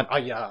launched 1 month,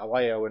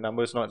 why are our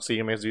numbers not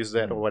same as this,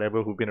 that, or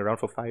whatever, who've been around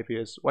for 5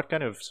 years? What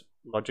kind of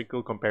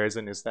logical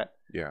comparison is that?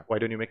 Yeah. Why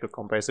don't you make a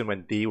comparison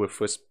when they were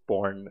first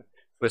born,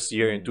 first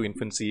year into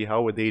infancy?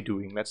 How were they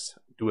doing? Let's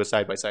do a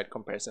side-by-side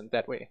comparison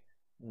that way.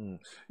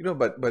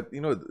 But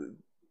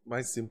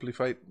my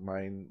simplified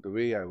mind, the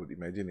way I would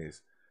imagine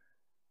is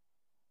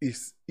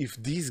if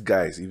these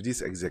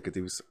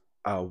executives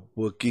are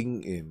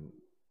working in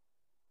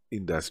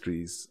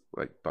industries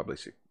like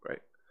publishing,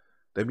 right?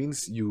 That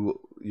means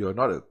you're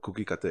not a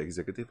cookie cutter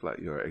executive, like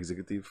you're an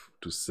executive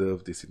to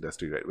serve this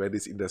industry, right? Where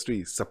this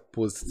industry is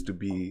supposed to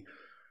be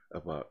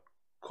about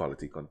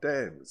quality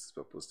content, it's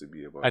supposed to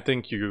be about I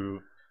think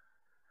you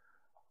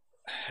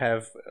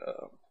have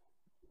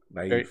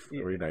naive,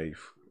 very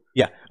naive.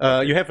 yeah.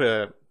 Okay. You have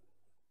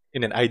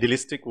in an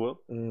idealistic world,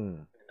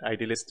 Mm,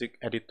 idealistic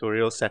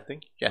editorial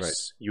setting. Yes, right.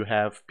 you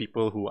have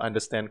people who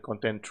understand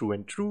content through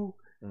and through,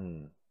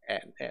 Mm,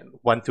 and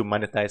want to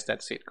monetize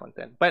that said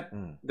content. But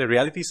mm, the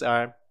realities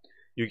are,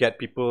 you get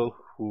people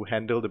who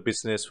handle the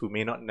business who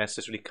may not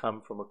necessarily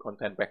come from a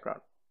content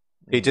background.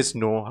 They just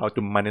know how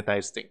to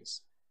monetize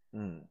things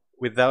mm,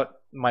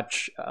 without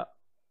much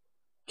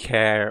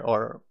care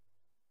or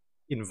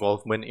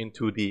involvement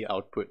into the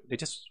output.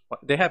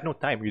 They have no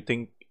time. You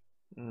think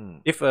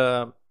mm. if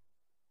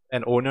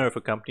an owner of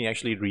a company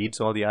actually reads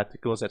all the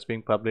articles that's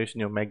being published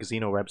in your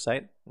magazine or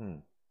website,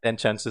 Mm. then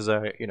chances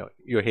are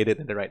you're headed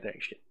in the right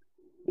direction.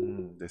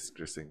 That's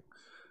interesting.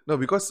 No,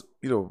 because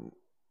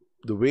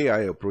the way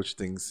I approach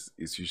things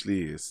is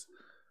usually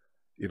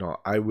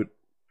I would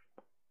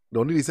the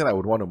only reason I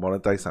would want to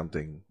monetize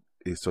something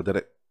is so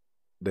that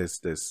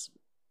there's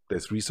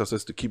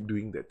resources to keep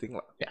doing that thing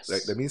lah. Yes.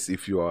 Right? That means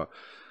if you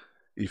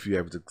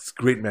have this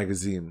great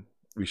magazine,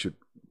 we should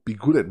be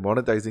good at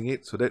monetizing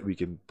it so that we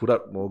can put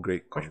out more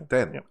great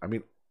content. Yep. I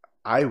mean,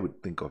 I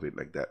would think of it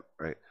like that,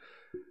 right?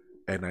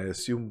 And I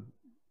assume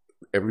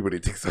everybody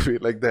thinks of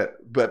it like that.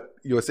 But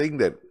you're saying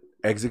that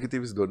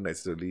executives don't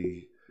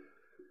necessarily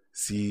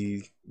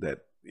see that,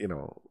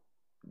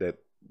 that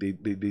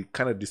they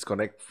kind of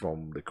disconnect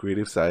from the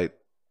creative side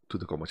to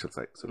the commercial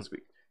side, so to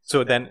speak.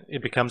 So then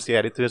it becomes the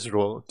editor's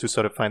role to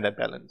sort of find that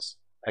balance.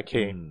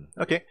 Okay,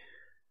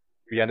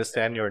 we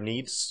understand your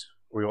needs.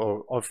 We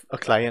are of a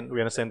client. We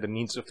understand the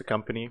needs of the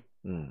company.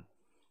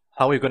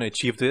 How are we going to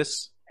achieve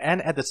this?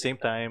 And at the same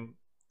time,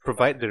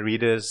 provide the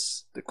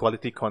readers the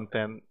quality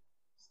content,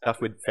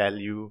 stuff with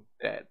value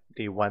that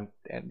they want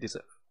and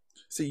deserve.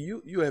 See,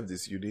 you have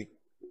this unique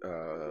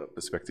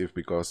perspective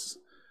because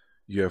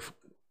you have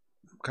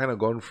kind of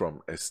gone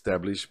from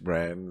established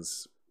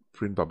brands,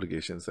 print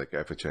publications like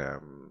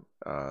FHM,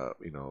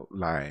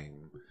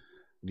 Line,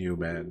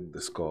 Newman,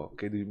 The Score.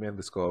 Okay, Newman,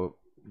 The Score,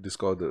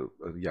 the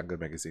younger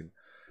magazine,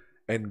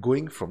 and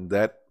going from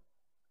that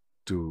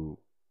to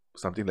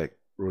something like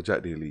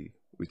Rojak Daily,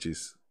 which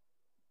is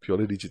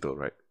purely digital,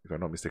 right? If I'm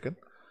not mistaken.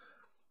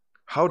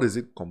 How does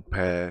it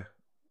compare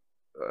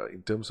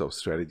in terms of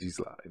strategies,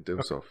 in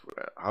terms of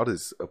how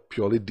does a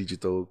purely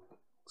digital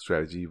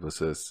strategy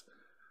versus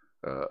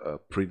a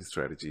print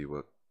strategy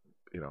work?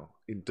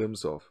 In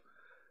terms of,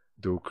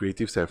 do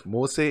creatives have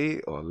more say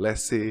or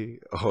less say,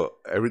 or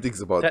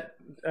everything's about that?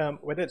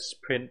 Whether it's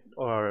print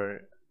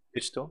or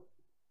digital,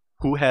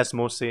 who has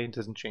more say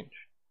doesn't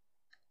change.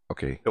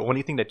 Okay. The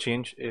only thing that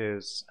changes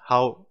is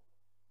how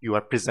you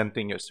are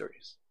presenting your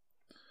stories.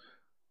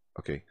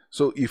 Okay.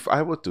 So if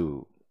I were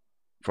to,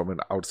 from an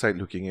outside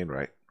looking in,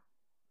 right,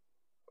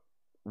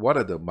 what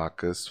are the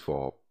markers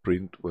for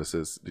print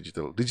versus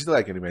digital? Digital,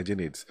 I can imagine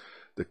it's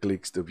the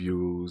clicks, the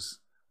views.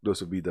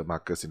 Those would be the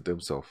markers in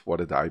terms of what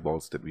are the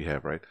eyeballs that we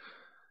have, right?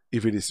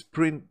 If it is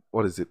print,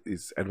 what is it?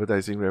 Is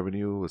advertising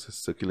revenue versus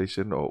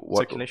circulation, or what?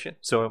 Circulation.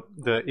 So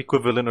the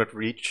equivalent of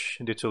reach,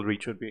 digital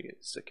reach, would be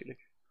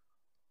circulation.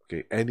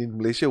 Okay. And in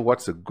Malaysia,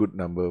 what's a good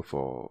number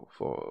for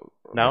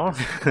now?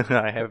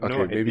 I have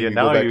no okay, maybe idea. we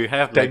Now go back you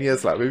have 10 like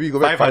years, maybe you go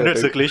back 500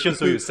 circulations,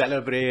 so you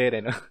celebrate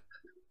and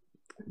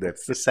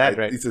that's it's sad,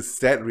 right? It's a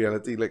sad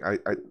reality. Like I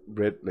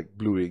read like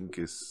Blue Ink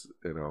is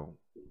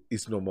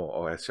is no more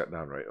or has shut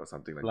down, right, or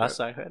something like Last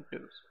that. I heard,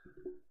 it was.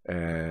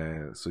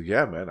 And so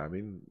yeah, man. I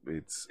mean,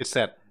 it's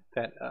sad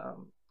that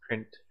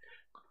print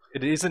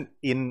isn't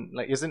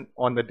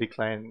on the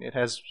decline. It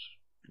has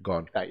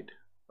gone. died.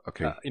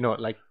 Okay.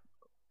 Like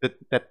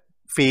that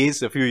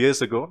phase a few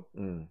years ago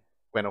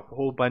when a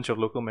whole bunch of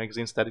local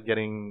magazines started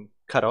getting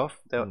cut off.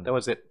 That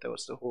was it. That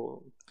was the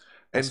whole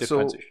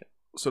transition.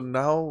 So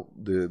now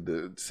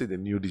the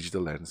new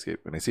digital landscape.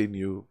 When I say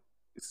new,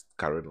 it's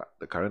current.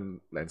 The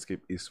current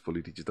landscape is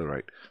fully digital,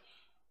 right?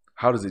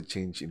 How does it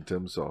change in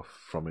terms of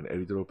from an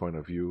editorial point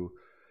of view?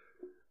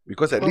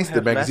 Because at least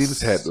the magazines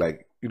had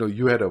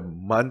you had a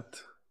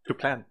month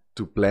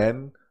to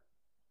plan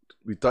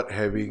without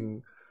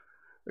having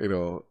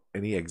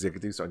any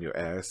executives on your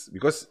ass,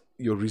 because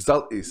your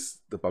result is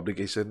the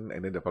publication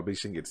and then the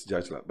publication gets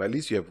judged. But at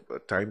least you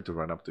have time to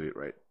run up to it,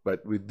 right?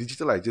 But with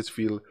digital, I just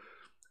feel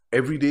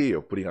every day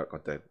you're putting out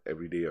content.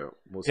 Every day,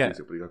 most days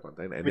you're putting out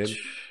content. And then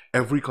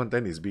every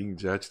content is being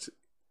judged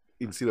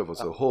instead of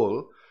as a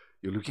whole.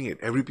 You're looking at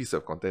every piece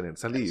of content and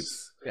suddenly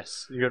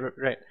Yes, you're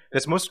right.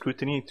 There's more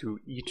scrutiny to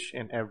each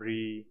and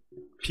every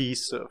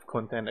piece of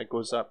content that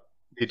goes up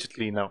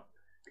digitally now.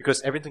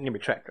 Because everything can be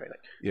tracked, right?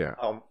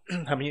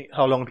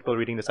 How long are people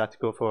reading this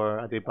article for?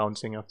 Are they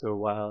bouncing after a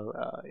while?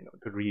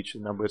 To reach the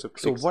numbers of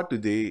clicks. So what do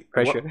they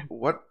pressure?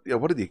 What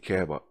do they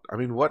care about? I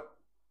mean, what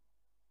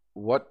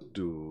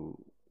do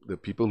the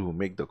people who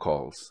make the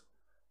calls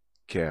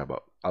care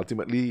about?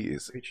 Ultimately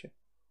is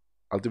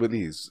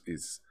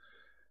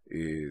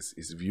is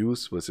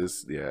views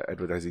versus their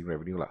advertising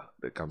revenue lah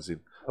that comes in.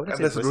 I wouldn't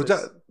And say does versus.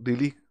 Rojak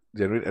Daily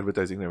generate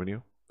advertising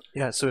revenue?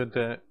 Yeah, so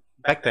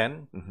back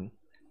then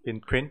in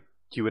print,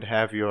 you would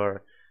have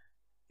your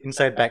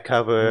inside back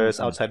covers,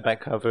 outside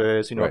back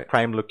covers, Right.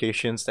 prime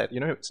locations that,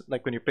 it's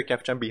like when you pick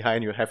FHM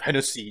behind, you have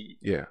Hennessy.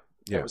 Yeah,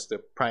 That yeah. was the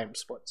prime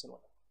spots and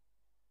whatnot.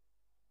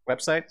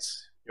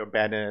 Websites, your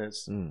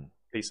banners,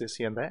 places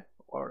here and there,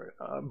 or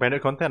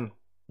branded content.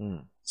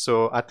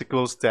 So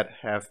articles that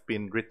have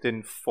been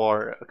written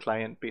for a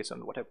client based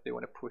on whatever they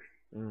want to push,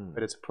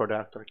 whether it's a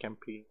product or a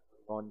campaign,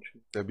 launch.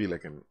 That'd be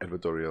like an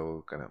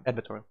editorial kind of.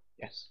 Editorial,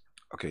 yes.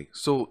 Okay,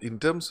 so in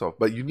terms of,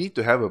 but you need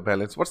to have a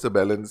balance. What's the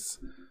balance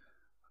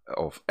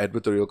of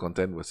editorial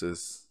content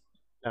versus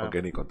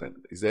organic content?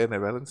 Is there a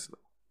balance?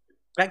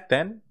 Back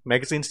then,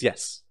 magazines,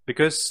 yes,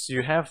 because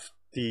you have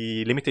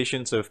the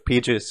limitations of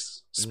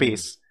pages,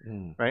 space,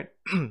 right?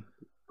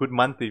 Good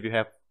month if you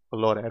have a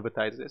lot of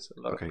advertisers,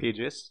 a lot of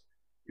pages,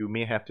 you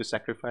may have to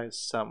sacrifice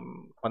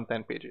some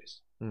content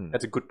pages.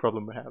 That's a good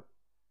problem to have.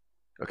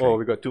 Okay. Oh,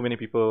 we got too many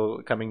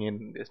people coming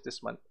in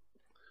this month.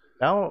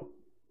 Now,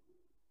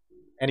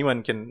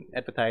 anyone can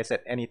advertise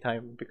at any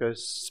time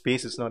because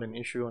space is not an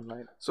issue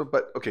online. So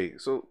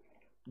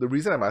the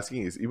reason I'm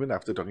asking is even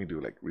after talking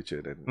to like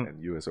Richard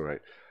and you as well,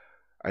 right?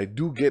 I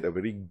do get a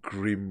very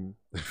grim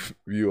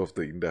view of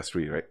the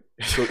industry, right?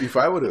 So if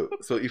I were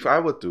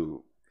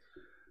to,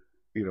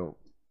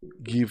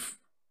 give,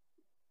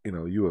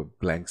 you a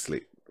blank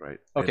slate, right?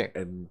 Okay.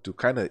 And to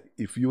kind of,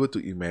 if you were to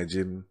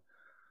imagine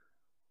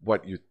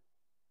what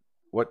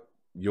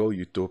your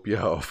utopia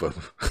of a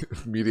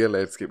media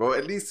landscape, or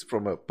at least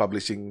from a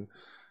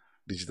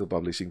digital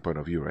publishing point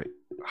of view, right?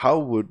 How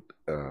would,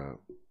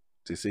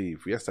 to say,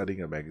 if we are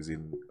starting a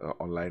magazine,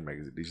 online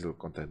magazine, digital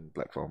content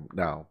platform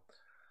now,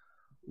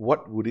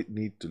 what would it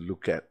need to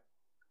look at,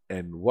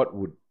 and what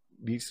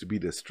needs to be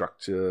the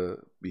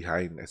structure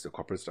behind as the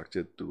corporate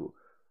structure to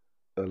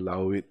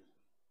allow it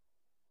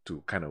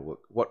to kind of work?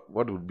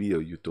 What would be a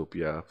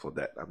utopia for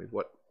that? I mean,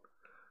 what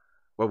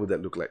would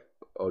that look like?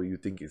 Or you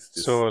think it's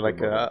just so like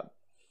a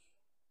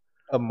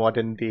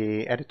modern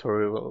day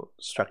editorial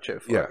structure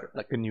for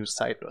like a news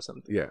site or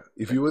something? Yeah.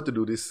 If you were to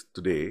do this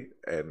today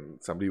and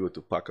somebody were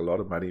to park a lot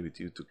of money with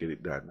you to get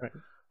it done,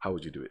 how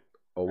would you do it?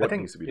 Or what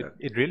needs to be done?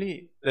 It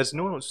really, there's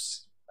no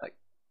like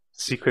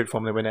secret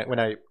formula. When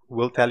I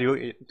will tell you,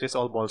 it just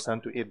all boils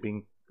down to it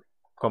being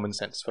common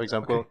sense. For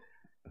example,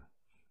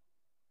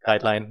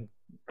 guideline,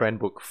 brand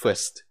book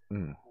first.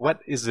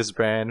 What is this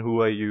brand?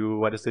 Who are you?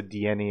 What is the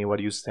DNA? What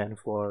do you stand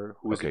for?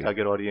 Who is the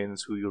target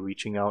audience? Who you're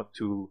reaching out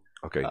to?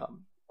 Okay.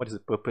 What is the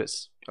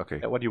purpose?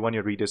 Okay. What do you want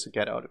your readers to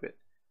get out of it?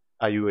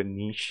 Are you a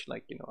niche?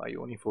 Like, are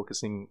you only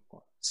focusing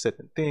on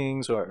certain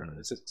things, or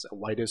is it a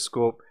wider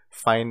scope?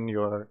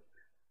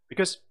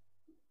 Because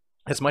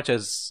as much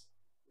as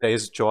there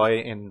is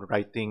joy in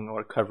writing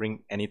or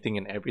covering anything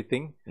and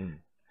everything,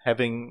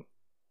 having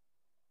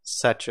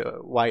such a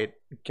wide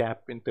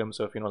gap in terms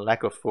of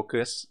lack of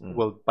focus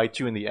will bite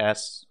you in the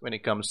ass when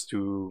it comes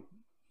to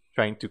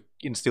trying to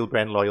instill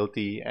brand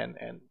loyalty and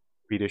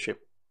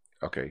readership.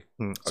 Okay.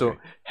 So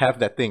have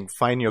that thing,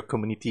 find your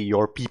community,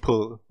 your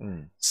people,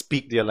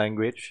 speak their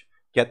language,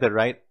 get the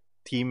right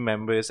team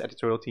members,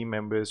 editorial team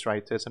members,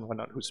 writers and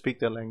whatnot who speak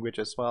their language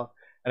as well.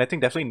 And I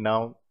think definitely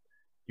now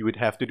you would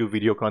have to do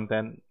video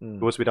content,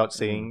 goes without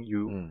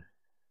saying,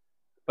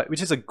 but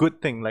which is a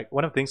good thing. Like,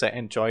 one of the things I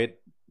enjoyed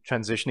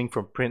transitioning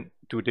from print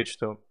to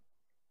digital,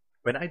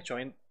 when I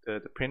joined the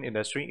print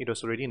industry, it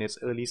was already in its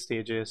early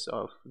stages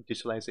of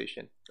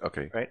digitalization.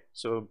 Okay. Right?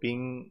 So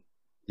being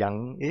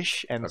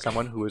young-ish and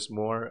someone who is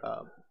more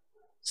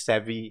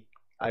savvy,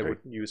 I would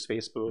use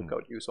Facebook, I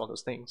would use all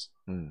those things.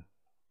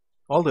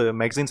 All the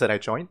magazines that I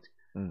joined,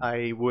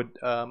 I would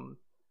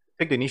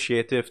take the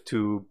initiative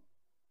to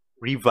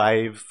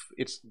revive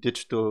its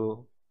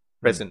digital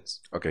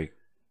presence. Okay.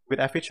 With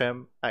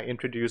FHM, I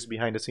introduced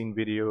behind-the-scene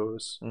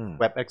videos,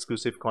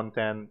 web-exclusive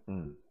content.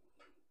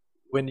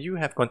 When you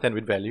have content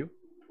with value,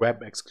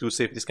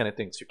 web-exclusive, these kind of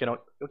things, you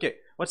cannot... Okay,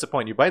 what's the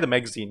point? You buy the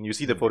magazine, you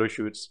see the photo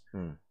shoots,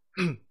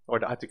 or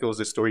the articles,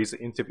 the stories, the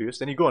interviews,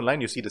 then you go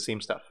online, you see the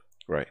same stuff.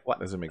 Right. What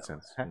doesn't make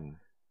sense?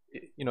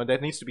 There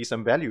needs to be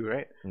some value,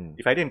 right?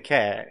 If I didn't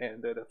care,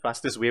 and the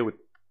fastest way would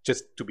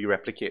just to be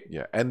replicated.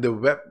 Yeah, and the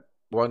web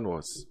one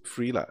was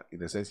free lah, in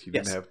the sense you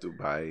didn't have to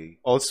buy.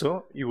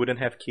 Also, you wouldn't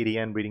have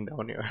KDN breathing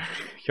down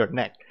your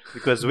neck,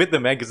 because with the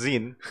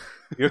magazine,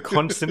 you're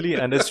constantly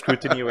under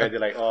scrutiny where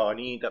they're like, oh,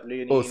 ni tak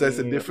boleh, ni. Oh, so there's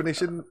a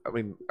definition. I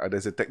mean,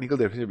 there's a technical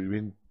definition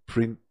between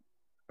print,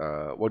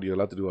 what you're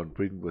allowed to do on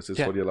print versus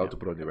what you're allowed to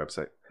put on your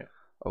website. Yeah.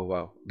 Oh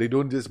wow, they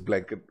don't just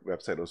blanket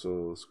website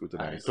also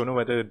scrutinize. I don't know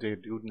whether they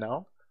do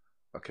now.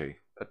 Okay.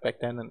 But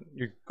back then,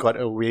 you got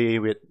away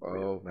with...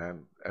 Oh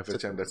man,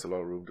 FHM, that's a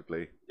lot of room to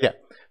play. Yeah,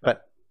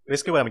 but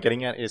basically what I'm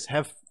getting at is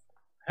have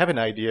an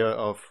idea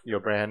of your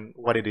brand,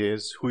 what it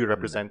is, who you're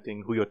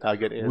representing, who your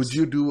target is. Would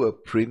you do a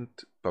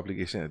print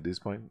publication at this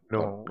point?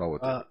 No.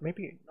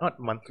 Maybe not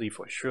monthly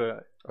for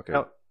sure. Okay.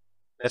 Now,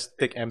 let's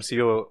take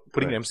MCO.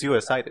 Putting MCO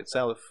aside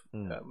itself,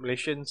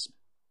 Malaysians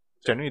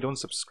generally don't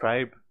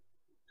subscribe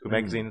to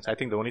magazines. I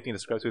think the only thing that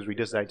describes it is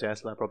Reader's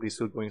Digest, probably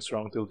still going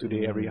strong till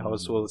today. Every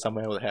household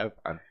somewhere will have.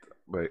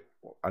 But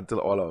until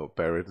all our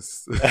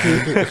parents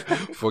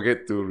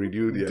forget to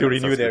renew their To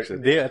renew their,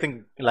 subscription. I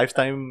think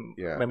lifetime.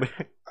 Yeah.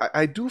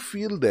 I do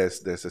feel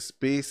there's a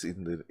space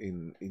in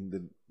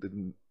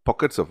the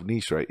pockets of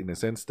niche, right? In a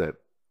sense that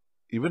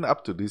even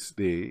up to this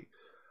day,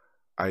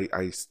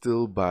 I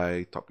still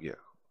buy Top Gear,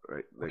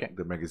 right? Like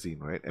the magazine,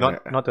 right? And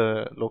not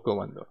the local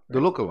one though. The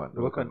right? local one.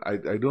 The local one.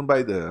 I don't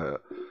buy the.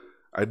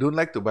 I don't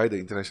like to buy the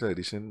international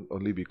edition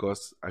only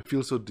because I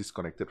feel so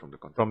disconnected from the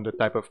content. From the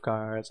type of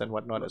cars and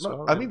whatnot as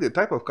well. I mean, the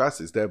type of cars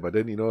is there, but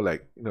then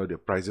the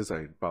prices are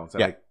in pounds,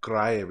 and I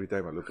cry every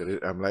time I look at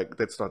it. I'm like,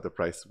 that's not the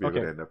price we're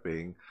gonna end up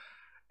paying.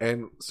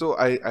 And so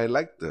I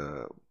like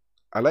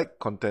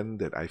content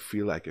that I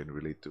feel I can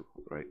relate to,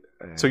 right?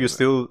 And so you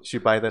still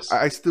should buy this?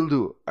 I still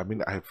do. I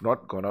mean, I have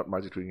not gone out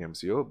much during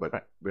MCO,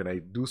 but when I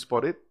do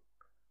spot it.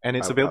 And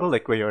it's available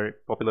like where your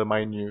popular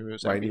My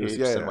News, My News,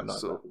 and whatnot.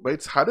 So, but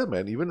it's harder,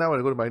 man. Even now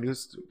when I go to My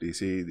News, they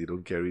say they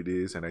don't carry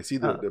this, and I see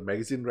the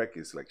magazine rack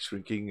is like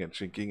shrinking and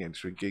shrinking and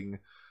shrinking.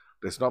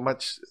 There's not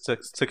much.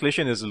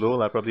 Circulation is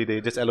low, probably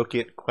they just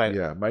allocate quite.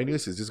 Yeah, My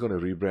News is just going to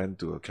rebrand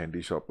to a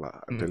candy shop,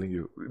 I'm telling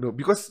you.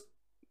 Because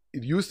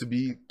it used to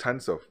be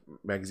tons of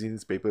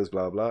magazines, papers,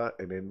 blah blah,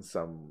 and then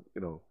some,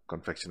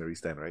 confectionery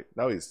stand, right?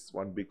 Now it's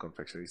one big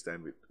confectionery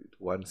stand with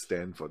one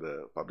stand for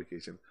the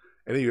publication.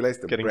 And then you realize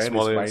the Getting brand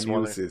smaller is My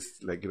News is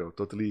like,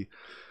 totally.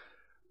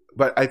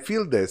 But I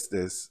feel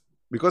there's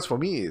because for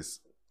me is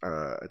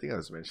I think I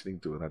was mentioning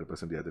to another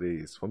person the other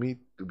day, is for me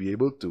to be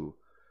able to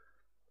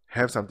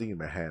have something in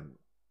my hand.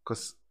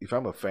 Because if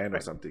I'm a fan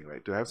of something,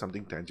 right, to have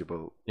something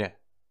tangible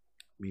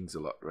means a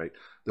lot, right?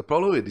 The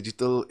problem with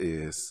digital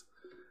is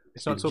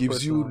it gives personal.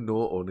 You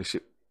no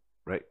ownership,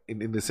 right?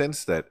 In the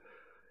sense that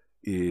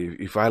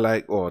if I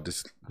like,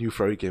 this new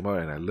Ferrari came out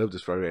and I love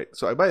this Ferrari,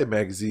 so I buy a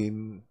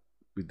magazine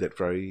with that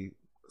Ferrari.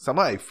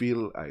 Somehow I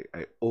feel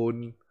I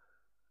own,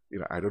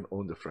 I don't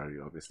own the Ferrari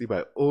obviously, but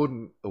I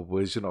own a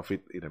version of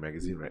it in a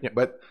magazine, right?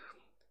 But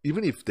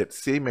even if that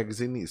same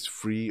magazine is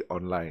free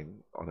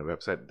online on a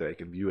website that I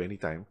can view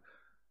anytime,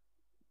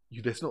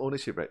 there's no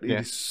ownership, right? It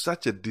is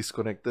such a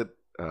disconnected.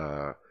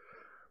 So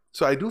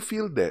I do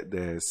feel that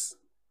there's,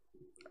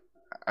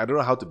 I don't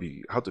know how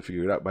to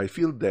figure it out, but I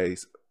feel there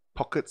is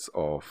pockets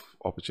of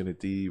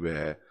opportunity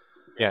where,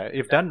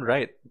 if done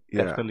right,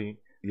 definitely.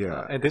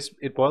 And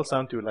it boils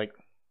down to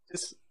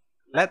just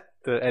let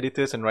the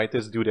editors and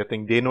writers do their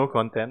thing. They know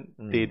content.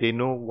 They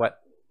know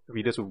what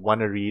readers would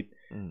want to read,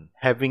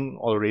 having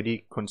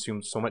already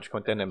consumed so much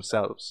content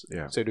themselves.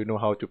 So they know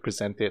how to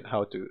present it,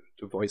 how to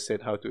voice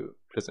it, how to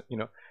present,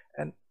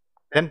 and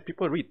then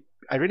people read.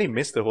 I really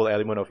miss the whole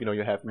element of,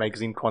 you have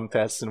magazine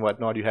contests and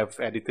whatnot. You have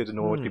editors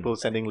notes, people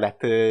sending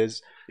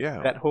letters.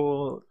 That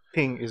whole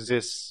thing is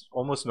just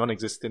almost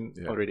non-existent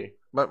already.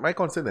 But my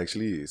concern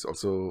actually is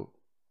also,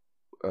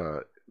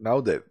 now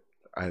that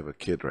I have a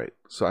kid, right?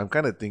 So I'm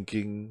kind of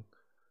thinking,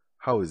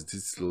 how is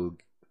this little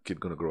kid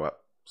going to grow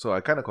up? So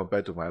I kind of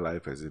compare to my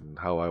life as in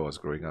how I was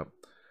growing up.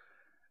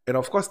 And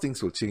of course,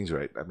 things will change,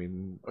 right? I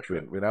mean,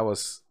 when I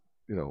was,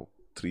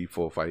 3,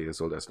 4, 5 years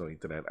old, there's no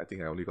internet. I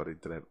think I only got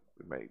internet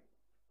in my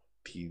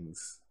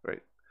teens,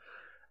 right?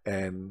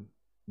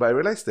 But I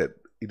realized that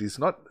it is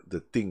not the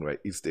thing, right?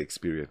 It's the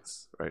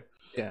experience, right?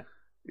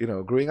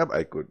 Growing up,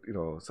 I could,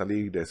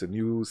 suddenly there's a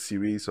new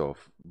series of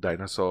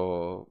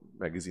dinosaur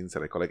magazines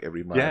that I collect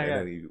every month, and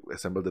then you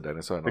assemble the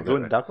dinosaur and all that. The glow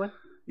in the dark one?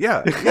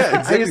 Yeah,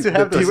 exactly. I used to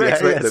have the those.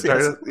 T-Rex,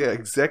 right? Yeah,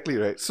 exactly,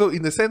 right. So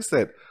in the sense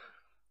that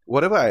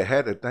whatever I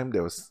had at the time,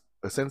 there was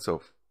a sense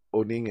of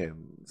owning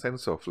and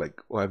sense of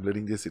I'm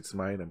learning this, it's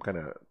mine, I'm kind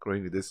of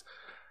growing with this.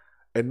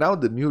 And now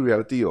the new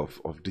reality of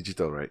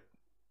digital, right?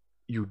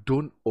 You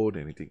don't own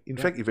anything. In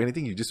fact, if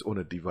anything, you just own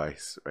a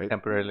device, right?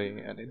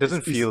 Temporarily, and it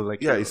doesn't feel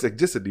like it's like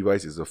just a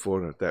device, it's a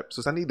phone or a tab.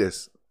 So suddenly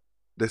there's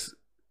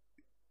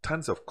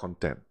tons of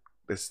content.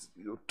 There's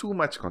too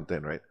much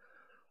content, right?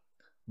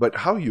 But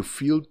how you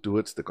feel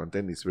towards the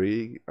content is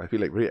I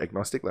feel like very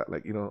agnostic.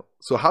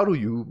 So how do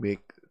you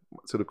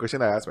so the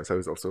question I ask myself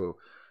is also,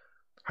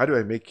 how do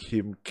I make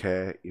him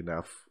care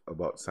enough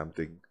about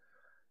something?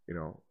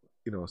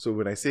 So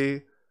when I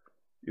say,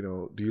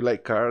 do you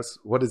like cars?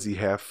 What does he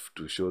have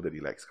to show that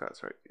he likes cars,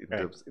 right? In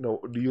terms,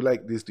 do you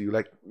like this? Do you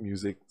like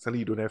music? Suddenly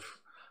you don't have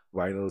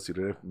vinyls, you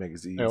don't have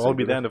magazines. It'll all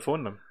be there on the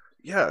phone now.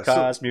 Yeah,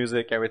 cars,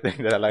 music,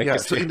 everything that I like. Yeah,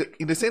 so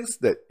in the sense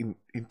that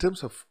in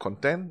terms of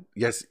content,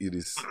 yes, it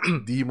is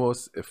the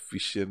most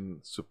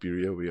efficient,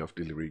 superior way of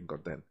delivering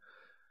content.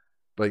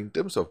 But in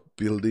terms of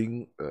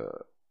building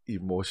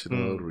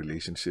emotional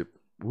relationship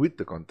with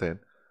the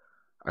content,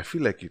 I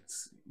feel like you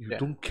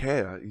don't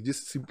care. You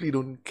just simply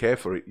don't care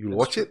for it. You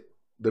watch it.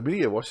 The minute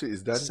you watch it,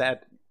 it's done. Sad.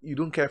 You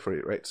don't care for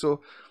it, right?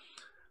 So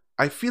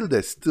I feel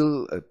there's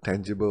still a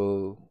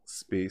tangible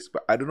space,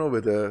 but I don't know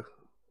whether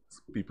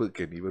people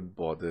can even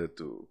bother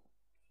to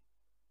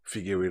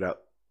figure it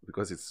out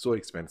because it's so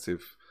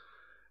expensive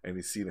and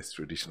it's seen as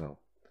traditional.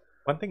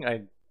 One thing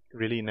I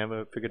really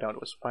never figured out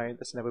was why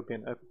there's never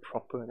been a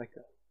proper a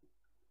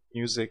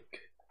music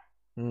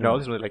You know,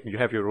 also, like you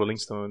have your Rolling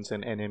Stones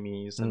and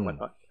Enemies and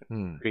whatnot.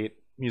 Great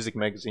music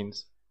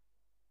magazines.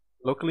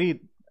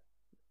 Locally,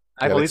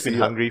 I've always been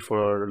hungry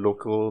for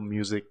local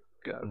music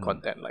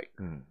content. Like,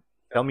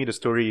 tell me the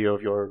story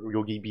of your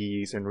Yogi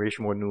Bees and Reish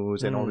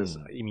Monus and all this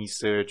IMI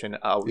Search and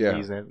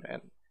Aois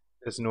and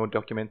there's no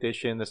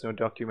documentation, there's no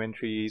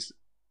documentaries,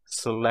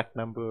 select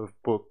number of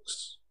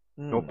books,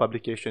 no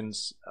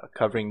publications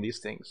covering these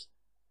things.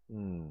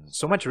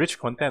 So much rich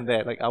content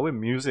there. Like our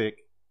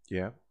music,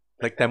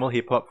 like Tamil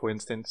hip hop, for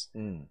instance,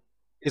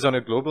 is on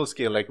a global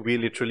scale. Like we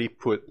literally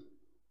put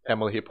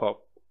Tamil hip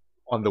hop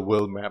on the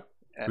world map.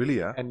 And, really,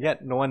 yeah. And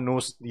yet no one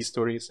knows these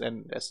stories,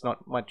 and there's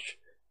not much.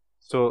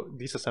 So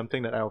these are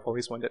something that I've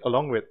always wanted,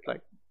 along with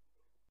like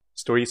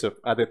stories of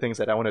other things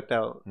that I want to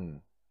tell.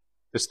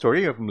 The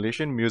story of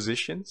Malaysian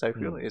musicians, I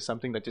feel, is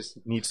something that just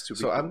needs to be.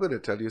 So I'm going to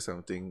tell you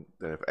something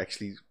that I've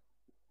actually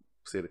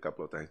said a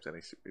couple of times, and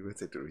I even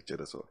said to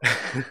Richard as well.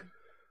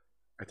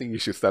 I think you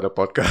should start a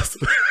podcast.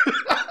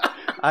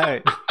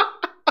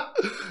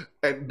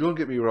 And don't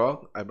get me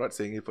wrong, I'm not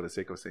saying it for the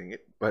sake of saying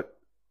it, but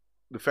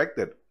the fact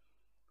that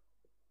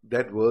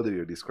that world that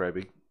you're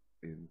describing,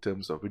 in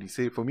terms of when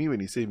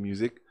you say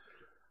music,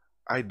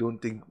 I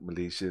don't think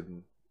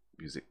Malaysian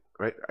music,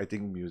 right? I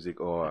think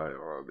music,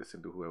 or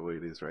listen to whoever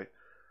it is, right?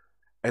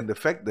 And the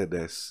fact that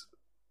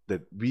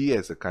that we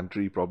as a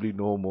country probably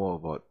know more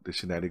about the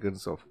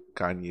shenanigans of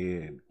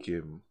Kanye and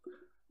Kim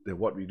than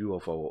what we do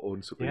of our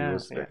own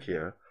superheroes back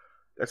here,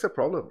 that's a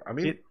problem. I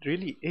mean, it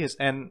really is.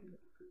 And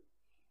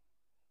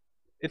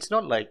it's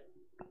not like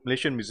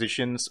Malaysian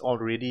musicians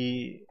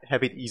already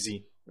have it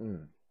easy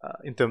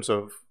in terms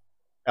of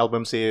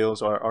album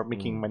sales or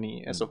making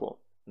money as a whole.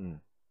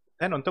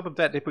 And on top of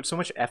that, they put so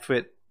much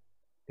effort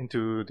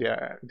into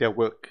their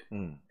work,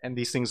 and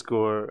these things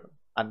go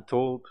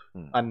untold,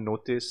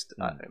 unnoticed.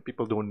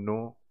 People don't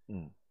know.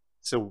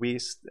 It's a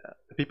waste.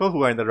 People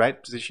who are in the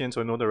right positions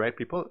or know the right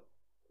people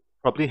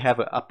probably have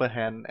an upper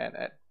hand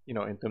at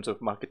in terms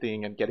of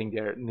marketing and getting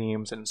their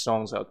names and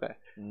songs out there.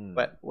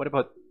 But what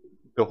about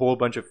the whole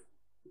bunch of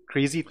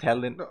crazy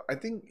talent? No, I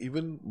think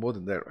even more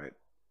than that, right,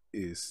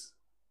 is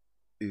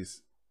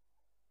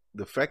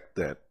the fact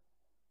that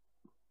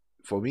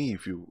for me,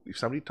 if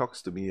somebody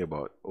talks to me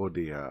about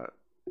they are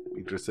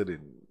interested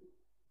in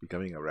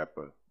becoming a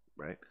rapper,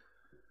 right,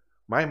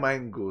 my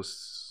mind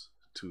goes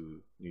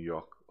to New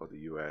York or the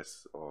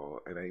US,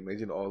 and I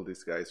imagine all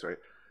these guys, right,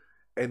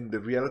 and the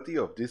reality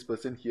of this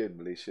person here in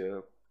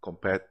Malaysia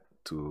compared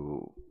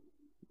to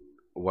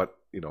what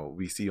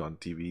we see on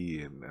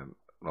TV and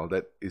all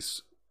that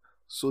is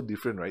so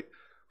different, right?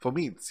 For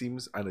me, it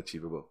seems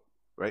unachievable,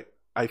 right?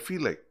 I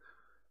feel like,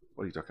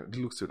 what are you talking about?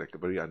 It looks like a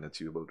very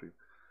unachievable dream.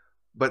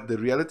 But the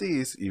reality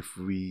is, if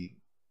we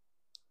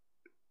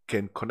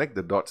can connect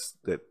the dots,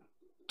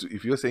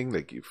 if you're saying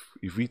like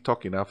if we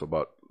talk enough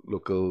about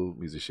local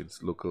musicians,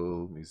 the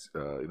local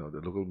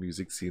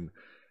music scene,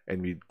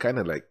 and we kind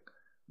of like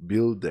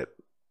build that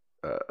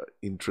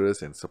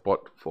interest and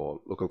support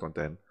for local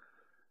content,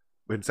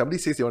 when somebody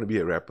says they want to be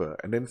a rapper,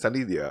 and then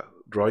suddenly they are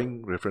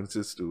drawing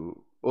references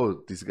to,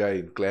 this guy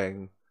in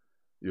Klang,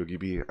 Yogi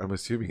B, I'm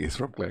assuming he's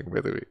from Klang,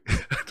 by the way.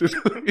 I don't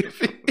know if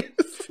he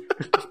is.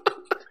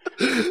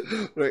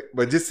 Right,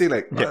 but just say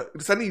like,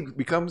 suddenly it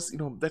becomes,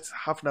 that's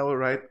half an hour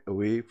ride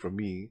away from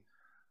me.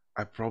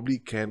 I probably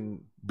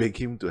can beg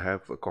him to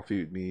have a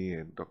coffee with me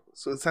and talk.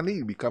 So suddenly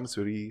it becomes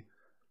very,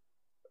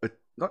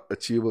 not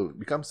achievable, it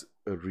becomes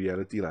a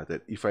reality like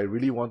that. If I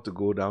really want to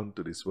go down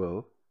to this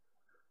world,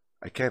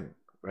 I can,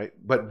 right?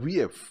 But we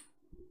have,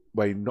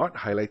 by not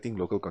highlighting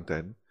local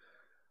content,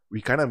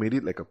 we kind of made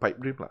it like a pipe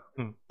dream.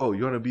 Oh,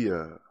 you want to be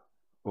a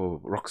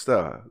rock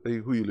star?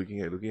 Like, who are you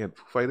looking at? Looking at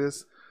Foo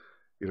Fighters?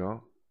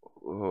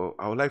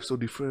 Our life's so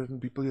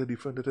different, people here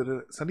different.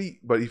 Suddenly,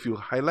 but if you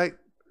highlight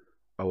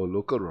our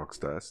local rock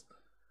stars,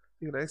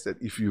 you realize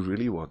that if you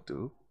really want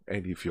to,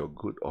 and if you're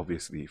good,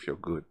 obviously, if you're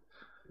good,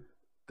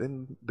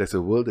 then there's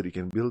a world that you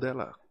can build there.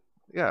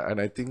 Yeah,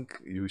 and I think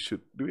you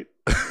should do it.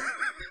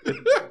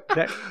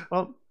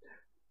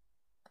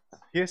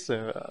 Here's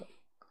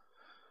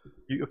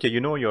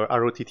your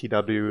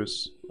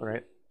ROTTWs,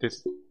 right?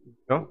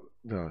 No?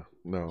 No.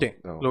 Okay.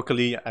 No.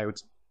 Locally, I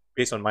would,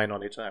 based on my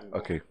knowledge, I'm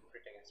okay.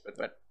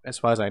 But as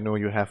far as I know,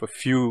 you have a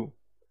few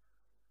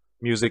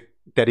music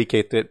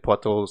dedicated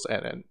portals,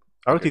 and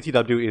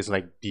ROTTW is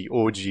like the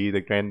OG,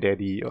 the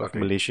granddaddy of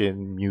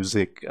Malaysian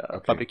music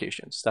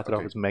publications. Started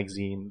off as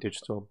magazine,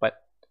 digital,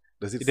 but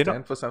does it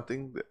stand for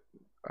something?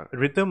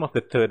 Rhythm of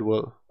the Third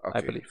World,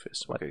 I believe,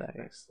 is what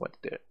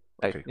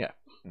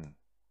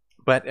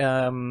But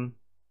I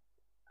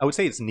would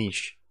say it's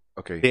niche.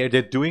 Okay.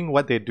 They're doing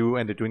what they do,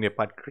 and they're doing their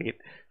part great.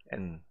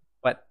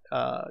 But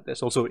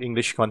there's also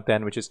English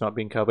content which is not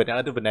being covered, and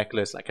other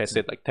vernaculars, like I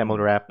said, like Tamil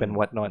rap and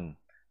whatnot.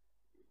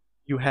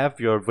 You have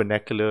your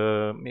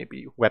vernacular,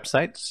 maybe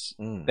websites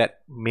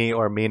that may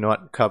or may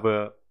not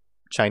cover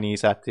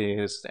Chinese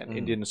artists and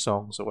Indian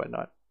songs or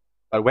whatnot.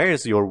 But where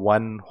is your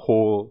one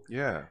whole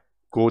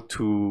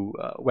go-to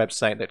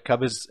website that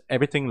covers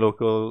everything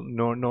local.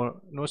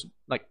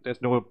 Like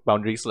there's no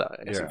boundaries lah.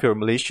 Yeah. If you're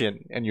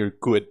Malaysian and you're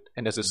good,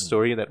 and there's a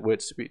story that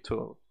words to be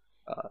told,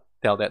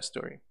 tell that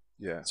story.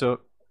 Yeah.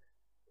 So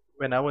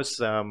when I was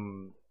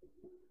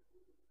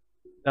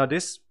now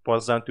this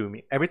boils down to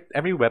me.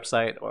 Every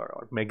website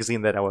or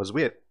magazine that I was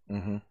with,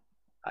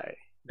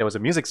 there was a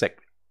music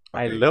segment.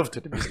 I Okay. loved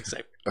the music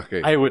segment.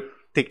 Okay. I would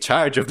take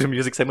charge of the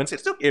music segment.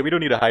 It's okay, we don't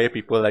need to hire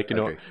people. Like,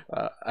 Okay.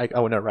 I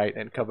want to write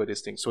and cover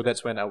this thing. So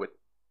that's when I would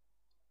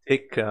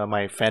take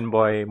my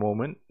fanboy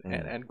moment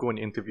and go and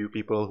interview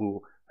people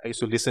who I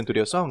used to listen to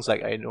their songs.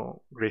 Like I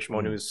know Grish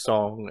Monu's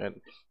song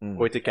and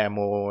Poetic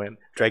Ammo and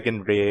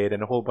Dragon Red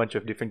and a whole bunch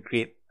of different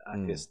great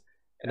artists.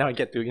 And now I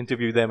get to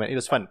interview them, and it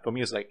was fun. For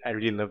me, it's like I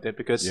really loved it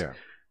because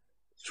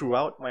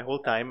throughout my whole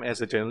time as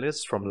a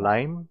journalist from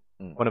Lime,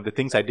 one of the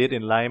things I did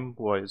in Lime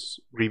was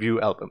review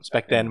albums.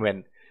 Back then,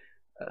 when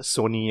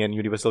Sony and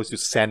Universal used to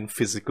send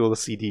physical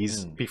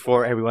CDs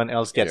before everyone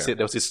else gets it,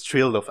 there was this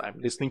thrill of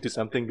I'm listening to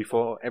something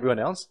before everyone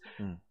else.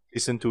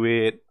 Listen to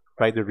it,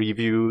 write the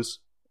reviews.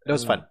 That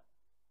was fun.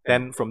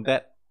 Then from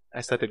that, I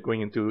started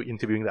going into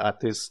interviewing the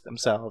artists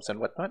themselves and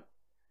whatnot.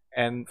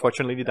 And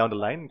fortunately, down the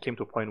line, it came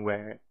to a point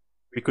where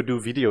we could do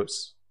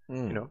videos,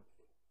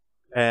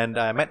 And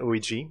I met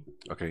OEG.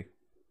 Okay.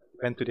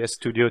 Went to their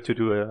studio to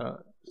do a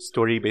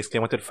story. Basically,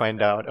 I wanted to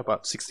find out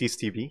about 60s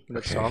TV,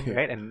 the song,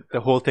 right? And the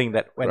whole thing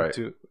that went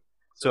to.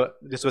 So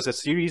this was a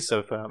series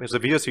of, it was a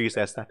video series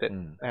that I started.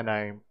 And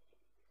I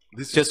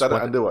This just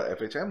started under what,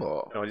 FHM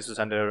or? No, this was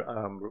under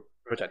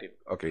Rojak Daily.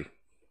 Okay.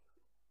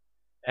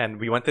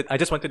 And I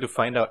just wanted to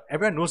find out,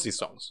 everyone knows these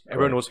songs.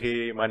 Everyone knows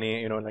Hey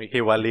Money, like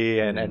Hey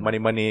Wale and Money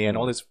Money and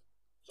all these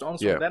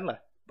songs from then.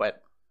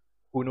 But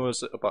who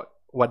knows about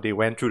what they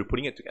went through to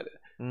putting it together.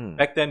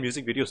 Back then,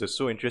 music videos were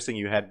so interesting.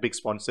 You had big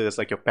sponsors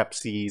like your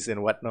Pepsis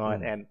and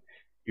whatnot, and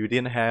you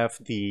didn't have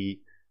the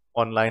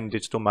online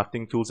digital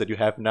marketing tools that you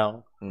have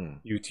now.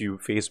 YouTube,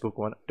 Facebook,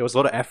 there was a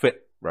lot of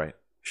effort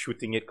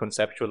shooting it,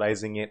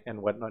 conceptualizing it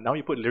and whatnot. Now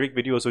you put lyric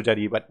videos so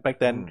jadi, but back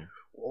then,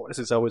 this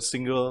is our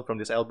single from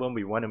this album,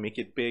 we want to make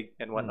it big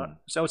and whatnot.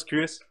 So I was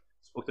curious,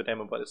 spoke to them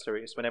about the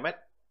stories. When I met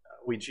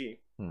OEG,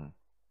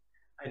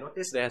 I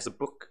noticed there's a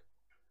book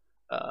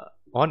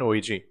on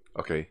OEG.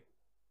 Okay.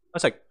 I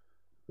was like,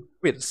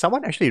 wait,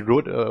 someone actually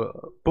wrote a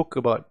book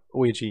about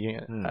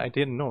OEG. I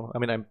didn't know. I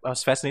mean, I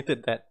was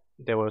fascinated that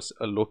there was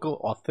a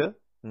local author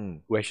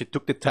who actually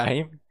took the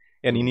time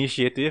and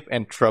initiative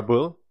and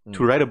trouble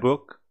to write a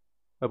book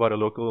about a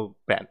local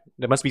band.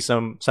 There must be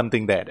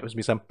something there. There must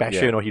be some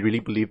passion, or he really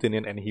believed in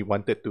it and he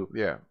wanted to.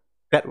 Yeah.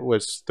 That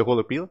was the whole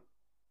appeal.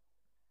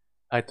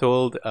 I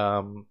told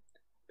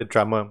the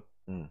drummer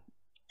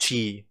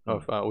Chi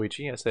of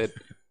OEG, I said,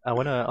 I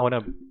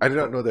wanna. I did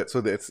not know that. So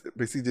that's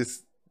basically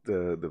just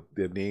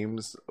their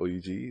names,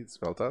 OEG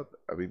spelled out.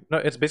 I mean, no,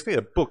 it's basically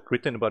a book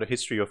written about the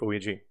history of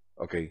OEG.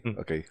 Okay.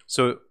 Okay.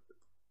 So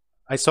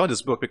I saw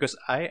this book because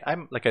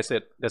I'm like I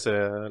said, there's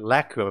a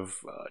lack of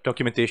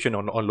documentation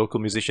on local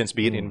musicians,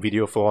 be it in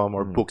video form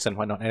or books and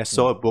whatnot. And I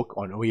saw a book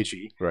on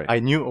OEG. Right. I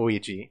knew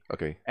OEG.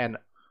 Okay. And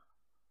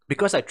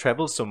because I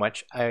traveled so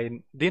much,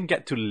 I didn't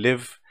get to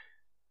live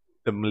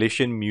the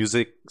Malaysian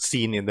music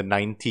scene in the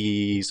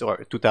 90s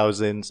or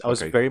 2000s. I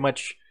was very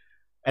much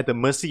at the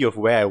mercy of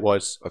where I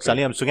was.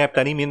 Suddenly I'm Sungai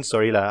Petani means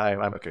sorry lah.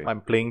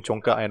 I'm playing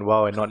Chongka and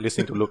Wow and not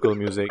listening to local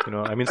music.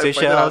 I'm in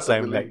Seychelles.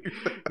 I'm like,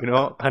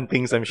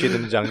 hunting some shit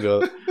in the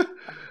jungle.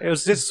 It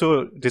was just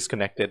so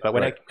disconnected. But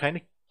when I kind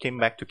of came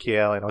back to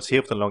KL and I was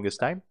here for the longest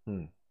time,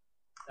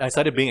 I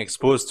started being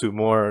exposed to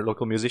more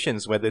local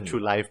musicians, whether through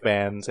live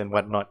bands and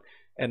whatnot.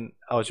 And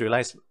I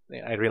realized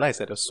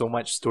that there's so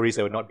much stories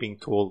that were not being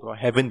told or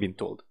haven't been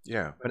told.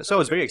 Yeah. So I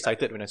was very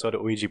excited when I saw the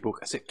OEG book.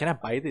 I said, "Can I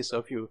buy this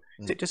off you?"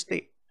 He said, "Just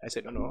stay." I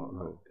said,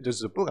 "No, this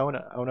is a book. I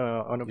wanna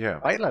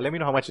buy it. Let me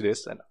know how much it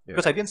is." And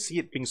because I didn't see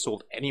it being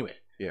sold anywhere.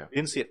 Yeah.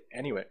 Didn't see it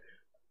anywhere.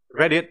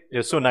 Read it. It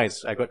was so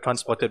nice. I got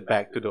transported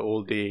back to the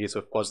old days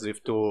of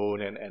Positive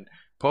Tone and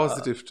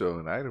Positive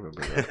Tone. I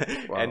remember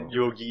that. Wow. and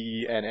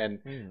Yogi and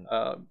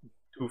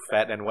Too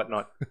Fat and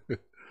whatnot.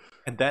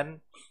 And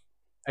then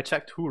I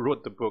checked who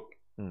wrote the book,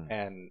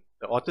 and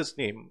the author's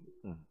name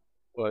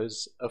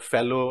was a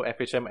fellow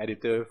FHM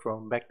editor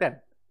from back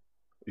then.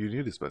 You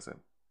knew this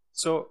person?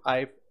 So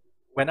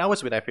when I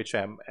was with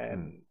FHM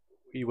and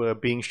we were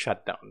being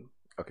shut down,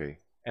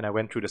 and I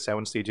went through the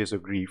 7 stages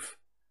of grief.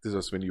 This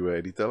was when you were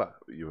editor lah.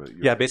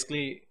 Yeah,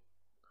 basically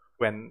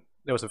when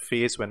there was a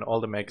phase when a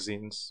lot of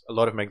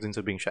magazines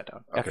were being shut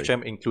down.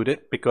 FHM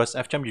included, because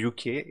FHM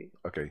UK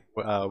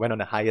went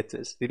on a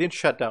hiatus. They didn't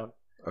shut down.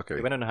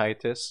 They went on a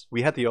hiatus.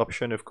 We had the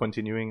option of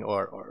continuing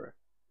or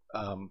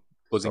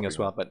closing as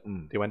well, but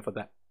they went for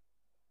that.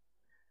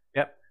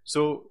 Yep.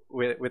 So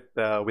with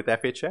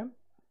FHM,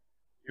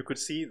 you could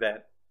see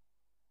that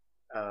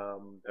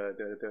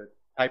the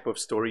type of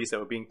stories that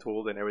were being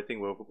told and everything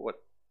were what.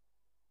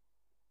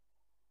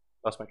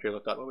 Lost my trail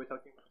of thought. What were we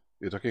talking about?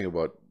 you're talking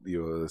about,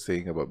 you were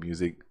saying about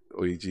music,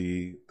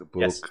 OEG, the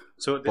book, Yes.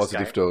 So this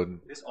positive guy,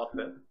 tone. this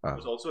author, Ah.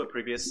 was also a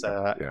previous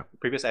Yeah.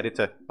 previous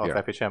editor of Yeah.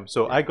 FHM.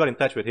 So I got in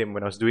touch with him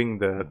when I was doing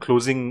the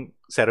closing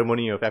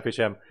ceremony of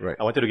FHM. Right.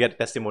 I wanted to get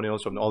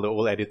testimonials from all the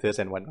old editors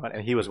and whatnot,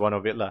 and he was one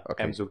of it, lah.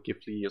 Okay. M.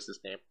 Zulkifli is his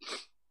name.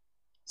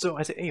 So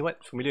I said, hey,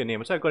 what familiar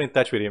name? So I got in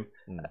touch with him.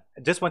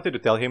 I just wanted to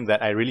tell him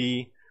that I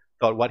really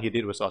thought what he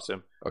did was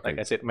awesome. Okay. Like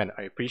I said, man,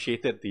 I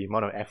appreciated the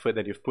amount of effort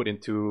that you've put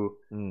into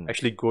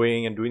actually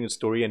going and doing the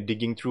story and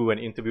digging through and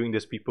interviewing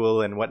these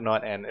people and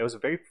whatnot. And it was a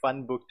very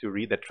fun book to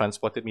read that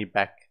transported me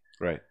back.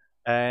 Right.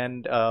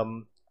 And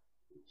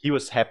he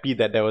was happy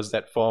that there was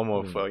that form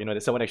of,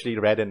 that someone actually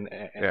read and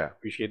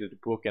appreciated the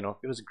book and all.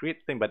 It was a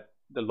great thing, but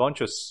the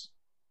launch was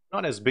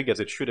not as big as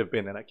it should have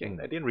been. And I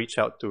didn't reach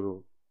out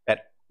to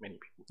that many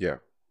people. Yeah.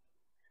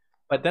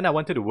 But then I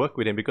wanted to work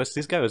with him because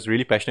this guy was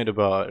really passionate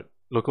about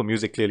local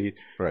music, clearly.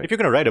 Right. If you're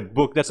going to write a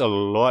book, that's a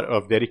lot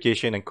of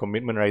dedication and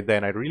commitment right there.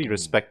 And I really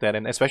respect that.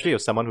 And especially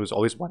as someone who's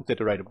always wanted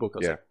to write a book. I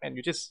was like, man,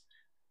 you just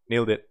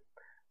nailed it.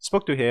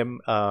 Spoke to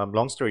him.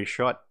 Long story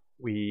short,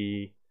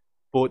 we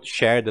both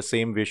share the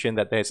same vision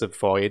that there's a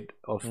void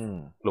of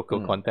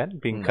local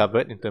content being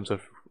covered in terms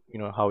of,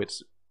 how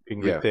it's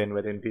being written,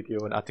 whether in video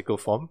and article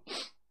form.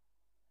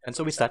 And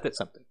so we started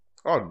something.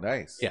 Oh,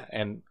 nice. Yeah.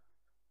 And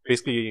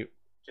basically,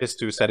 just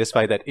to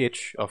satisfy that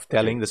itch of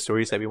telling the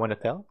stories that we want to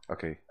tell.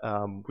 Okay.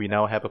 We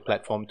now have a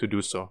platform to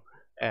do so.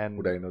 And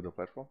would I know the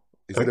platform?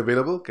 Is it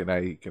available? Can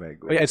I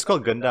go? Oh, yeah, it's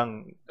called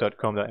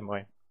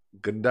gendang.com.my.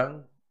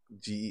 Gendang,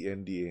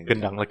 Gendang.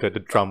 Gendang, like the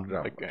drum.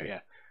 Okay. Yeah.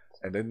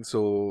 And then,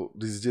 so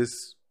this is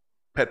just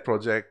pet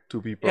project,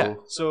 2 people. Yeah.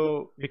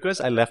 So because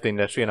I left the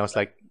industry and I was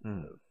like,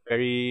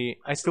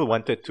 I still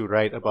wanted to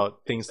write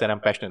about things that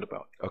I'm passionate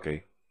about.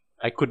 Okay.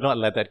 I could not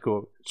let that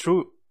go.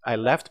 I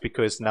left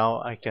because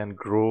now I can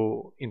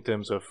grow in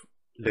terms of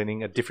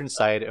learning a different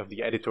side of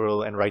the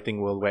editorial and writing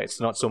world where it's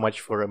not so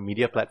much for a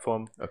media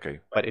platform. Okay.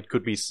 But it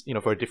could be,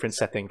 for a different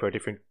setting, for a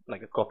different,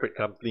 like a corporate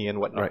company and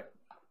whatnot. Right.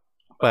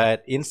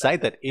 But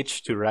inside that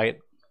itch to write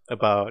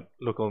about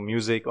local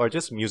music or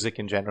just music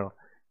in general,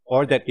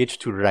 or that itch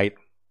to write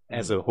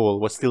as a whole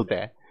was still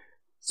there.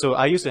 So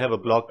I used to have a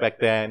blog back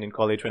then in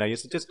college when I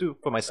used to just do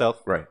for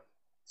myself. Right.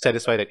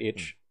 Satisfy that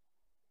itch.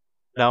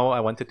 Now I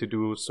wanted to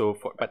do so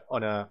but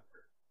on a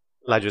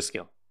larger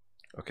scale.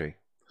 Okay.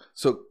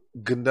 So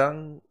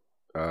Gendang,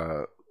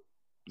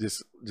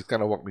 just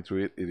kind of walk me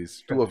through it. It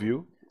is 2 of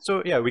you.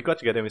 So yeah, we got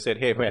together and we said,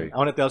 hey man, I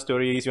want to tell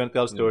stories, you want to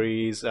tell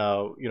stories.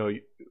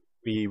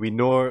 We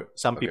know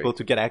some people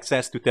to get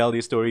access to tell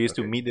these stories,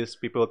 to meet these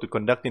people, to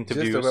conduct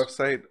interviews. Just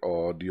a website,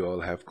 or do you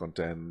all have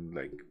content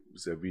like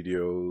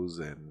videos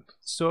and?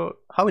 So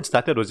how it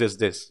started was just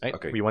this, right?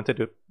 Okay. We wanted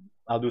to,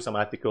 I'll do some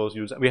articles.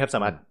 We have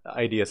some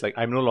ideas. Like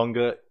I'm no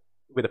longer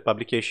with a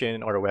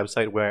publication or a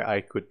website where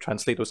I could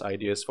translate those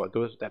ideas for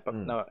those that. But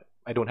now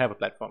I don't have a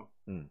platform,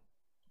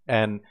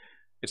 and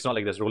it's not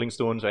like there's Rolling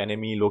Stones or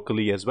NME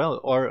locally as well,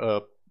 or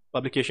a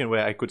publication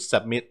where I could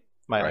submit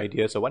my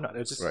ideas or whatnot. It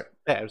was just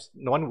there.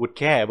 No one would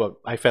care about,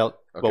 I felt,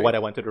 about what I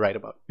wanted to write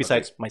about,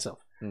 besides myself.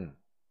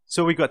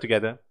 So we got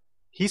together.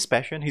 His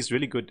passion, he's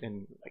really good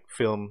in like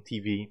film,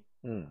 TV,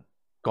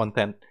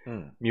 content,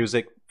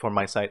 music from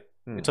my side.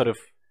 It sort of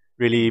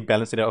really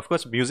balanced it out. Of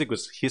course, music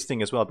was his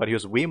thing as well, but he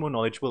was way more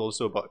knowledgeable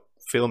also about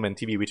film and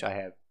TV, which I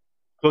have.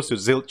 Close to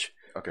zilch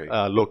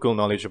local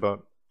knowledge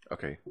about.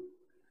 Okay.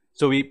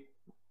 So we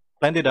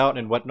planned it out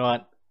and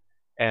whatnot,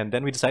 and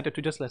then we decided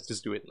to let's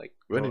just do it. Like,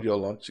 when did you all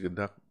launch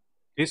Gendang?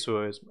 This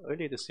was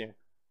earlier this year.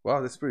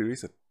 Wow, that's pretty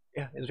recent.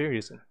 Yeah, it's very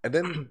recent. And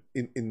then,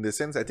 in the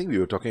sense, I think we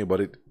were talking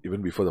about it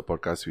even before the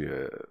podcast.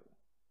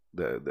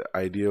 The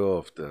idea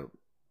of the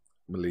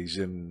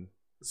Malaysian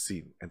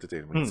scene,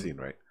 entertainment scene,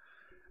 right?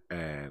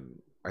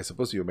 And I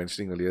suppose you were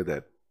mentioning earlier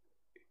that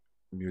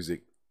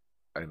music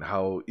and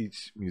how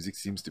each music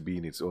seems to be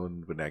in its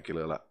own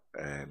vernacular,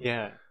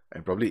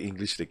 and probably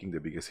English taking the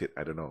biggest hit.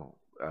 I don't know,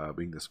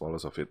 being the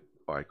smallest of it,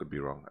 or I could be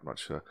wrong. I'm not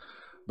sure.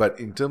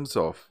 But in terms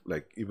of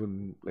like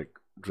even like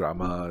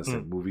dramas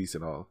and movies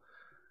and all,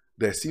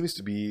 there seems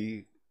to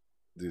be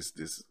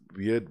this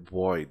weird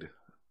void,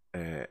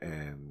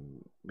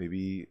 and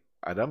maybe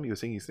Adam, you're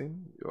saying his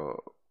name,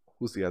 or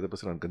who's the other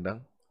person on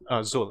Gendang?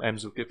 Zul, M.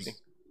 Zulkifli.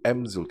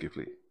 M.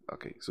 Zulkifli.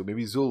 Okay, so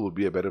maybe Zul would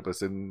be a better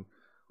person,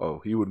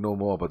 or he would know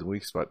more about the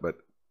movie spot. But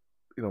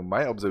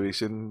my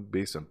observation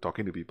based on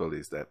talking to people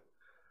is that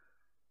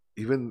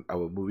even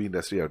our movie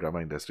industry, our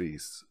drama industry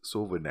is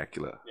so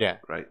vernacular. Yeah.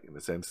 Right? In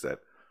the sense that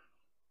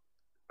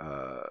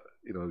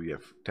we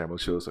have Tamil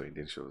shows or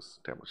Indian shows,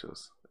 Tamil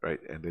shows, right?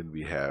 And then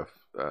we have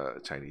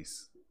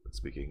Chinese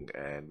speaking,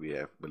 and we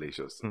have Malay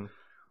shows.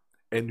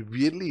 And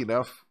weirdly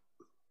enough,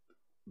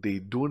 they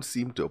don't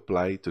seem to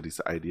apply to this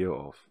idea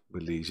of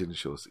Malaysian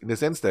shows, in the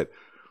sense that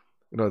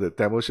the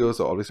Tamil shows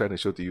are always trying to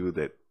show to you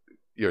that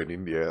you're in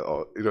India,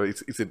 or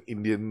it's an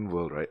Indian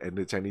world, right? And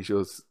the Chinese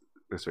shows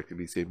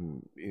respectively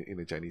same in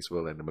the Chinese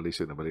world, and the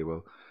Malaysian and the Malay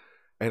world.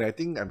 And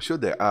I'm sure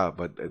there are,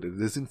 but there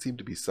doesn't seem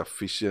to be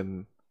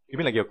sufficient. You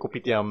mean like your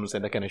kopitiams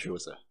and that kind of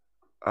shows?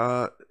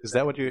 Uh, Is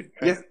that what you're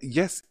trying?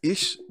 yes,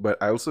 yes-ish.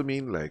 But I also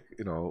mean, like,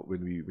 you know,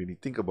 when you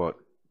think about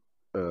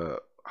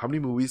how many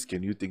movies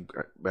can you think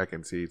back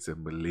and say it's a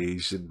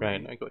Malaysian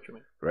Right, movie, I got what you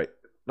mean. right?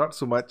 Not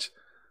so much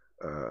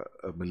a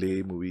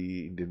Malay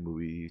movie, Indian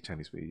movie,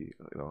 Chinese movie.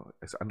 You know,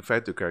 it's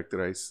unfair to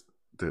characterize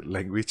the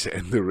language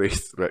and the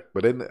race, right?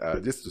 But then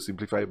just to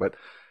simplify, but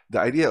the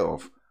idea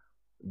of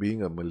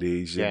being a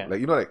Malaysian, Yeah. like,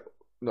 you know, like,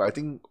 no, I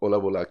think Ola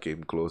Bola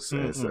came close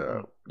as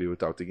Mm. they were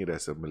touting it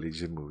as a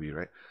Malaysian movie,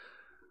 right?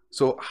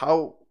 So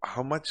how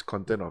much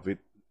content of it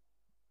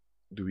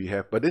do we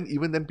have? But then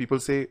even then people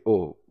say,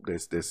 oh,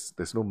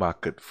 there's no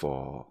market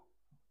for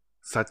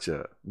such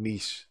a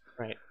niche,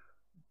 Right.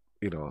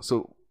 you know.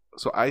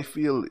 So I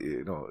feel,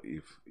 you know,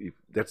 if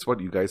that's what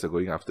you guys are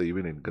going after,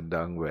 even in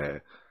Gendang,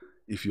 where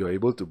if you're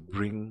able to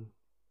bring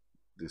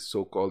this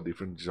so-called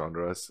different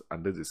genres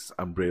under this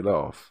umbrella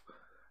of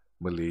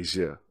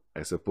Malaysia,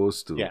 as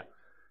opposed to Yeah.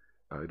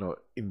 you know,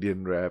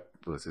 Indian rap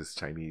versus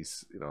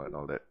Chinese, you know, and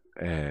all that,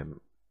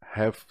 and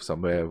have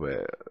somewhere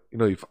where, you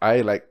know, if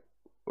I like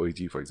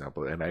OG, for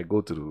example, and I go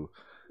to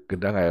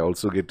Gendang, I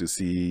also get to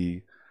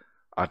see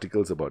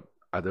articles about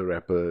other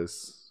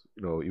rappers,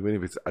 you know, even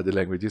if it's other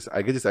languages.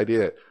 I get this idea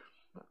that,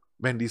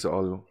 man, these are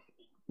all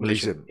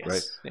Malaysian, right?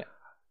 Yes. Yeah.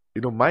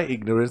 You know, my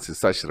ignorance is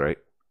such, right?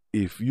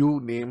 If you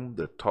name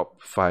the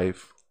top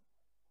 5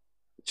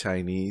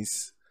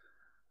 Chinese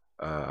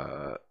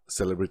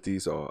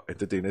celebrities or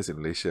entertainers in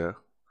Malaysia,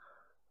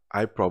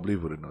 I probably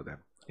wouldn't know them.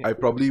 Yeah. I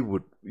probably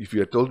would, if you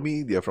had told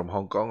me they're from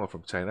Hong Kong or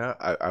from China,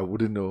 I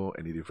wouldn't know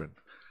any different.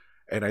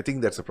 And I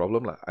think that's a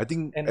problem, lah. I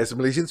think And as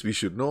Malaysians, we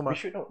should know, we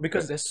should know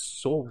because there's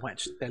so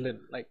much talent.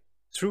 Like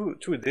through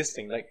this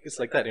thing, like it's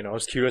like that. You know, I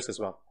was curious as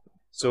well.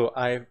 So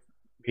I,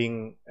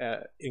 being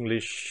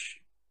English,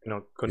 you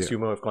know,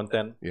 consumer of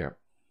content, Yeah,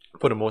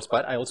 for the most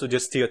part, I also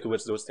just steer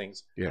towards those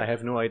things. yeah. I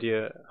have no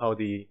idea how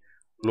the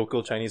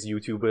local Chinese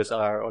YouTubers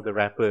are, or the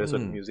rappers, or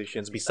the Mm.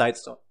 musicians,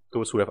 besides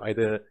those who have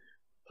either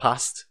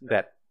passed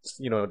that,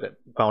 you know, the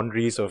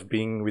boundaries of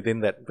being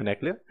within that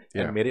vernacular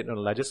Yeah. and made it on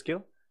a larger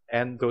scale,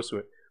 and those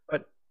who.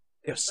 But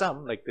there's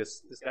some like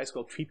this guy's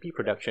called 3P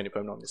Production, if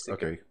I'm not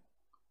mistaken. Okay.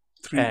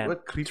 Three, And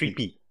what?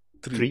 3P.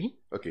 Three.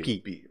 Okay. P.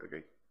 P.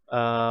 Okay.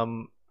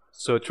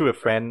 So through a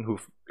friend who,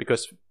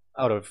 because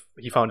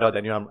he found out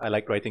that, you know, I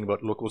like writing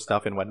about local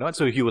stuff and whatnot,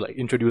 so he would like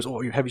introduce, oh,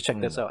 have you checked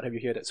this out, have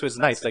you heard it? So it's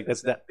nice, like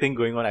that's that thing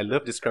going on. I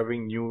love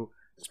discovering new,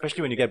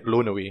 especially when you get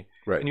blown away.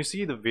 Right. And you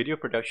see the video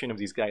production of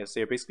these guys.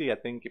 They're basically, I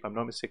think, if I'm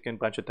not mistaken, a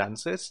bunch of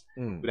dancers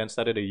Mm. who then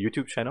started a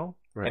YouTube channel.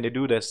 Right. And they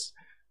do this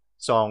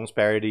songs,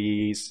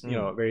 parodies, you Mm.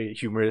 know, very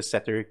humorous,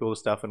 satirical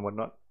stuff and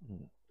whatnot.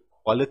 Mm.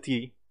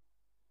 Quality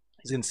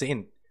is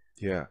insane.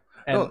 Yeah.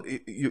 And No,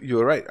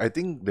 you're right. I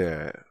think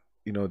there,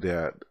 you know,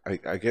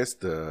 I guess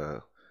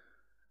there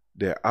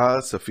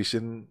are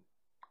sufficient.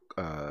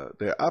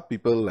 There are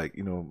people, like,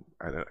 you know,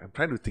 I'm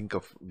trying to think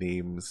of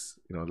names.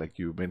 You know, like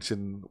you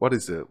mentioned, what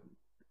is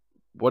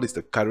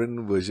the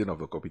current version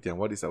of a kopitiam?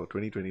 What is our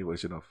 2020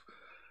 version of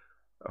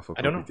a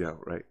I don't know. kopitiam?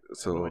 Right. I have no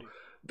So idea.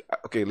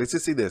 okay, let's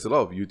just say there's a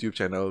lot of YouTube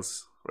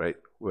channels, right,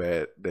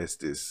 where there's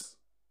this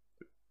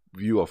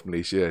view of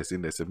Malaysia, as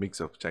in there's a mix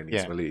of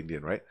Chinese, Yeah. Malay,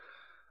 Indian, right?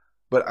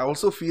 But I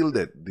also feel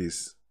that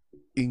this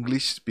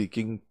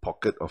English-speaking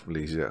pocket of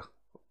Malaysia,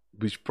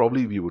 which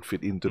probably we would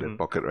fit into that Mhm.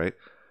 pocket, right?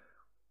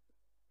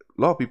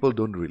 A lot of people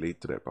don't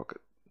relate to that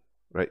pocket,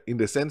 right? In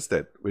the sense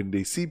that when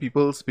they see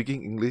people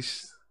speaking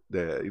English,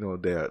 there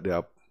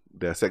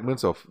are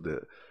segments of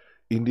the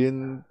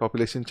Indian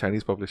population,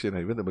 Chinese population,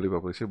 and even the Malay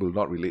population will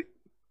not relate.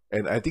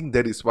 And I think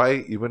that is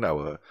why even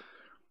our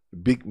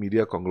big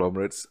media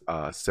conglomerates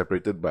are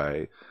separated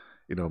by,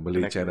 you know,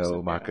 Malay Vernaculars, channel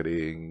yeah.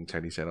 marketing,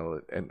 Chinese channel,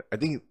 and I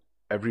think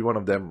every one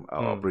of them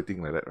are Mm.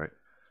 operating like that, right?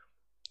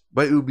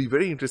 But it would be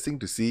very interesting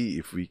to see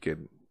if we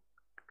can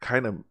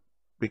kind of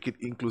make it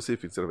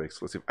inclusive instead of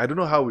exclusive. I don't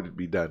know how it would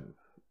be done,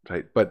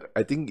 right? But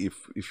I think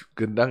if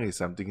Gendang is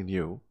something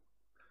new,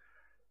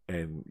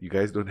 and you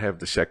guys don't have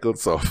the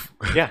shackles of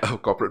Yeah.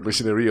 of corporate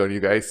machinery on you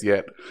guys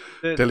yet,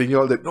 The- telling you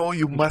all that, no,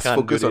 you must can't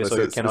focus do on a this,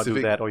 or you cannot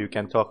specific. do that, or you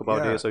can talk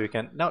about Yeah. this, or you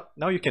can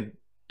now you can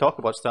talk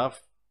about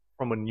stuff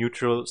from a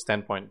neutral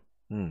standpoint.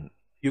 Hmm.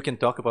 You can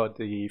talk about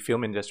the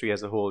film industry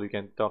as a whole. You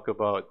can talk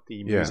about the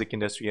Yeah. music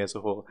industry as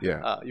a whole.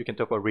 Yeah. You can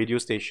talk about radio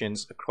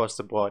stations across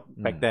the board.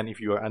 Back Mm. then, if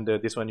you were under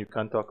this one, you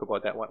can't talk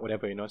about that one,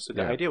 whatever, you know. So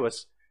the Yeah. idea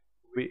was,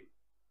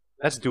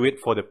 let's do it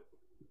for the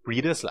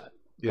readers, lah.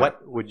 Yeah.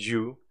 What would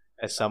you,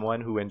 as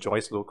someone who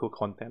enjoys local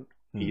content,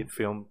 be Mm. it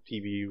film,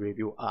 TV,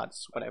 radio,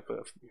 arts,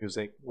 whatever,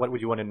 music, what would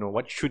you want to know?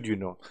 What should you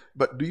know?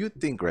 But do you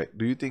think, right?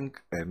 Do you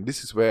think, and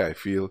this is where I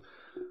feel,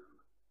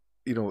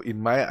 you know, in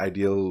my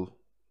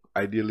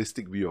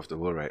idealistic view of the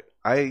world, right?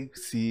 I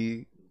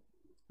see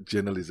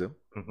journalism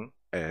Mhm.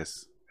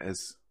 as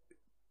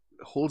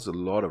holds a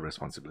lot of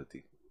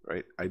responsibility,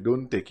 right? I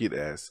don't take it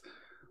as,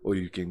 oh,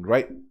 you can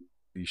write,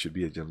 you should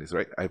be a journalist,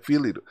 right? I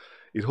feel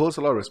it holds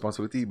a lot of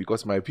responsibility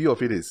because my view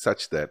of it is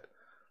such that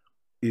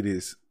it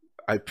is,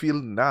 I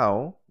feel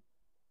now,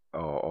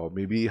 or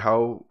maybe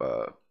how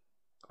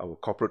our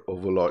corporate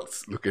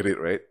overlords look at it,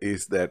 right,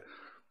 is that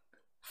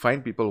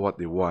find people what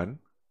they want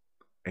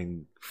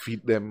and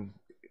feed them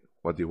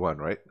what they want,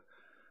 right?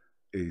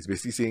 It's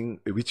basically saying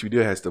which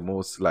video has the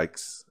most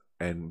likes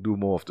and do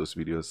more of those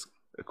videos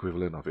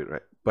equivalent of it,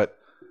 right? But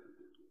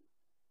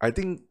I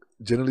think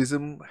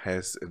journalism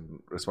has a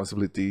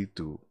responsibility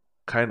to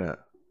kind of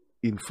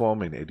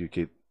inform and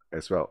educate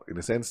as well, in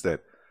the sense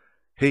that,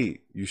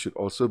 hey, you should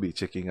also be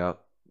checking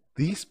out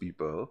these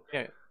people.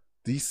 Yeah.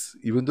 These,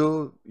 even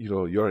though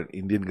you're an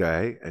Indian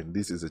guy and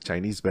this is a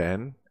Chinese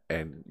band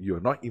and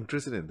you're not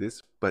interested in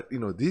this, but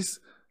this,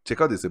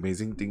 check out these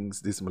amazing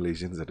things these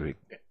Malaysians are doing,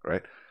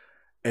 right?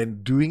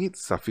 And doing it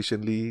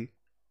sufficiently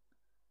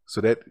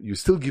so that you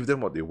still give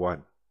them what they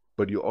want,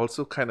 but you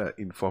also kind of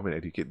inform and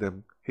educate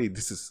them, hey,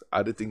 this is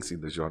other things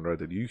in the genre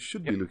that you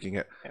should be looking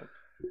at.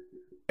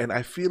 And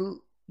I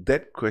feel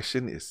that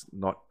question is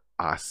not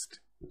asked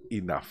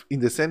enough, in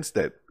the sense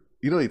that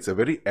it's a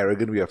very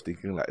arrogant way of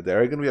thinking. Like, the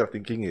arrogant way of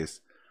thinking is,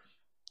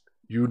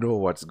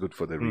 what's good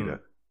for the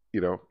reader.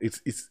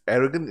 It's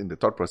arrogant in the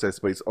thought process,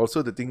 but it's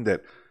also the thing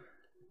that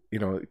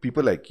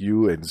people like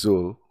you and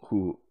Zul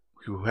who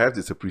have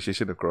this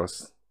appreciation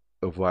across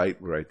a wide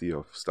variety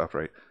of stuff,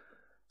 right?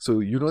 So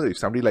that if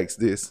somebody likes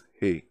this,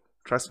 hey,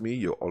 trust me,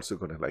 you're also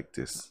gonna like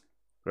this,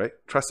 right?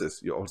 Trust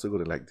us, you're also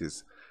gonna like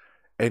this,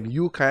 and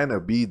you kind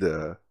of be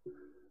the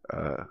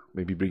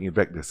maybe bringing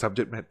back the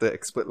subject matter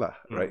expert lah,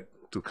 right?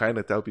 To kind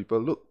of tell people,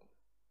 look,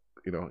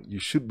 you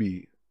should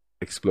be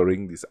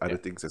exploring these other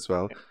things as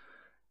well,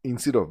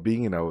 instead of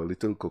being in our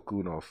little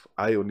cocoon of,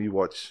 I only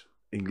watch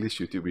English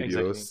YouTube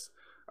videos,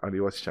 I only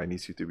watch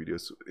Chinese YouTube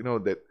videos,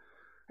 that.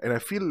 And I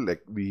feel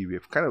like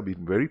we've kind of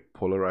been very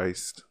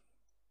polarized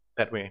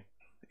that way.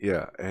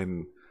 Yeah,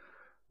 and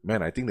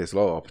man, I think there's a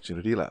lot of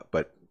opportunity lah.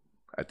 But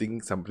I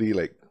think somebody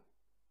like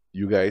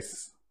you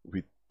guys,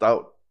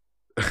 without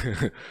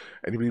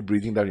anybody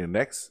breathing down your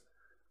necks,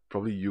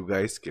 probably you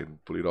guys can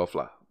pull it off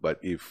lah. But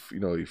if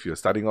you're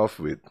starting off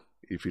with,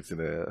 if it's in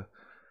a,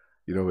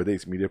 whether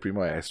it's Media Prima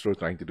or Astro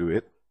trying to do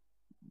it,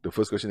 the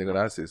first question they're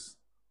gonna ask is,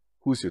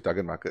 who's your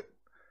target market?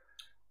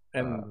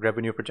 And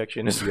revenue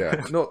projection is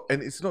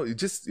it's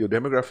just your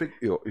demographic.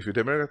 If your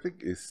demographic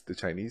is the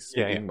Chinese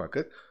speaking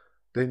market,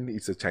 then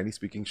it's a Chinese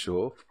speaking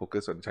show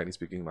focused on the Chinese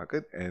speaking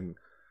market, and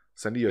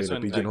suddenly you're in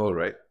a pigeonhole,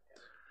 right?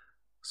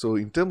 So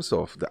in terms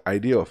of the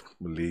idea of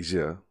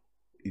Malaysia,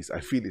 I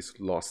feel it's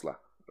lost lah,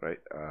 right?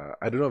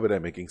 I don't know whether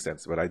I'm making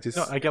sense, but I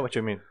get what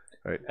you mean,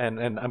 right?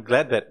 And I'm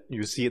glad that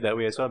you see it that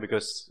way as well,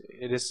 because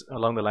it is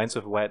along the lines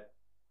of what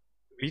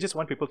we just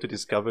want people to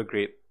discover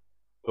great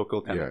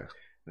local talent.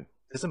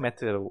 It doesn't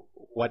matter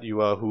what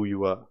you are, who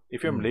you are.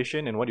 If you're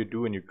Malaysian and what you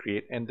do and you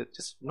create, and there's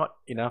just not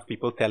enough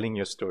people telling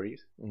your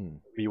stories,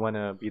 we want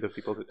to be the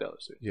people to tell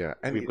the story. Yeah,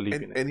 and we believe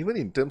in it. And even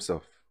in terms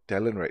of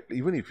talent, right?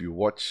 Even if you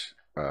watch,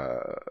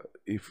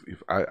 if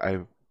I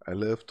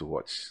love to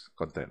watch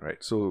content,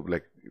 right? So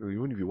like,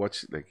 even if you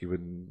watch like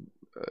even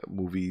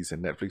movies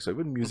and Netflix or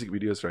even music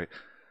videos, right?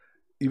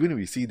 Even if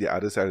we see the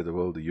other side of the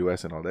world, the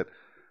US and all that,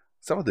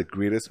 some of the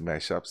greatest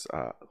mashups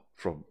are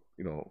from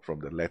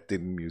the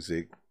Latin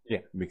music.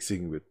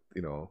 Mixing with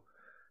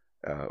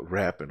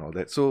rap and all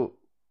that. So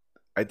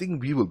I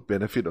think we will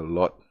benefit a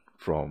lot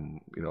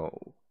from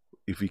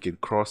if we can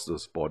cross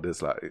those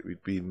borders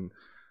between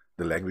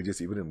the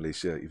languages, even in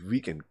Malaysia. If we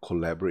can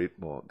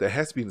collaborate more, there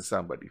has been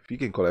some, but if we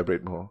can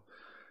collaborate more,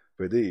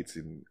 whether it's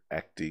in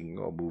acting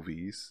or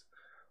movies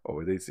or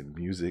whether it's in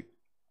music,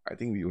 I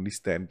think we only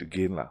stand to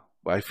gain lah.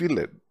 But I feel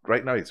that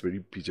right now it's very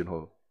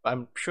pigeonholed.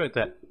 I'm sure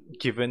that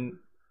given,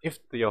 if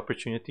the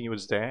opportunity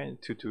was there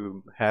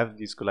to have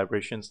these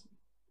collaborations,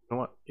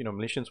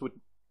 Malaysians would,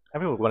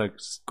 everyone would want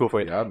to go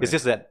for it. Yeah, it's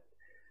just that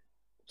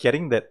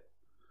getting that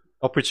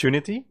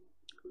opportunity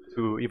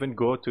to even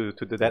go to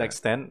that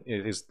extent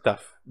is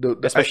tough,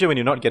 especially when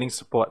you're not getting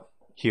support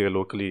here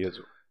locally as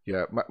well.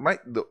 Yeah,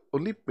 the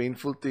only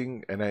painful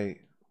thing, and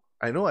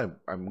I know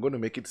I'm going to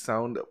make it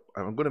sound,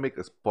 I'm going to make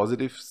a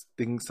positive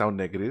thing sound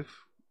negative,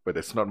 but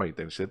that's not my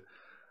intention.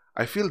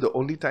 I feel the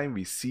only time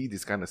we see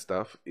this kind of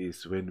stuff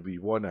is when we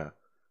want to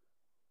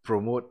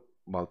promote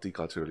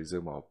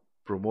multiculturalism or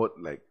promote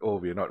like, oh,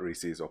 we are not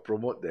racist, or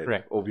promote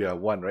that, oh, we are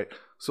one, right?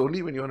 So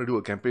only when you want to do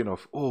a campaign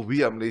of, oh,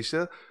 we are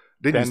Malaysia,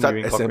 then you start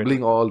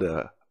assembling all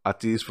the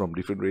artists from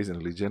different race and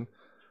religion.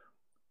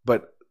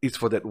 But it's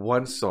for that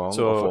one song.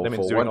 So that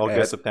means during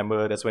August,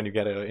 September, that's when you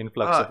get an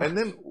influx of... And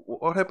then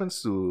what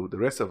happens to the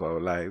rest of our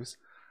lives?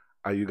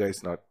 Are you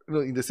guys not...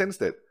 in the sense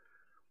that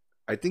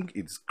I think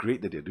it's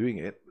great that you're doing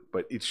it,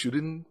 but it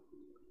shouldn't...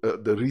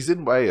 the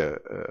reason why a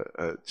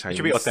Chinese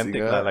should be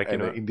authentic, singer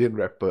and an Indian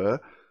rapper,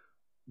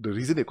 the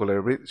reason they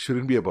collaborate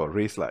shouldn't be about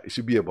race. It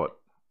should be about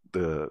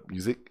the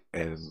music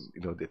and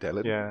their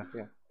talent. Yeah.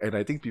 And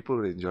I think people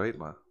will enjoy it,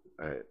 ma.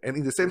 And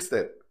in the sense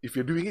that if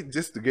you're doing it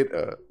just to get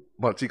a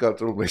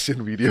multicultural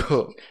Malaysian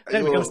video,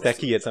 then it becomes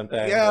tacky at some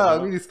time. Yeah, I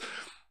mean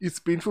it's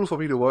painful for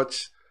me to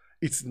watch.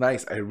 It's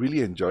nice. I really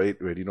enjoy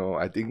it. When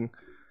I think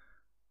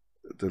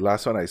the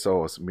last one I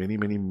saw was many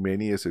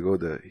years ago.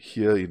 The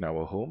Here in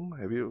Our Home.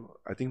 Have you?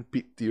 I think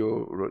Pete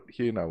Theo wrote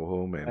Here in Our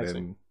Home, and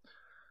then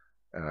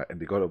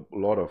and they got a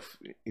lot of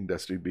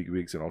industry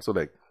bigwigs and also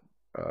like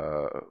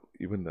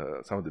Even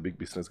some of the big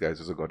business guys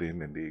also got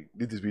in and they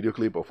did this video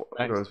clip of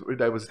Nice.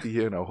 diversity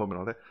here in our home and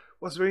all that.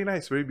 It was very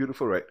nice, very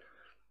beautiful, right?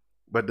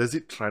 But does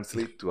it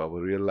translate to our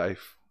real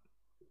life?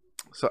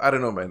 So I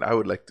don't know, man. I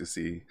would like to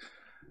see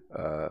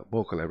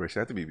more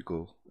collaboration. I think it'd be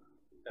cool.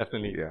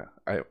 Definitely. Yeah,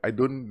 I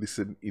don't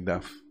listen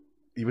enough,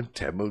 even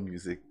Tamil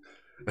music.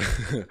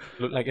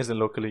 Look like as in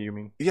locally, you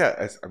mean?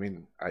 Yeah, I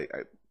mean,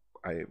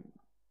 I'm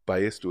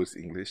biased towards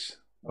English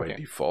by Okay.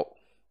 default.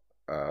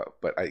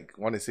 But I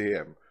want to say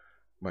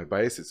my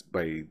bias is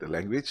by the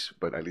language,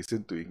 but I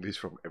listen to English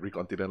from every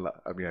continent.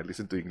 I mean, I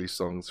listen to English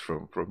songs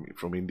from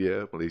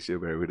India, Malaysia,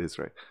 wherever it is,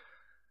 right?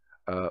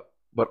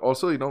 But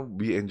also,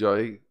 we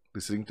enjoy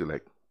listening to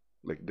like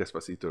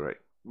Despacito,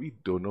 right? We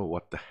don't know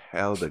what the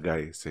hell the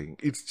guy is saying.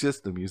 It's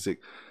just the music.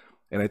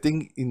 And I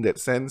think in that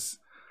sense,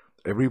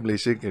 every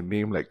Malaysian can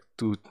name like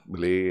 2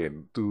 Malay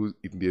and 2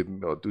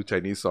 Indian or 2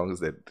 Chinese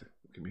songs that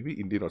maybe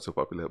Indian not so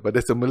popular, but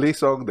there's a Malay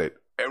song that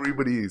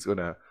everybody is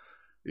gonna,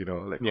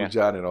 like Yeah.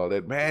 Hujan and all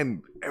that.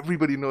 Man,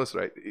 everybody knows,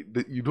 right?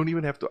 You don't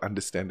even have to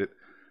understand it.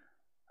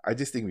 I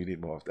just think we need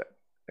more of that,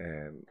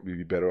 and we'd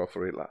be better off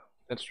for it, lah.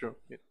 That's true.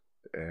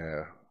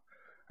 Yeah.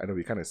 I know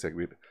we kind of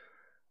segued.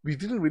 We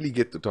didn't really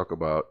get to talk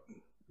about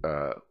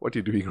what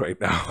you're doing right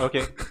now.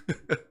 Okay.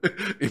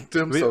 In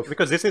terms of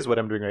Because this is what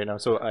I'm doing right now.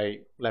 So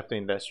I left the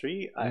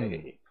industry.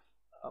 I,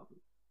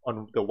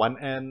 on the one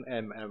end,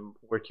 I'm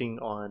working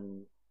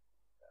on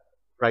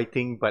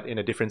writing, but in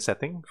a different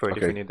setting for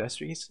different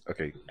industries.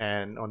 Okay.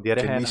 And on the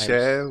other Can hand, we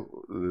share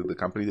the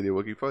company that you're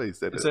working for? Is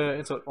that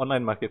it's an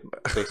online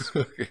marketplace.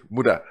 okay.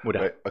 Mudah.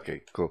 Mudah. Right.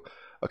 Okay, cool.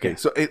 Okay, Yeah.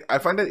 so I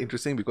find that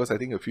interesting because I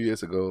think a few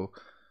years ago,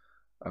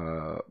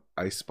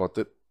 I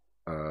spotted,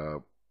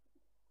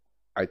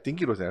 I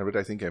think it was an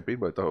advertising campaign,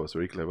 but I thought it was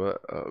very clever.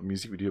 A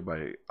music video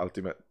by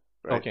Ultimate,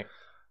 right? Okay.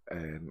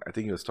 And I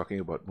think he was talking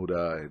about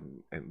Mudah,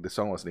 and the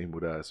song was named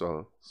Mudah as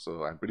well.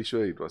 So I'm pretty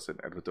sure it was an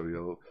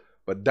advertorial,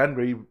 but done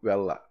very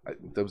well lah,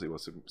 in terms it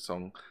was a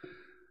song.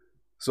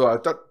 So I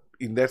thought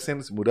in that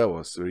sense, Mudah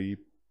was very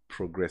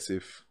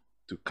progressive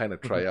to kind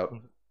of try out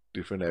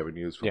different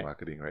avenues for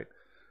marketing, right?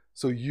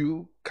 So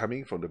you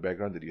coming from the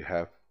background that you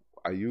have,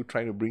 are you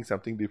trying to bring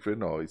something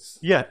different or is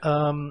Yeah.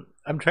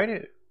 I'm trying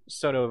to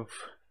sort of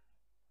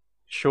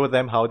show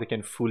them how they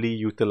can fully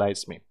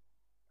utilize me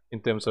in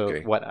terms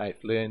of what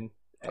I've learned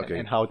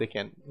and how they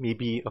can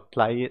maybe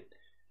apply it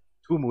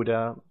to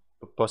Mudah,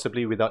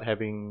 possibly without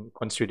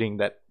considering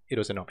that it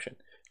was an option.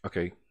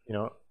 okay?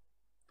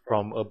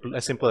 From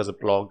as simple as a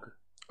blog,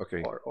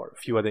 Okay. or a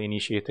few other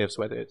initiatives,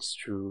 whether it's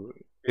through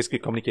basically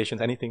communications,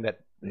 anything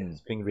that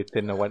is being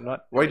written or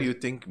whatnot. Why do you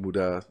think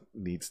Mudah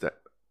needs that?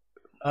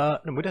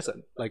 Mudah's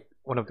like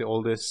one of the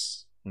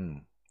oldest,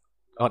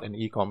 not an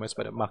e-commerce,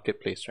 but a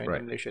marketplace, right?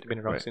 In Malaysia. It's been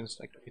around since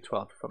like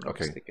 2012, if I'm not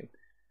mistaken.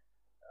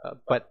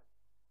 But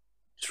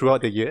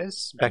throughout the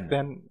years, back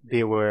then,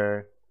 they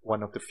were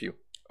one of the few,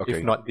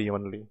 if not the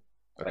only.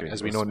 Okay.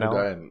 As we know now.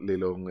 Mudah and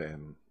Lelong,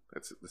 and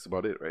that's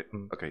about it, right?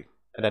 Okay.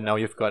 And then now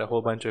you've got a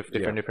whole bunch of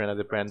different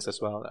other brands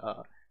as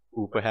well,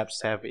 who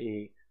perhaps have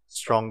a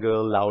stronger,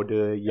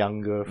 louder,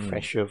 younger,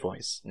 fresher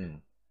voice.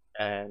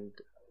 And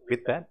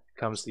with that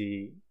comes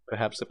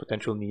perhaps the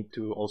potential need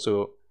to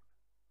also,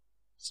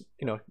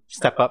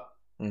 step up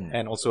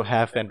and also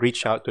have and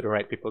reach out to the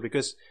right people.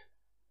 Because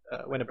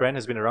when a brand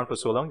has been around for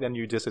so long, then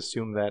you just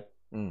assume that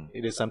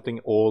it is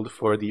something old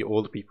for the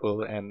old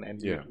people, and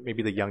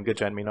maybe the younger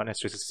gen may not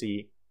necessarily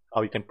see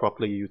how you can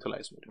properly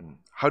utilize it.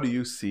 How do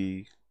you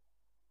see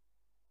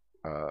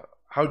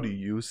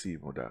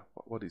Mudah?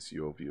 What is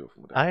your view of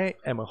Mudah? I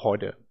am a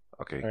hoarder.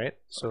 Okay. Right.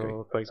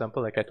 So, for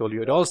example, like I told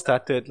you, it all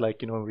started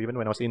like even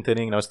when I was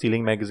interning and I was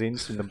stealing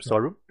magazines in the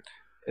storeroom.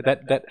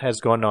 That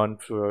has gone on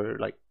for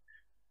like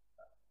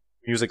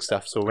music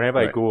stuff. So whenever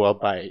I go, I'll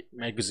buy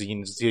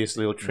magazines, these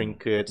little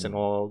trinkets, and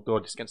all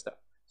this kind of stuff.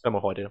 So I'm a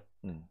hoarder.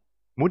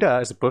 Mudah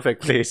is a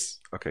perfect place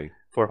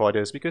for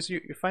hoarders because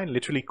you find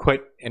literally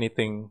quite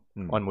anything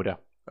on Mudah.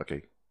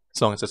 Okay.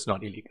 As long as it's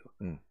not illegal.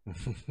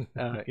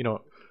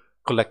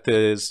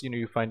 Collectors,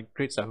 you find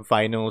great stuff,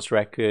 vinyls,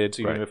 records,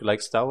 if you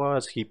like Star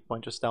Wars, heap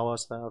bunch of Star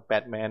Wars stuff,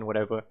 Batman,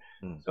 whatever.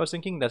 So I was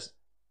thinking there's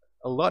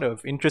a lot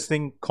of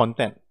interesting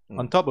content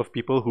on top of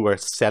people who are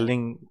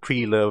selling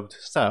pre-loved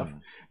stuff.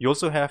 You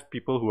also have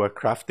people who are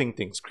crafting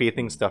things,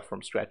 creating stuff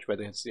from scratch,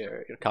 whether it's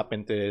your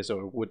carpenters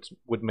or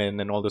woodmen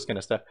and all those kind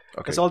of stuff.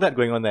 There's all that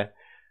going on there.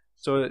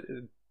 So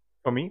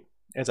for me,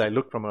 as I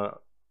look from a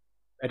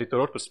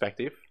editorial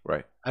perspective,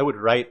 I would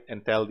write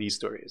and tell these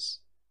stories.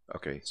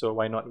 Okay. So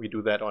why not we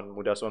do that on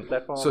Mudah's own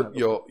platform? So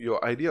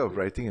your idea of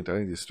writing and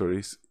telling these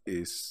stories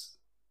is,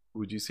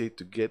 would you say,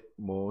 to get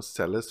more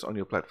sellers on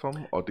your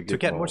platform, or to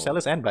get more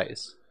sellers and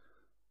buyers?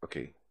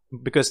 Okay.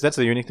 Because that's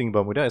the unique thing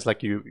about Mudah. It's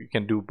like you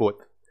can do both.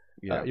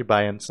 You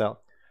buy and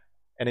sell,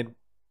 and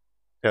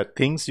there are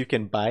things you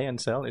can buy and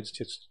sell. It's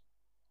just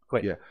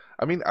quite. Yeah,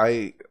 I mean,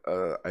 I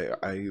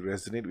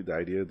resonate with the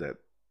idea that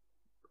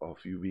of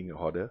you being a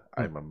hoarder.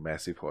 I'm a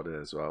massive hoarder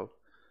as well.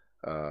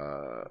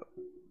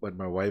 But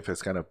my wife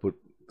has kind of put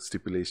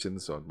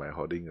stipulations on my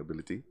hoarding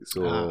ability.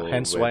 So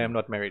hence why I'm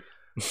not married.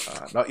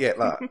 Not yet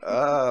lah.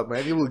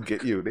 Man, they will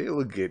get you. They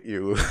will get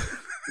you.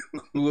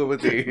 Whoever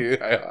they,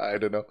 I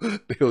don't know.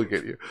 They will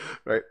get you,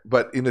 right?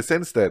 But in the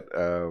sense that,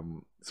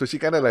 so she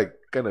kind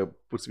of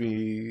puts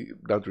me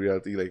down to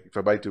reality. Like if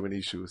I buy too many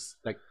shoes,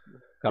 Like, you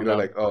come know, down.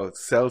 like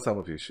sell some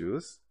of your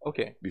shoes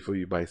Okay, before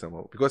you buy some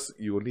more, because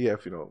you only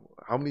have,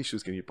 how many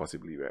shoes can you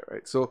possibly wear,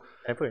 right? So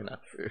never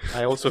enough.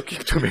 I also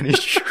keep too many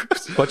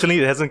shoes.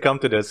 Fortunately, it hasn't come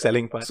to the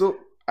selling part. So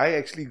I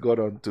actually got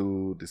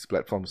onto this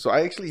platform. So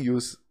I actually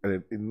use,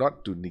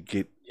 not to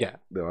negate, Yeah,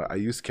 I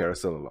use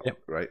Carousel a lot, Yep.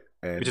 right?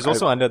 And which is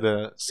also under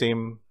the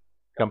same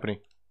company.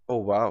 oh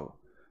wow,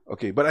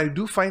 okay. But I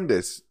do find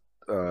this,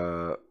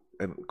 and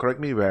correct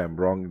me where I'm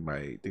wrong in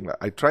my thing. Like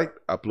I tried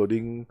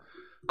uploading,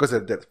 because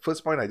at that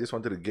first point I just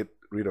wanted to get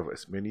rid of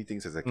as many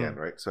things as I can,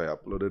 right? So I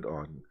uploaded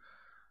on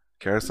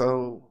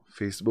Carousel,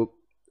 Facebook,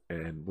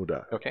 and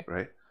Mudah, Okay,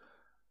 right?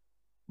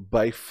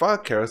 By far,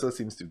 Carousel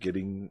seems to be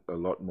getting a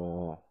lot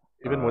more.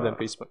 even more than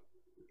Facebook.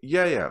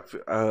 Yeah.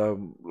 A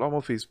lot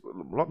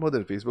more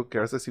than Facebook.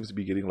 Carousel seems to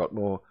be getting a lot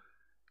more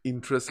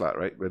interest, lah,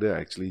 right? Whether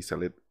I actually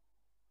sell it.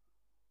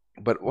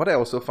 But what I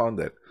also found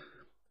that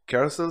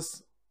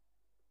Carousels,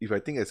 if I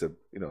think as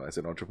as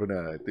an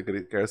entrepreneur, I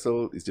think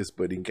Carousel is just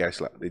burning cash,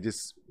 lah. They're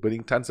just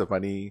burning tons of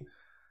money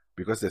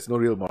because there's no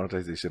real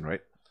monetization,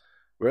 right?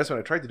 Whereas when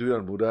I tried to do it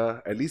on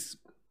Mudah, at least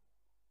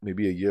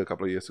maybe a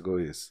couple of years ago,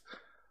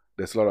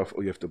 there's a lot of,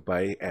 you have to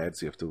buy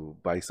ads, you have to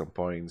buy some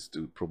points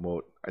to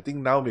promote. I think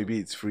now maybe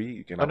it's free.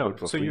 You can upload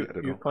for So free. you I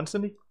don't you know.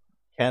 constantly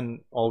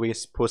can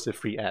always post a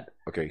free ad.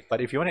 Okay.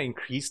 But if you want to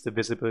increase the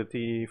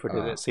visibility for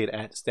the said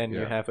ads, then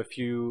you yeah. have a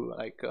few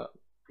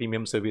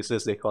premium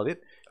services, they call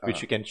it,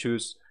 which you can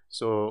choose.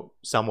 So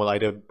some will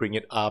either bring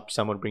it up,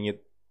 some will bring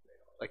it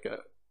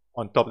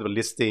on top of the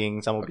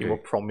listing, some will be more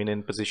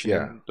prominent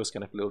positioning, those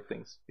kind of little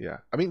things. Yeah.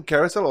 I mean,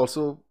 Carousel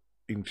also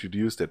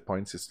introduced that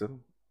point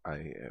system.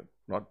 I have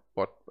not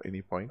bought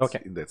any points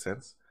in that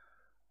sense.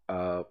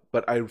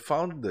 But I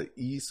found the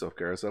ease of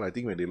Carousel. I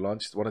think when they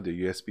launched, one of the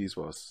USPs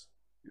was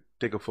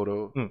take a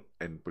photo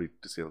and put it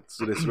to sale.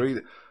 So there's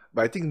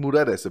but I think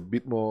Mudah, there's a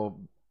bit more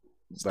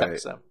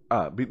steps.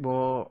 Bit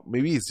more,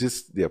 maybe it's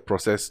just their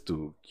process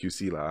to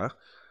QC lah.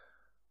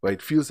 But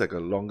it feels like a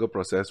longer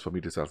process for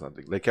me to sell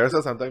something. Like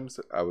Carousel, sometimes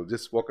I will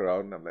just walk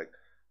around, I'm like,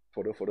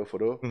 photo, put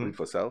it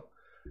for sale.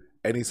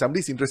 And if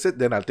somebody's interested,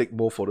 then I'll take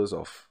more photos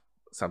of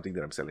something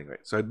that I'm selling, right?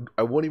 So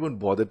I won't even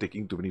bother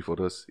taking too many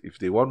photos. If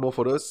they want more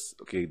photos,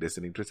 okay, there's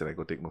an interest and I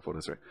go take more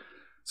photos, right?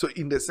 So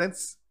in that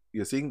sense,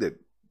 you're saying that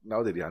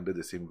now that they're under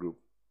the same group,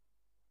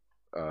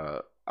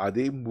 are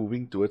they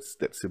moving towards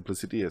that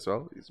simplicity as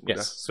well?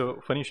 Yes.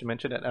 So funny you should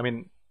mention that. I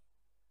mean,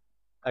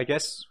 I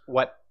guess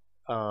what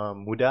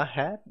Mudah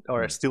had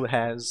or still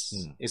has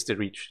is the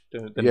reach,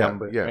 the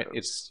number. Yeah. Right?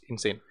 It's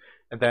insane.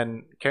 And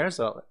then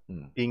Carousel,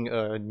 being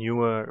a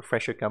newer,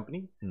 fresher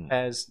company,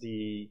 has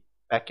the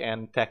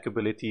back-end tech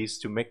abilities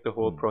to make the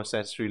whole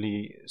process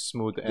really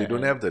smooth. They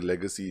don't have the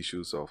legacy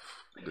issues of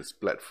this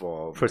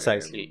platform,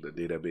 precisely, and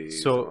the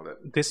database. So and all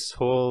that. this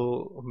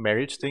whole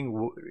marriage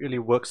thing really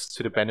works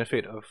to the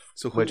benefit of.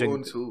 So who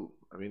owns who?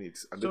 I mean,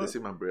 it's under the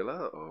same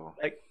umbrella, or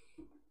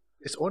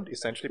it's owned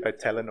essentially by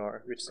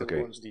Telenor, which still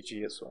owns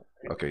DG as well.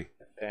 Right? Okay.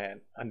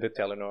 And under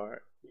Telenor,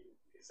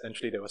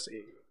 essentially there was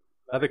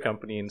another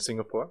company in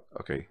Singapore.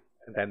 Okay.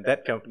 And then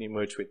that company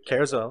merged with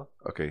Carousel.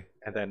 Okay.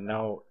 And then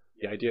now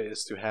the idea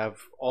is to have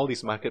all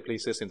these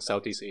marketplaces in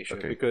Southeast Asia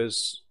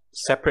because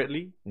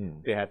separately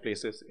they had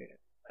places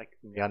like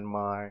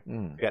Myanmar,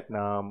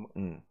 Vietnam,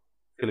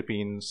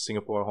 Philippines,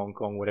 Singapore, Hong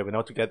Kong, whatever.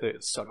 Now together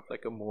it's sort of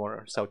like a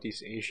more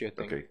Southeast Asia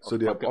thing. Okay, so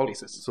they are all,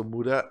 so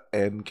Mudah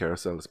and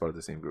Carousel is part of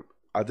the same group.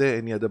 Are there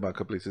any other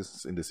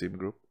marketplaces in the same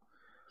group?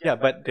 Yeah,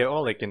 but they're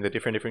all like in the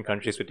different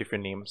countries with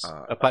different names.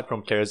 Apart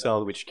from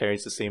Carousel, which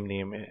carries the same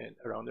name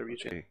around the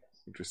region. Okay,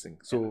 interesting.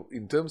 So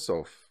in terms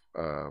of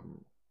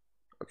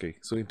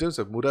so in terms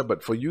of Mudah,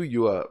 but for you,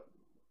 you are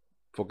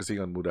focusing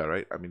on Mudah,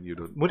 right? I mean, you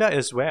don't. Mudah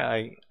is where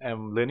I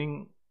am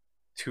learning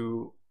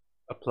to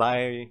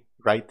apply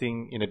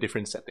writing in a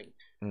different setting.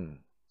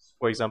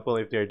 For example,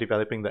 if they're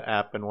developing the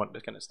app and what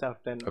that kind of stuff,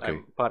 then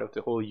I'm part of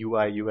the whole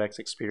UI UX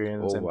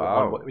experience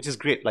which is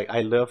great. Like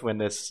I love when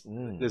there's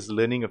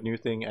learning of new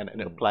thing and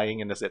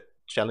applying, and there's that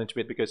challenge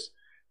bit because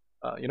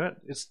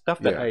it's stuff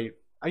that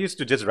I used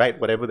to just write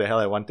whatever the hell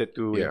I wanted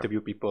to,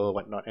 interview people,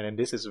 whatnot, and then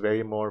this is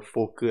very more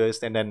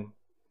focused, and then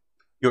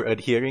you're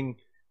adhering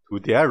to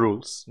their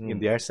rules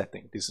in their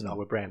setting. This is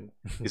our brand.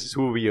 This is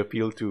who we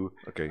appeal to.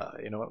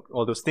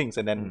 All those things,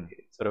 and then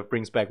it sort of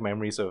brings back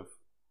memories of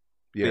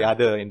the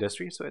other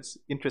industry. So it's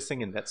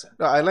interesting in that sense.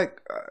 No, I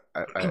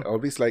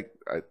always I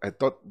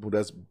thought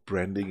Mudah's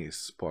branding is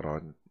spot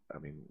on. I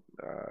mean,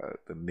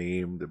 the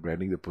name, the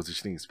branding, the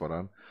positioning is spot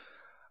on.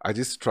 I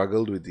just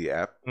struggled with the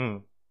app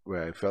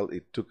where I felt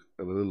it took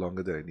a little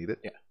longer than I needed.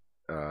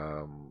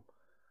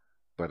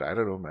 But I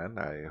don't know, man.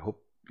 I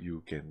hope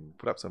you can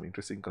put up some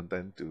interesting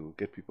content to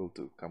get people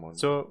to come on.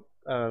 So,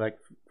 like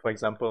for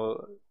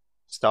example,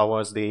 Star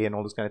Wars Day and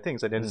all those kind of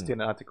things. I then did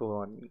an article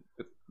on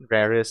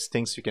rarest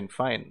things you can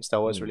find Star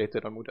Wars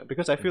related on Mudah,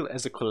 because I feel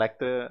as a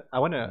collector, I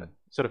want to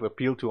sort of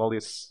appeal to all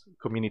these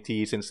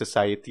communities and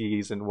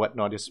societies and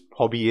whatnot, these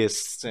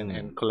hobbyists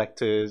and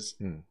collectors,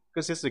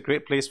 because it's a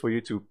great place for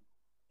you to,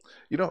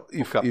 You know,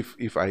 hook up.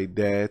 if I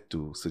dare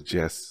to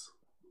suggest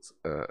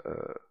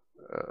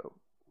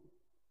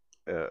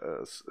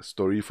a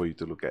story for you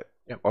to look at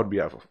on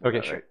behalf of Okay,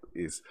 Mudah, sure. right,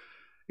 is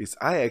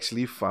I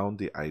actually found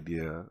the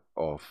idea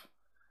of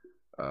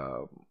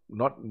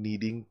not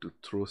needing to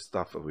throw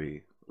stuff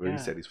away very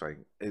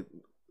satisfying.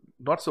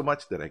 Not so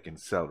much that I can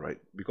sell, right?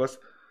 Because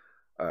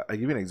I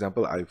give you an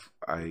example.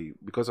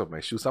 Because of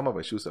my shoes, some of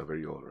my shoes are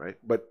very old, right?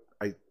 But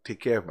I take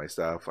care of my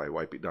stuff. I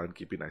wipe it down,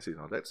 keep it nice and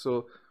all that.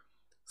 So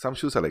some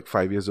shoes are like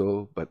 5 years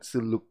old, but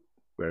still look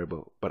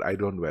wearable. But I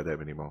don't wear them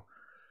anymore.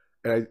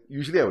 And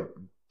I would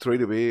throw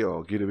it away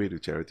or give it away to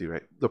charity,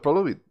 right? The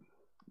problem with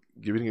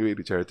giving it away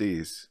to charity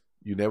is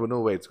you never know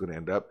where it's going to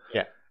end up.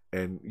 Yeah.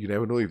 And you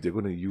never know if they're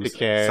going to use Take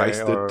care size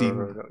 13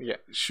 or,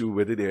 shoe,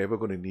 whether they're ever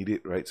going to need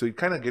it, right? So it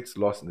kind of gets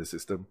lost in the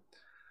system.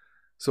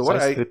 So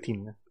size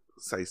 13.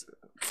 size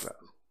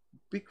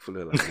big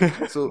fella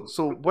lah.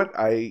 so what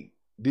I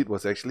did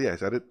was actually I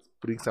started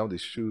putting some of the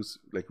shoes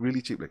like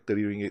really cheap, like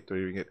 30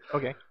 ringgit.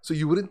 Okay. So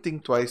you wouldn't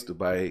think twice to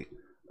buy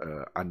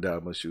Under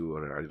Armour shoe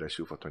or an Adidas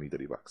shoe for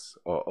 20-30 bucks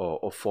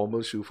or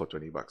formal shoe for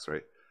 20 bucks,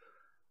 right?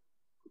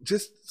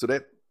 Just so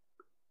that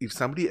if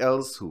somebody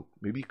else who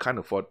maybe can't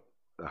afford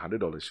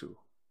 $100 shoe,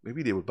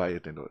 maybe they would buy a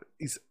 $10.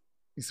 It's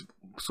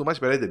so much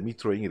better than me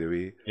throwing it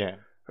away. Yeah.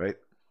 Right.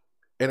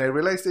 And I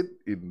realized it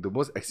in the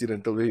most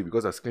accidental way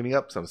because I was cleaning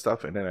up some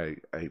stuff and then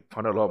I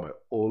found a lot of my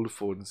old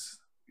phones,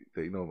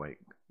 my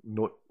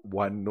Note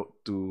 1, Note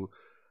 2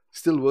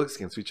 still works,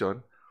 can switch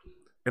on.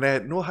 And I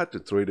had no heart to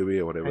throw it away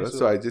or whatever.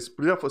 So I just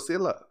put it up for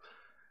sale lah.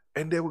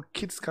 And there were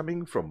kids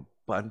coming from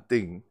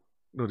Banting.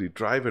 They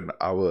drive an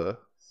hour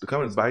to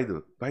come and buy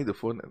the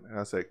phone. And I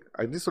was like,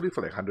 I just sold it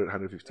for like 100,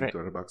 150,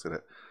 200 bucks like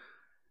that.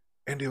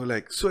 And they were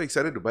like so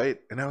excited to buy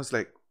it. And I was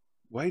like,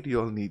 why do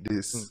you all need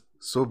this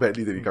so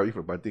badly that you're coming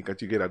from Banting?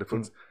 Can't you get other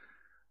phones?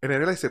 And I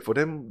realized that for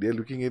them, they're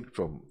looking at it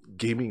from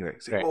gaming,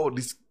 right? Saying, oh,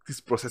 this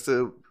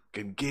processor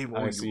can game.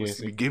 Oh, you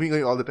must be gaming on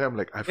it all the time.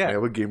 Like, I've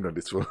never gamed on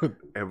this phone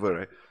ever,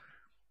 right?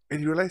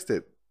 And you realize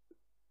that,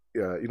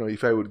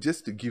 if I would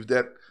just to give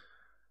that,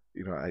 I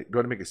don't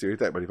want to make a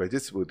stereotype, but if I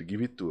just were to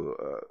give it to,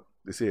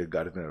 let's say, a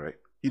gardener, right?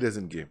 He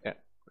doesn't game. Yeah.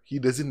 He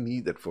doesn't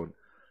need that phone.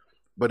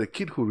 But a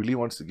kid who really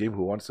wants to game,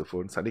 who wants a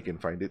phone, suddenly can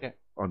find it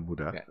on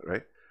Mudah,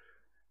 right?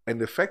 And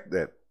the fact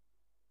that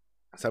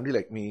somebody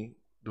like me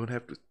don't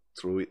have to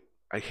throw it,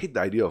 I hate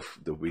the idea of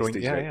the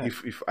wastage, right? Yeah.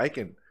 If I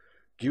can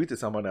give it to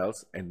someone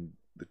else and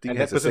the thing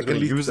has a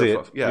second use it,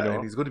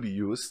 and it's going to be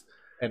used.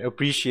 And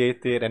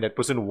appreciate it, and that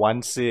person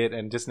wants it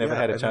and just never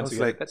had a chance to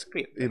get it. That's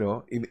great. In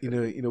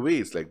a way,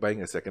 it's like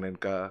buying a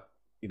second-hand car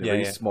in a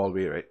very small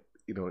way, right?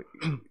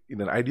 In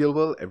an ideal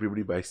world,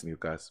 everybody buys new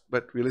cars.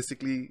 But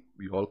realistically,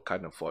 we all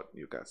can't afford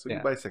new cars. So you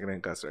buy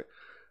second-hand cars, right?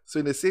 So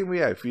in the same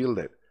way, I feel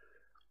that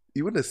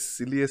even the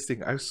silliest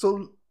thing, I've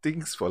sold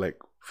things for like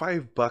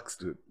 $5,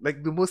 dude.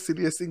 Like the most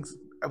silliest things.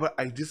 But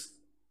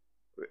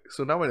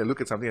so now when I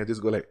look at something, I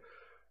just go like,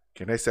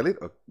 can I sell it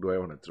or do I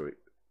want to throw it?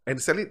 And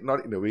sell it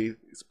not in a way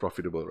it's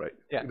profitable, right?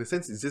 Yeah. In a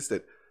sense, it's just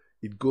that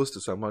it goes to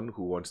someone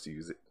who wants to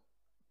use it,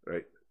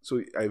 right?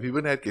 So I've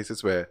even had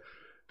cases where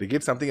they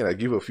get something and I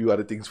give a few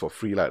other things for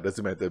free, it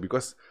doesn't matter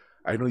because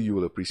I know you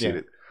will appreciate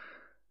it.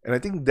 And I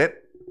think that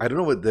I don't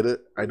know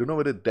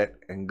whether that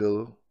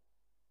angle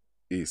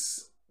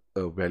is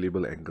a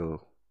valuable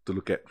angle to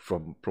look at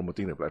from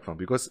promoting the platform,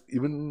 because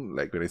even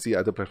like when I see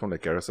other platforms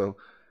like Carousel,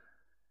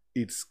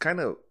 it's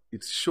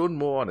shown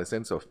more on a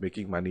sense of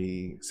making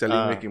money,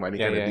 making money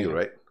kind of deal,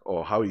 right?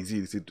 Or how easy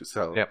is it to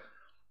sell. Yep.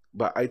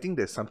 But I think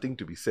there's something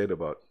to be said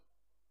about,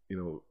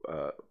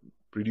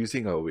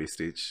 reducing our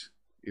wastage,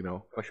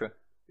 For sure.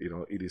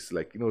 It is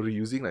like,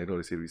 reusing, I know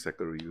they say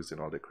recycle, reuse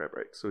and all that crap,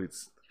 right? So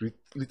it's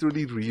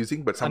literally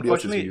reusing, but somebody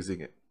else is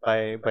reusing it.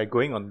 By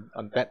going on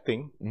that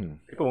thing,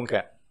 people won't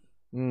care.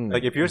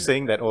 Like if you're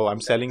saying that, I'm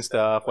selling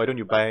stuff, why don't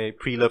you buy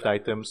pre-loved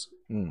items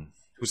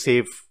to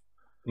save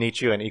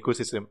nature and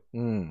ecosystem?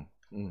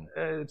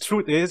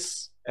 Truth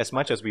is, as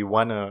much as we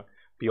want to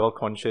be all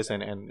conscious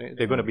and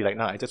they're going to be like,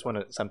 I just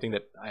want something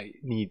that I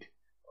need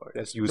or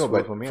that's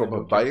useful for me. From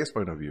a buyer's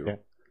point of view,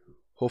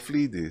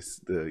 hopefully the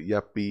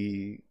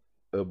yuppie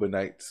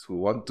urbanites who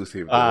want to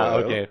save the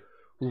world,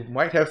 who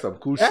might have some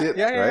cool shit,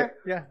 right?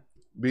 Yeah.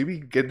 Maybe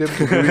get them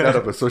to do it out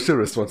of a social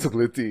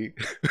responsibility.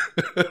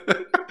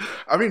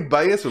 I mean,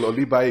 buyers will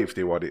only buy if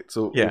they want it.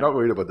 So we're not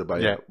worried about the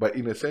buyer. Yeah. But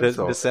in a sense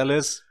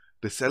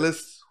the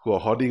sellers who are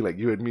hoarding like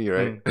you and me,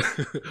 right?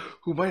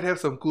 Who might have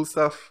some cool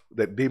stuff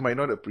that they might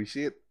not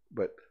appreciate,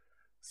 but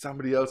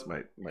somebody else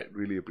might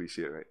really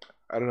appreciate, right?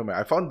 I don't know, man.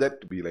 I found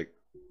that to be like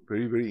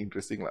very, very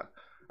interesting.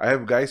 I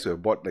have guys who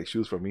have bought like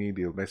shoes from me.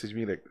 They'll message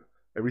me like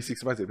every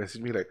 6 months, they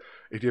message me like,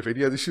 hey, do you have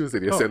any other shoes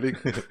that you're selling?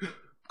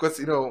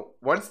 Because,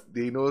 once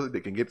they know they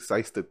can get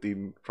size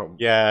 13 from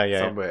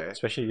somewhere.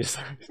 Especially your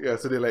size. Yeah,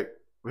 so they're like,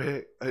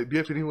 where, do you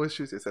have any more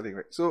shoes you're selling?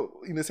 Right?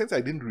 So in a sense,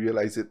 I didn't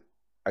realize it.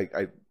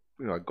 I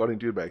I got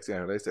into it by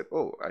accident. I realized that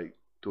I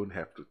don't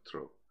have to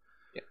throw,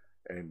 Yeah.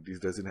 and this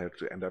doesn't have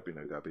to end up in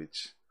a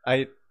garbage.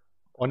 I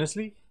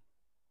honestly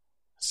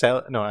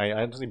sell. No, I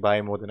honestly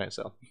buy more than I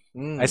sell.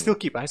 Mm.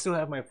 I still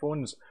have my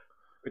phones.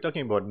 We're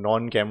talking about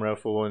non-camera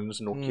phones,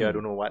 Nokia, I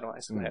don't know what. No, I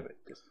still have it.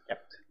 Just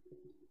kept.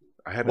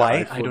 I had Why?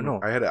 An iPhone, I don't know.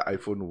 I had an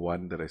iPhone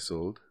 1 that I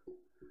sold.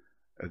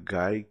 A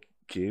guy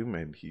came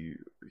and he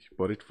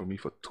bought it for me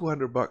for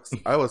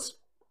 $200. I was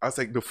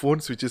like, the phone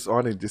switches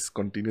on and just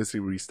continuously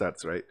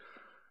restarts, right?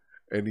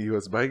 And he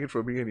was buying it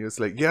for me and he was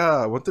like, yeah,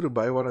 I wanted to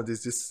buy one of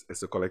these just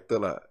as a collector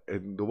lah.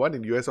 And the one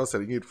in US I was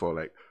selling it for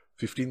like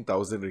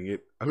 15,000 ringgit.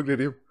 I looked at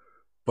him,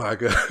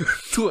 bugger,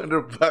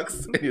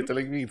 $200 and you're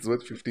telling me it's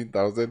worth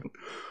 15,000.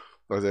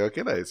 I was like,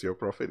 okay lah, it's your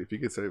profit if you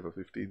can sell it for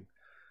 15.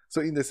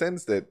 So in the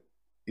sense that,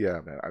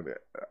 yeah, man,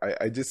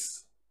 I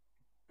just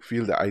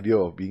feel the idea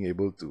of being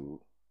able to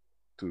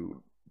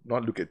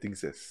not look at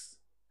things as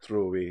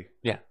throwaway.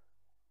 Yeah.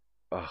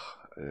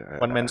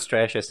 One man's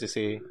trash, as they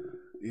say.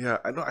 Yeah,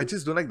 I know. I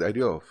just don't like the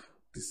idea of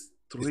this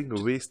throwing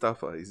away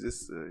stuff. It's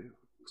just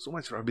so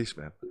much rubbish,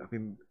 man. I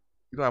mean,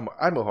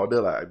 I'm a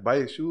hoarder. I buy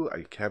a shoe,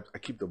 I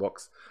keep the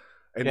box,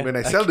 and when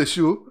I sell the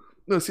shoe,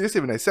 no,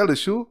 seriously, when I sell the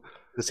shoe,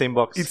 the same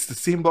box. It's the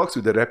same box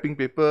with the wrapping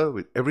paper,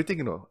 with everything,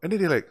 And then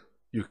they're like,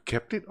 "You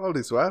kept it all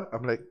this while?"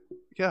 I'm like,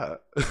 "Yeah,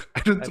 I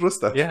don't throw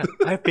stuff." Yeah,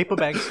 I have paper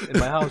bags in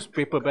my house.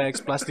 Paper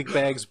bags, plastic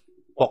bags,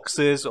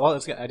 boxes, all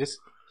this. I just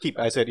keep.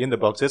 I said in the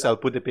boxes, I'll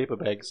put the paper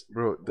bags.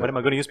 Bro, what am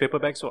I going to use paper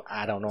bags for?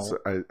 I don't know. So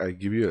I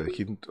give you a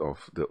hint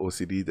of the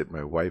OCD that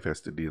my wife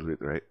has to deal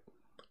with, right?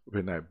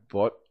 When I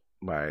bought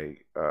my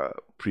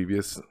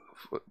previous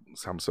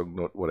Samsung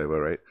Note,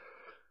 whatever, right?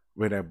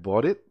 When I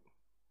bought it,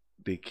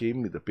 they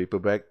came with a paper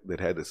bag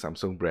that had the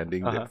Samsung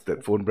branding,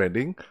 that phone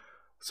branding.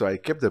 So I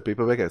kept the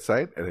paper bag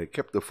aside and I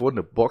kept the phone,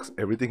 the box,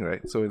 everything,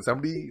 right? So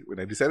when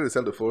I decided to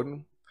sell the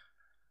phone,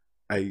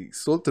 I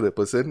sold to the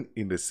person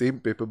in the same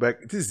paper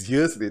bag. This is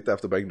years later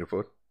after buying the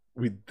phone.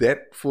 With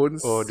that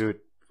phone's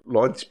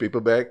launch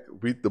paper bag,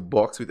 with the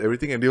box, with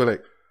everything. And they were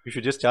like, you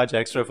should just charge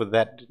extra for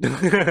that.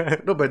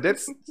 No, but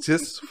that's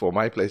just for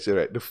my pleasure,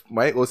 right?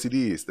 My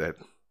OCD is that,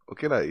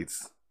 okay lah,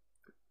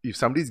 if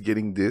somebody's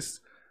getting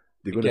this,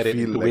 they're going to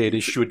feel the like way they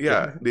should.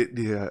 Yeah,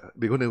 they're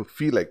going to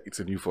feel like it's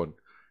a new phone.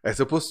 As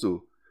opposed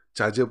to,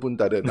 charger pun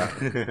tak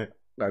ada.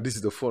 Nah, this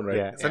is the phone, right?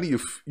 Yeah, Suddenly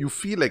you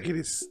feel like it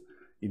is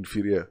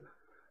inferior.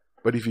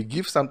 But if you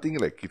give something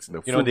like it's in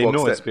a full they box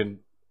know set, it's been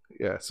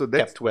so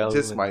that's well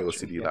just my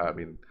OCD lah. I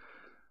mean,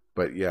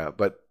 but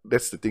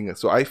that's the thing.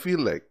 So I feel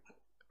like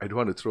I don't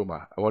want to throw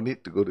I want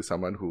it to go to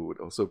someone who would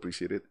also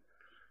appreciate it.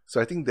 So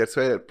I think that's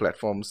where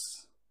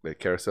platforms like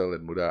Carousel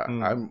and Mudah,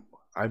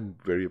 I'm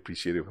very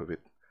appreciative of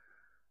it.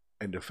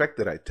 And the fact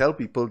that I tell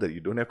people that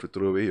you don't have to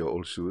throw away your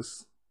old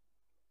shoes,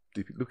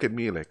 they look at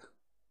me like,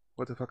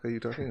 what the fuck are you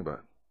talking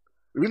about?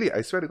 Really,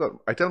 I swear to God,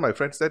 I tell my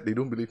friends that, they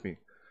don't believe me.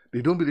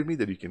 They don't believe me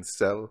that you can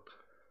sell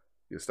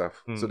your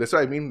stuff. So that's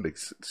what I mean, like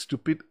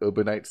stupid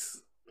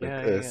urbanites like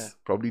us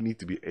probably need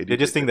to be educated. They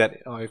just think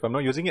that if I'm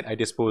not using it, I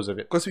dispose of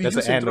it. Because we that's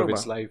use the end throw, of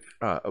its life.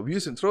 We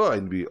use and throw,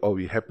 and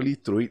we happily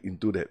throw it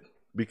into that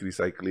big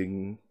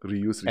recycling,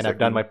 reuse recycling. And I've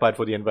done my part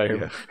for the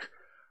environment. Yeah.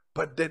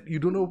 But that you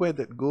don't know where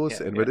that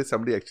goes and whether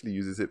somebody actually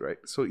uses it, right?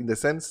 So in the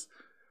sense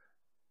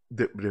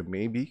that there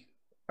may be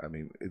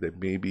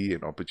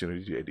an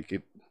opportunity to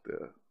educate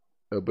the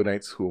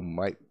urbanites who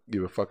might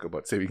give a fuck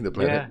about saving the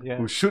planet,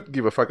 who should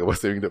give a fuck about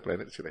saving the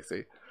planet, should I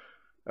say.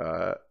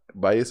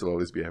 Buyers will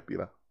always be happy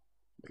lah.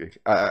 Okay,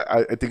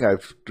 I think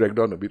I've dragged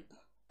on a bit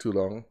too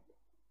long.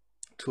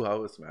 2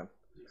 hours, man.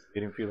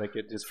 Didn't feel like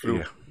it just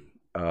flew.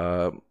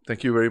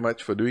 Thank you very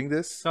much for doing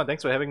this. No,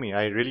 thanks for having me.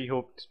 I really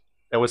hoped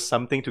there was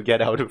something to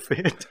get out of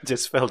it.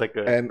 Just felt like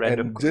a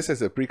random. And just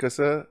as a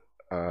precursor,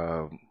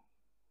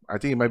 I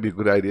think it might be a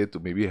good idea to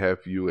maybe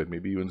have you and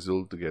maybe you and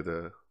Zul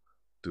together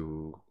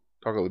to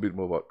talk a little bit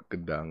more about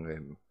Kendang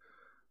and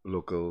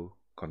local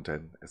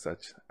content as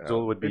such.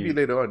 Zul would maybe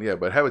later on,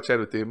 but have a chat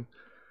with him.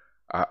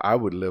 I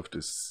would love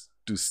to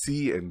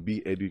see and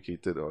be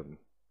educated on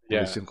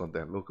Malaysian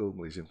content, local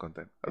Malaysian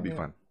content. That'd be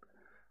fun.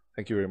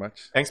 Thank you very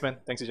much. Thanks, man.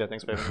 Thanks, Ija.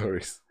 Thanks for having me. No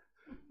worries.